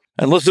also.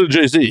 And listen to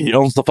Jay-Z, he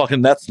owns the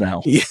fucking Nets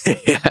now.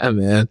 Yeah,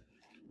 man.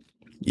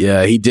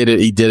 Yeah, he did it.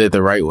 He did it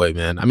the right way,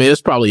 man. I mean,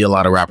 there's probably a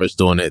lot of rappers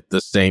doing it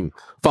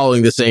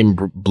following the same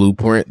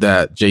blueprint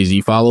that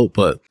Jay-Z followed,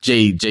 but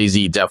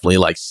Jay-Z definitely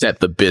like set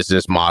the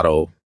business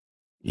model.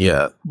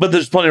 Yeah. But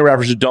there's plenty of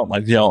rappers who don't,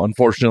 like,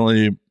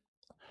 unfortunately,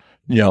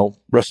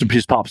 rest in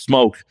peace, Pop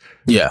Smoke.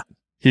 Yeah.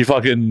 He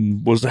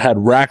fucking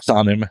had racks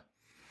on him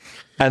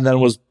and then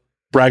was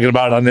bragging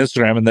about it on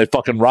Instagram, and they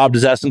fucking robbed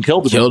his ass and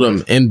killed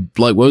him. And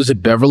like, what was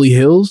it, Beverly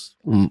Hills?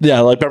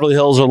 Yeah, like Beverly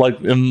Hills or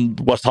like in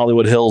West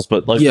Hollywood Hills,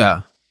 but like,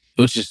 yeah,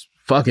 it was just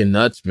fucking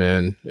nuts,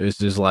 man. It's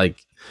just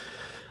like,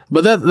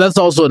 but that's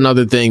also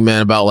another thing,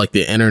 man, about like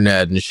the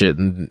internet and shit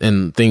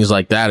and things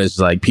like that, is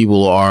like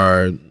people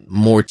are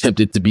more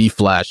tempted to be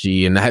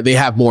flashy and they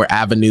have more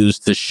avenues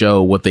to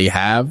show what they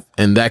have,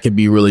 and that can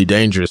be really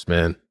dangerous,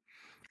 man.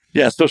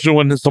 Yeah, especially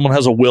when someone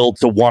has a will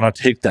to want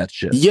to take that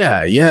shit.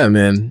 Yeah,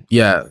 man.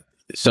 Yeah.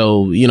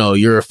 So,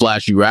 you're a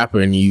flashy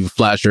rapper and you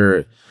flash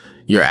your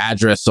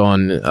address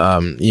on,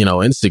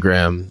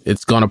 Instagram.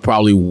 It's going to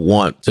probably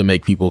want to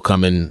make people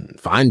come and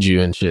find you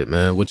and shit,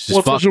 man, which is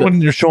especially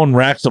when you're showing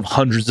racks of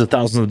hundreds of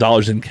thousands of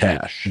dollars in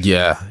cash.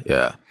 Yeah.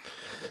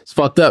 It's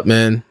fucked up,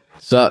 man.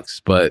 Sucks.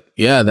 But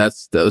yeah,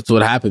 that's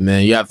what happened,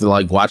 man. You have to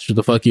like watch what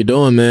the fuck you're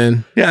doing,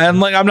 man. Yeah. And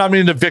like, I'm not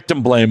meaning to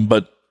victim blame,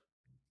 but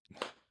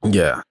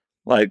yeah,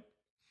 like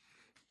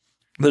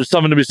there's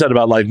something to be said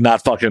about like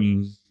not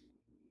fucking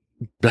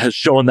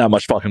showing that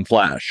much fucking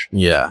flash.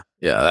 Yeah,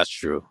 that's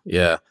true.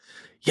 Yeah,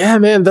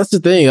 man, that's the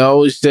thing. I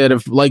always said, do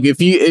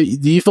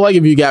you feel like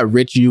if you got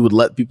rich, you would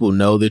let people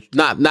know that,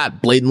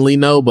 not blatantly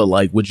know, but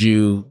like, would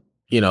you,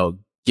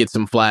 get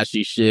some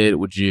flashy shit?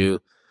 Would you?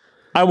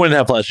 I wouldn't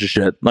have flashy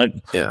shit. Like,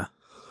 yeah,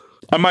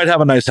 I might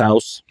have a nice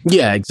house.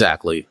 Yeah,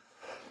 exactly.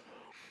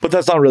 But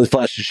that's not really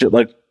flashy shit.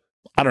 Like,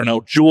 I don't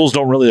know. Jewels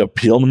don't really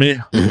appeal to me.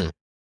 Mm-hmm.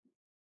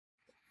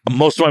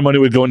 Most of my money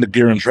would go into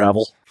gear and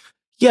travel.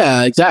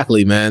 Yeah,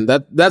 exactly, man.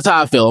 That's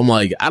how I feel. I'm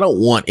like, I don't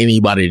want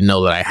anybody to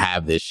know that I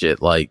have this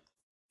shit. Like,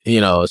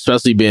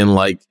 especially being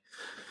like,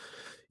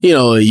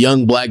 a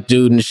young black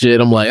dude and shit.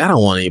 I'm like, I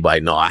don't want anybody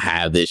to know I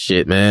have this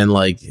shit, man.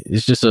 Like,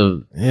 it's just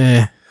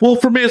Well,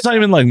 for me, it's not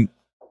even like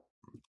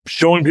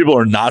showing people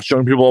or not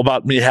showing people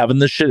about me having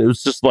this shit. It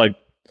was just like,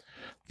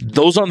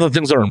 those aren't the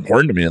things that are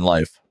important to me in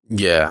life.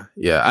 Yeah,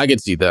 I can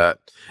see that.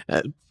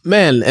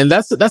 Man, and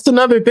that's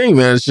another thing,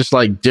 man. It's just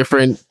like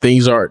different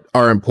things are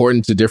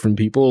important to different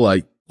people.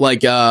 Like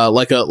a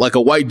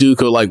white dude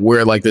could like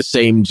wear like the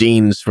same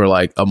jeans for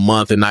like a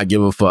month and not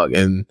give a fuck,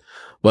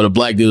 but a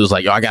black dude is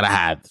like, yo, I gotta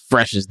have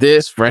fresh as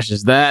this, fresh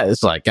as that.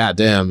 It's like,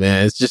 goddamn,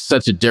 man, it's just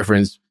such a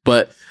difference.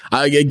 But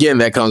again,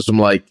 that comes from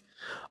like,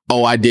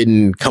 oh, I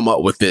didn't come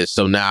up with this,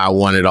 so now I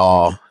want it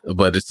all.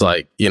 But it's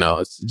like,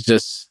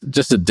 it's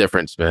just a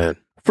difference, man.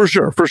 For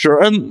sure.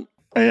 And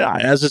yeah,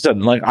 as I said,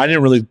 like, I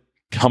didn't really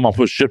come up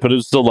with shit, but it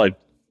was still like,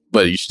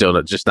 but you're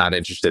still just not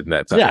interested in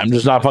that time. Yeah, I'm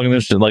just not fucking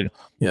interested. Like,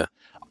 yeah,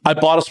 I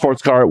bought a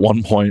sports car at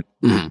one point,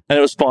 and it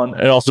was fun.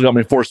 It also got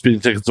me 4 speeding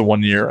tickets in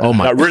 1 year. Oh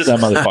my! I got rid of that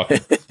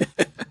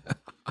motherfucker.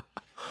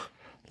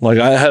 Like,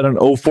 I had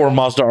an 04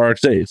 Mazda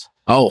RX-8.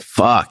 Oh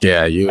fuck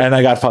yeah, and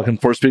I got fucking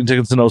 4 speeding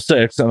tickets in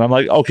 06, and I'm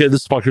like, okay,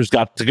 this fucker's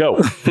got to go.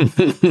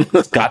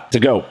 It's got to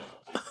go.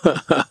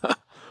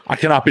 I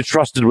cannot be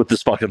trusted with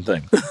this fucking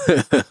thing.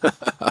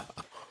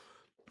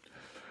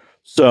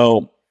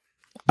 So,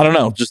 I don't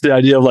know. Just the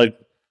idea of like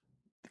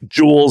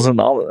jewels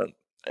and all that,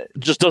 it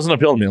just doesn't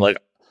appeal to me. Like,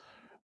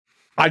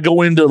 I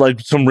go into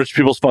like some rich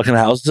people's fucking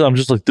houses, and I'm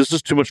just like, this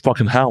is too much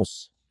fucking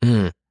house.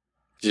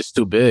 Just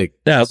too big.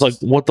 Yeah, it's like,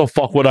 what the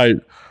fuck would I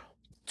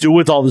do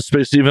with all this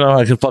space, even though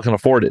I can fucking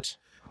afford it?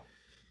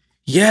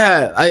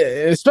 Yeah,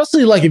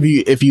 especially like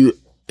if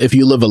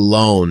you live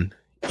alone.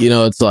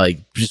 It's like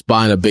just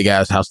buying a big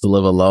ass house to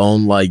live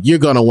alone. Like, you're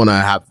gonna want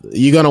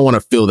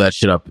to fill that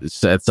shit up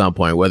at some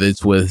point, whether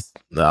it's with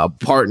a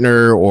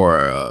partner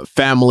or a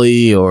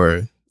family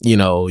or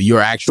your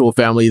actual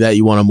family that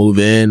you want to move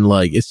in.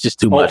 Like, it's just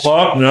too much.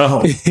 Fuck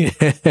no.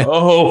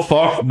 Oh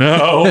fuck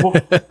no.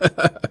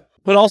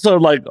 But also,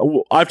 like,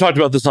 I've talked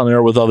about this on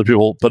air with other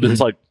people, but it's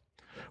like,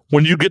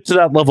 when you get to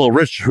that level of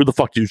rich, who the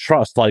fuck do you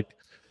trust? Like,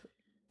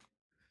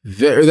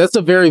 that's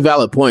a very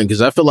valid point,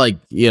 because I feel like,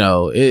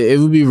 it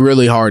would be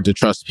really hard to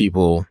trust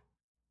people,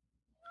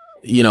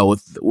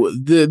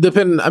 with the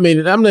depending. I mean,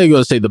 I'm not going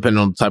to say depending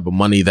on the type of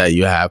money that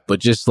you have, but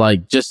just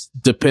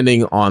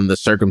depending on the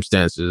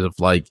circumstances of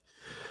like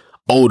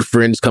old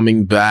friends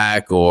coming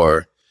back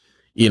or,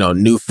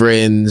 new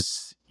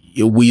friends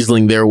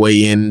weaseling their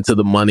way into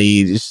the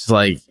money. It's just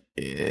like,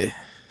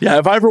 yeah,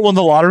 if I ever won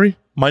the lottery,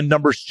 my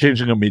number's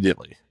changing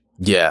immediately.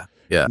 Yeah.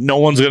 No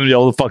one's going to be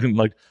able to fucking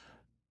like,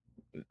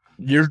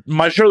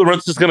 my share of the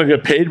rent's just going to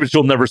get paid, but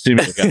you'll never see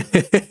me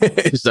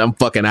again. So I'm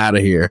fucking out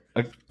of here.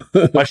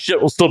 My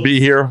shit will still be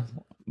here.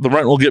 The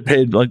rent will get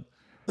paid. Like,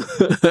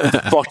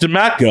 fuck did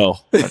Matt go?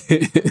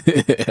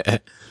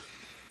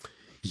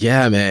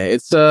 Yeah, man.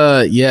 It's,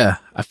 yeah.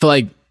 I feel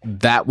like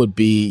that would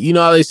be,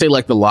 how they say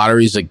like the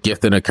lottery's a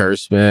gift and a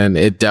curse, man.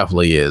 It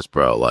definitely is,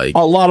 bro. Like,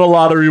 a lot of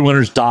lottery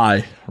winners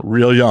die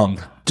real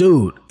young.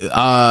 Dude,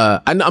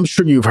 I'm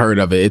sure you've heard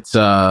of it. It's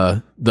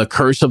the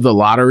curse of the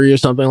lottery or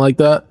something like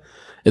that.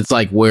 It's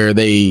like where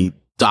they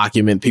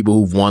document people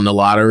who've won the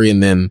lottery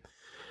and then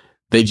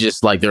they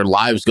just like their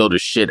lives go to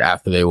shit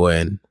after they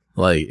win.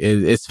 Like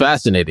it's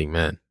fascinating,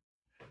 man.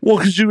 Well,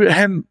 because you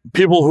had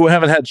people who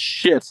haven't had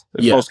shit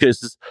in most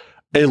cases,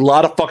 a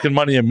lot of fucking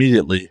money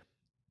immediately,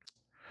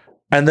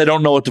 and they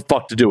don't know what the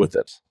fuck to do with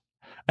it.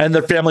 And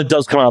their family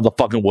does come out of the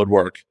fucking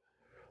woodwork,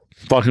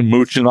 fucking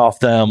mooching off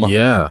them.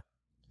 Yeah.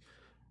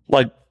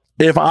 Like,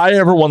 if I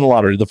ever won the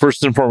lottery, the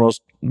first and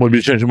foremost would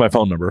be changing my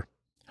phone number.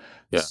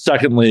 Yeah.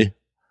 Secondly,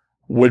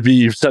 would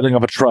be setting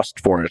up a trust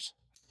for it.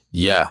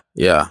 Yeah.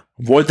 Yeah.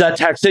 Avoid that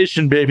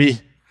taxation,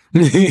 baby.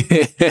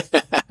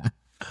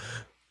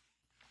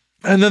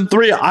 And then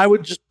 3, I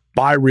would just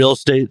buy real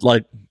estate.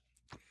 Like,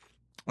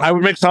 I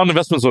would make sound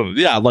investments on it.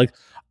 Yeah, like,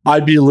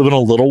 I'd be living a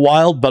little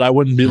wild, but I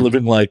wouldn't be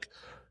living like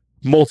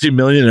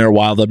multi-millionaire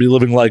wild. I'd be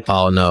living like,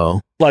 oh no,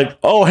 like,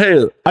 oh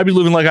hey, I'd be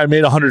living like I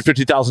made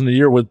 $150,000 a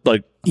year with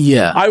like,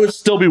 yeah. I would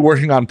still be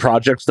working on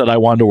projects that I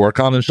wanted to work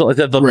on and shit like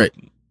that. Right.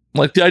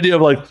 Like the idea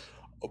of like,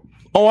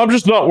 oh, I'm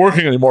just not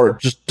working anymore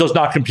just does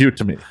not compute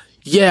to me.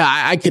 Yeah,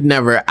 I could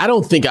never. I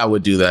don't think I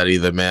would do that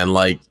either, man.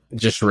 Like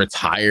just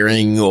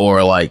retiring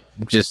or like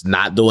just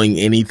not doing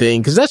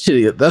anything, because that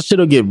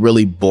shit'll get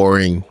really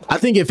boring. I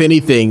think if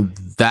anything,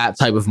 that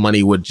type of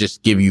money would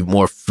just give you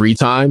more free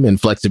time and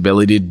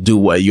flexibility to do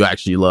what you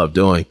actually love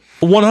doing.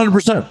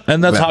 100%,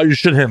 and that's how you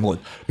should handle it.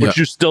 But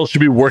you still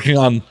should be working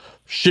on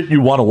shit you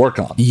want to work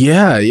on.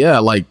 Yeah, yeah.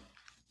 Like,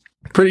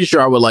 pretty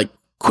sure I would like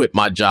quit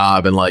my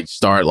job and like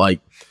start like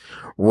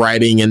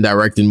writing and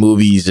directing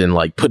movies and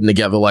like putting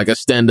together like a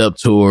stand-up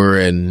tour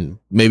and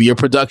maybe a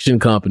production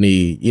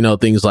company, you know,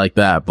 things like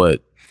that.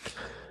 But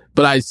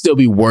I'd still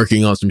be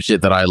working on some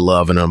shit that I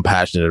love and I'm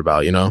passionate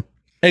about, you know?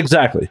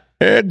 Exactly.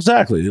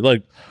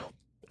 Like,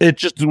 it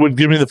just would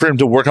give me the freedom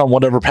to work on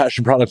whatever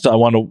passion products I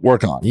want to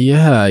work on.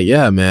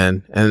 Yeah,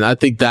 man. And I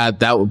think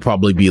that would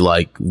probably be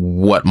like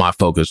what my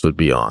focus would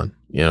be on,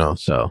 you know?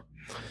 So,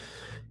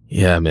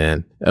 yeah,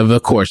 man.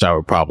 Of course, I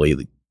would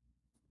probably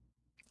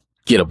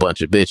get a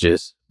bunch of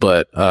bitches,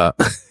 but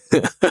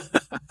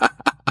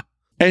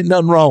ain't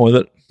nothing wrong with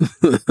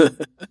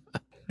it.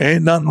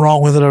 Ain't nothing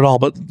wrong with it at all.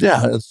 But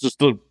yeah, it's just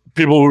the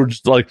people who are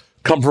just like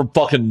come from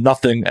fucking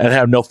nothing and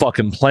have no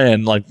fucking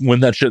plan. Like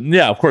when that shit,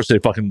 yeah, of course they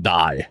fucking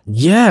die.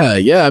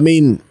 Yeah. I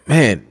mean,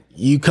 man,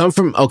 you come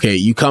from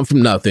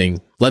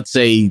nothing. Let's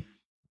say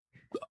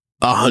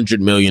 $100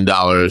 million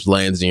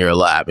lands in your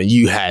lap and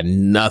you had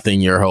nothing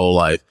your whole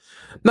life.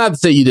 Not to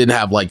say you didn't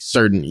have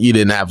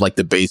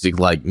the basic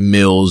like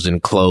meals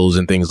and clothes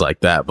and things like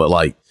that, but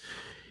like,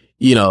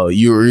 you know,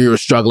 you were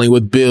struggling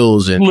with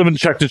bills and living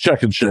check to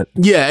check and shit.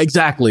 Yeah,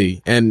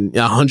 exactly. And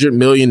 $100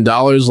 million,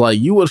 like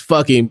you would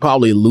fucking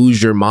probably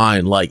lose your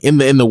mind, like in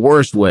the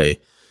worst way.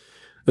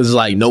 It's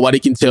like nobody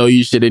can tell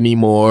you shit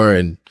anymore,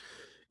 and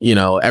you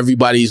know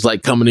everybody's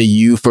like coming to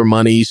you for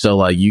money, so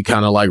like you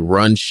kind of like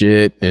run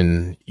shit,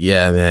 and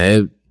yeah,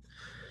 man,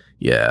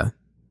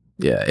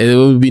 it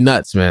would be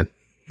nuts, man.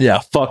 Yeah,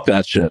 fuck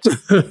that shit.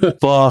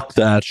 Fuck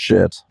that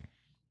shit.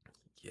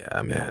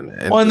 Yeah, man.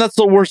 And that's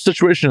the worst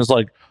situation is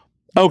like,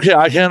 okay,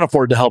 I can't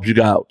afford to help you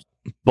out,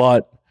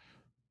 but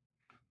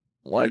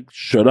like,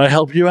 should I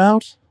help you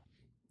out?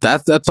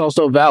 That's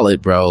also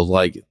valid, bro.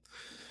 Like,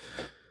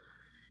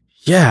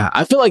 yeah,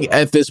 I feel like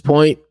at this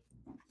point,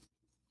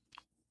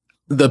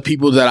 the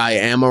people that I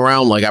am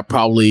around, like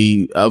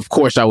of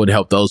course I would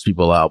help those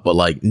people out, but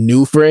like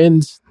new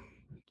friends,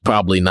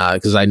 probably not,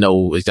 because I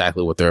know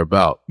exactly what they're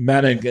about.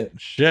 Man ain't getting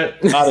shit.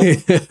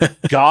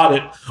 Got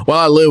it. Well,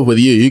 I live with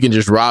you. You can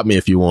just rob me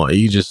if you want.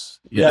 You just...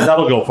 Yeah,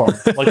 that'll go far.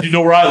 Like, you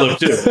know where I live,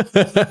 too.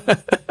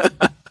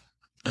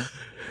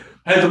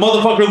 Hey, the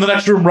motherfucker in the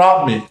next room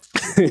robbed me.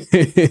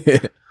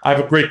 I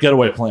have a great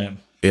getaway plan.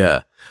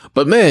 Yeah.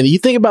 But, man, you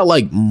think about,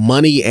 like,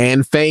 money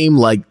and fame,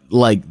 like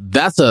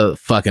that's a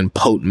fucking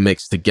potent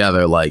mix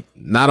together. Like,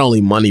 not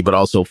only money, but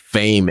also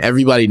fame.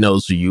 Everybody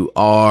knows who you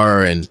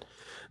are, and...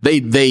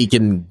 They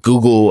can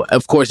Google,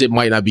 of course it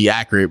might not be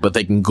accurate, but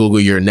they can Google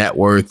your net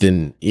worth,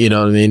 and you know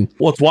what I mean?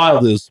 What's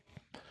wild is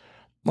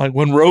like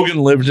when Rogan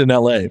lived in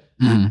LA,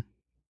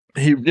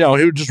 he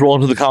would just roll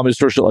into the Comedy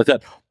Store, shit like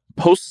that.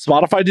 Post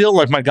Spotify deal,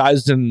 like my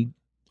guys in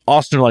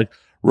Austin are like,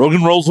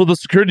 Rogan rolls with a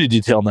security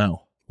detail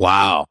now.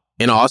 Wow.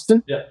 In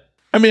Austin? Yeah.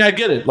 I mean, I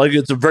get it. Like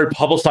it's a very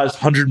publicized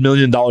 $100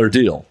 million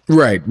deal.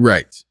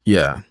 Right.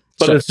 Yeah.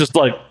 But it's just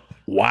like,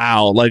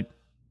 wow. Like,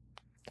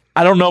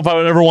 I don't know if I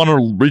would ever want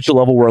to reach a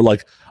level where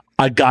like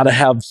I gotta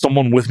have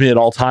someone with me at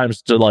all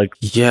times to like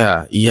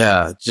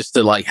just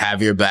to like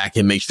have your back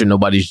and make sure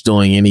nobody's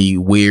doing any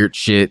weird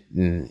shit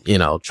and you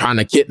know trying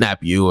to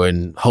kidnap you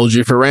and hold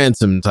you for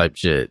ransom type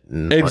shit.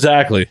 And,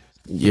 exactly. Like,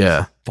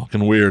 yeah.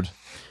 Fucking weird.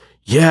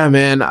 Yeah,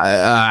 man.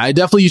 I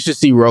definitely used to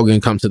see Rogan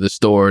come to the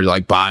store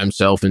like by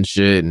himself and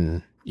shit,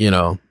 and you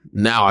know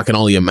now I can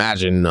only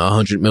imagine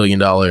 $100 million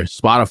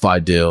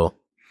Spotify deal.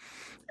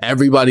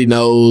 Everybody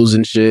knows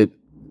and shit.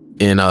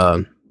 And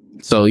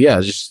so yeah,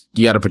 just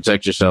you got to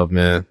protect yourself,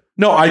 man.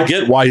 No, I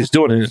get why he's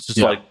doing it. It's just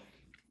like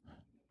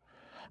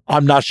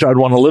I'm not sure I'd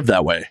want to live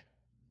that way.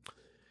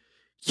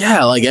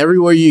 Yeah, like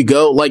everywhere you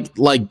go,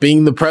 like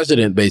being the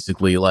president,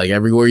 basically, like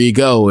everywhere you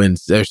go and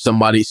there's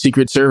somebody,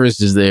 Secret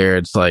Service is there.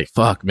 It's like,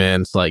 fuck,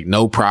 man. It's like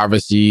no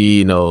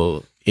privacy,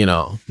 no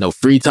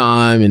free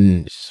time,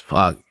 and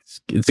fuck,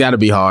 it's got to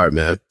be hard,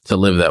 man, to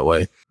live that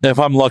way. If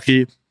I'm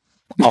lucky,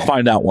 I'll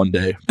find out one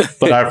day,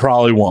 but I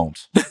probably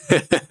won't.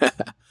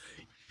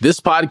 This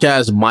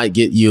podcast might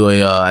get you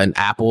an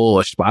Apple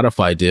or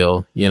Spotify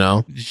deal, you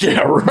know?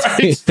 Yeah,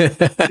 right.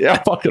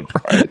 Yeah, fucking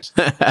right.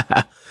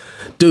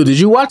 Dude, did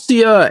you watch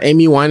the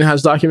Amy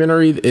Winehouse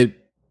documentary?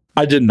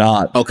 I did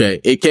not.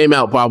 Okay, it came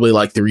out probably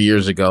like 3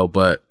 years ago,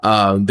 but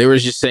they were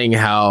just saying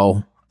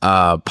how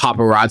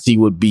paparazzi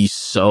would be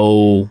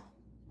so,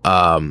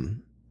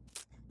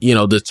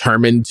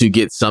 determined to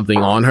get something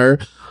on her.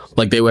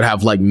 Like they would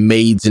have like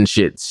maids and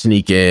shit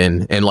sneak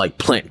in and like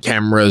plant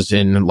cameras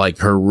in like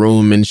her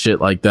room and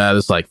shit like that.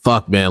 It's like,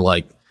 fuck, man,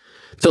 like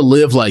to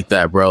live like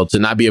that, bro, to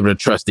not be able to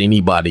trust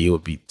anybody, it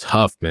would be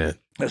tough, man.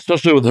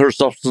 Especially with her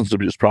substance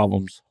abuse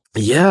problems.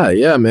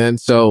 Yeah, man.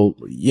 So,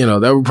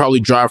 that would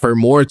probably drive her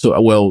more to,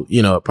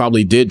 it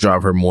probably did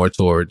drive her more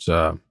towards,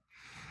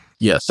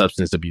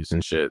 substance abuse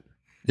and shit.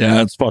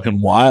 Yeah, it's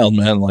fucking wild,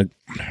 man. Like,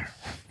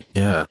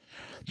 yeah,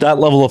 that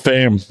level of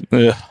fame.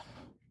 Ugh.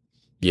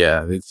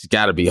 Yeah, it's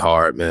got to be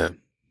hard, man.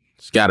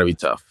 It's got to be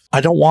tough. I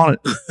don't want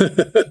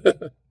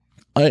it.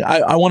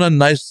 I want a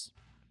nice...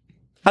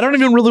 I don't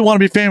even really want to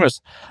be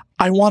famous.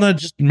 I want to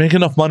just make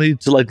enough money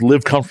to like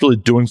live comfortably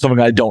doing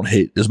something I don't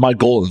hate is my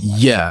goal.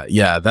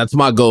 Yeah. That's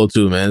my goal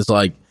too, man. It's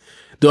like,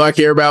 do I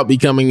care about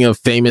becoming a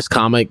famous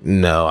comic?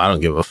 No, I don't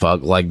give a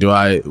fuck. Like, do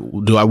I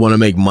want to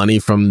make money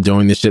from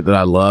doing the shit that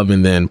I love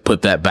and then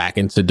put that back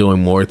into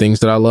doing more things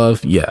that I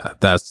love? Yeah,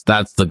 that's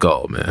the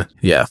goal, man.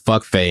 Yeah,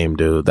 fuck fame,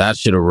 dude. That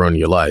shit'll ruin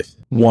your life.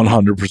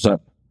 100%.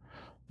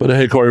 But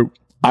hey, Corey,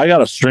 I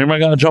got a stream I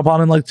got to jump on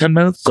in like 10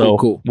 minutes. So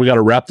cool. We got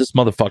to wrap this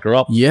motherfucker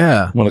up.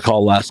 Yeah. I'm going to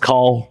call last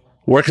call.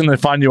 Where can they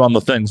find you on the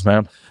things,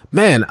 man?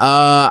 Man,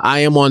 I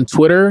am on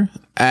Twitter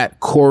at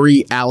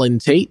Corey Allen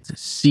Tate,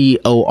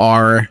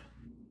 COR.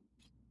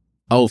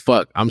 Oh,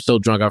 fuck. I'm so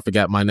drunk. I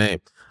forgot my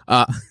name.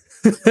 I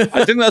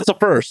think that's a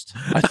first.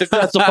 I think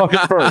that's a fucking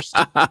first.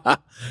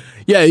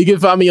 Yeah, you can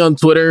find me on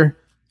Twitter.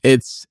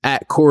 It's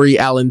at Corey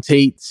Allen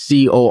Tate,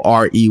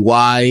 COREYALLEN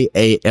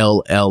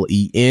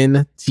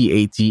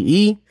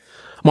TATE.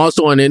 I'm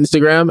also on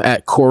Instagram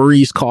at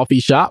Corey's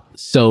Coffee Shop.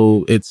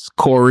 So it's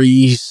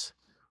Corey's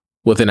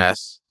with an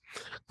S,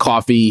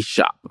 Coffee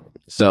Shop.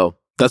 So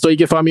that's where you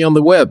can find me on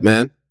the web,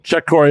 man.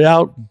 Check Corey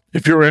out.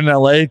 If you're in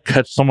LA,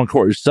 catch some of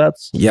Corey's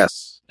sets.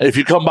 Yes. If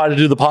you come by to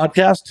do the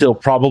podcast, he'll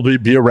probably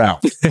be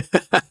around.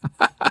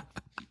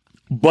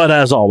 But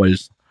as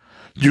always,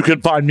 you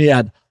can find me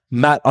at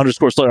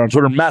Matt_Slayer on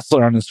Twitter, Matt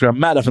Slayer on Instagram,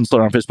 Matt F.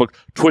 Slayer on Facebook,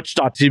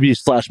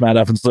 twitch.tv/Matt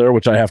F. Slayer,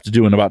 which I have to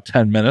do in about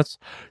 10 minutes.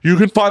 You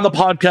can find the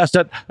podcast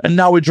at And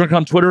Now We Drink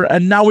on Twitter,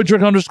 and Now We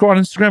Drink _ on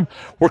Instagram.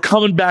 We're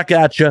coming back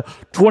at you.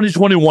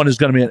 2021 is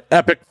going to be an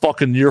epic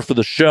fucking year for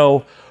the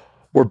show.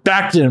 We're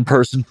back to in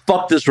person.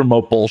 Fuck this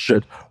remote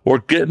bullshit. We're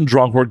getting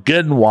drunk. We're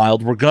getting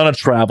wild. We're going to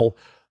travel.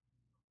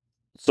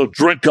 So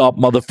drink up,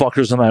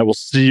 motherfuckers, and I will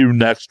see you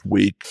next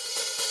week.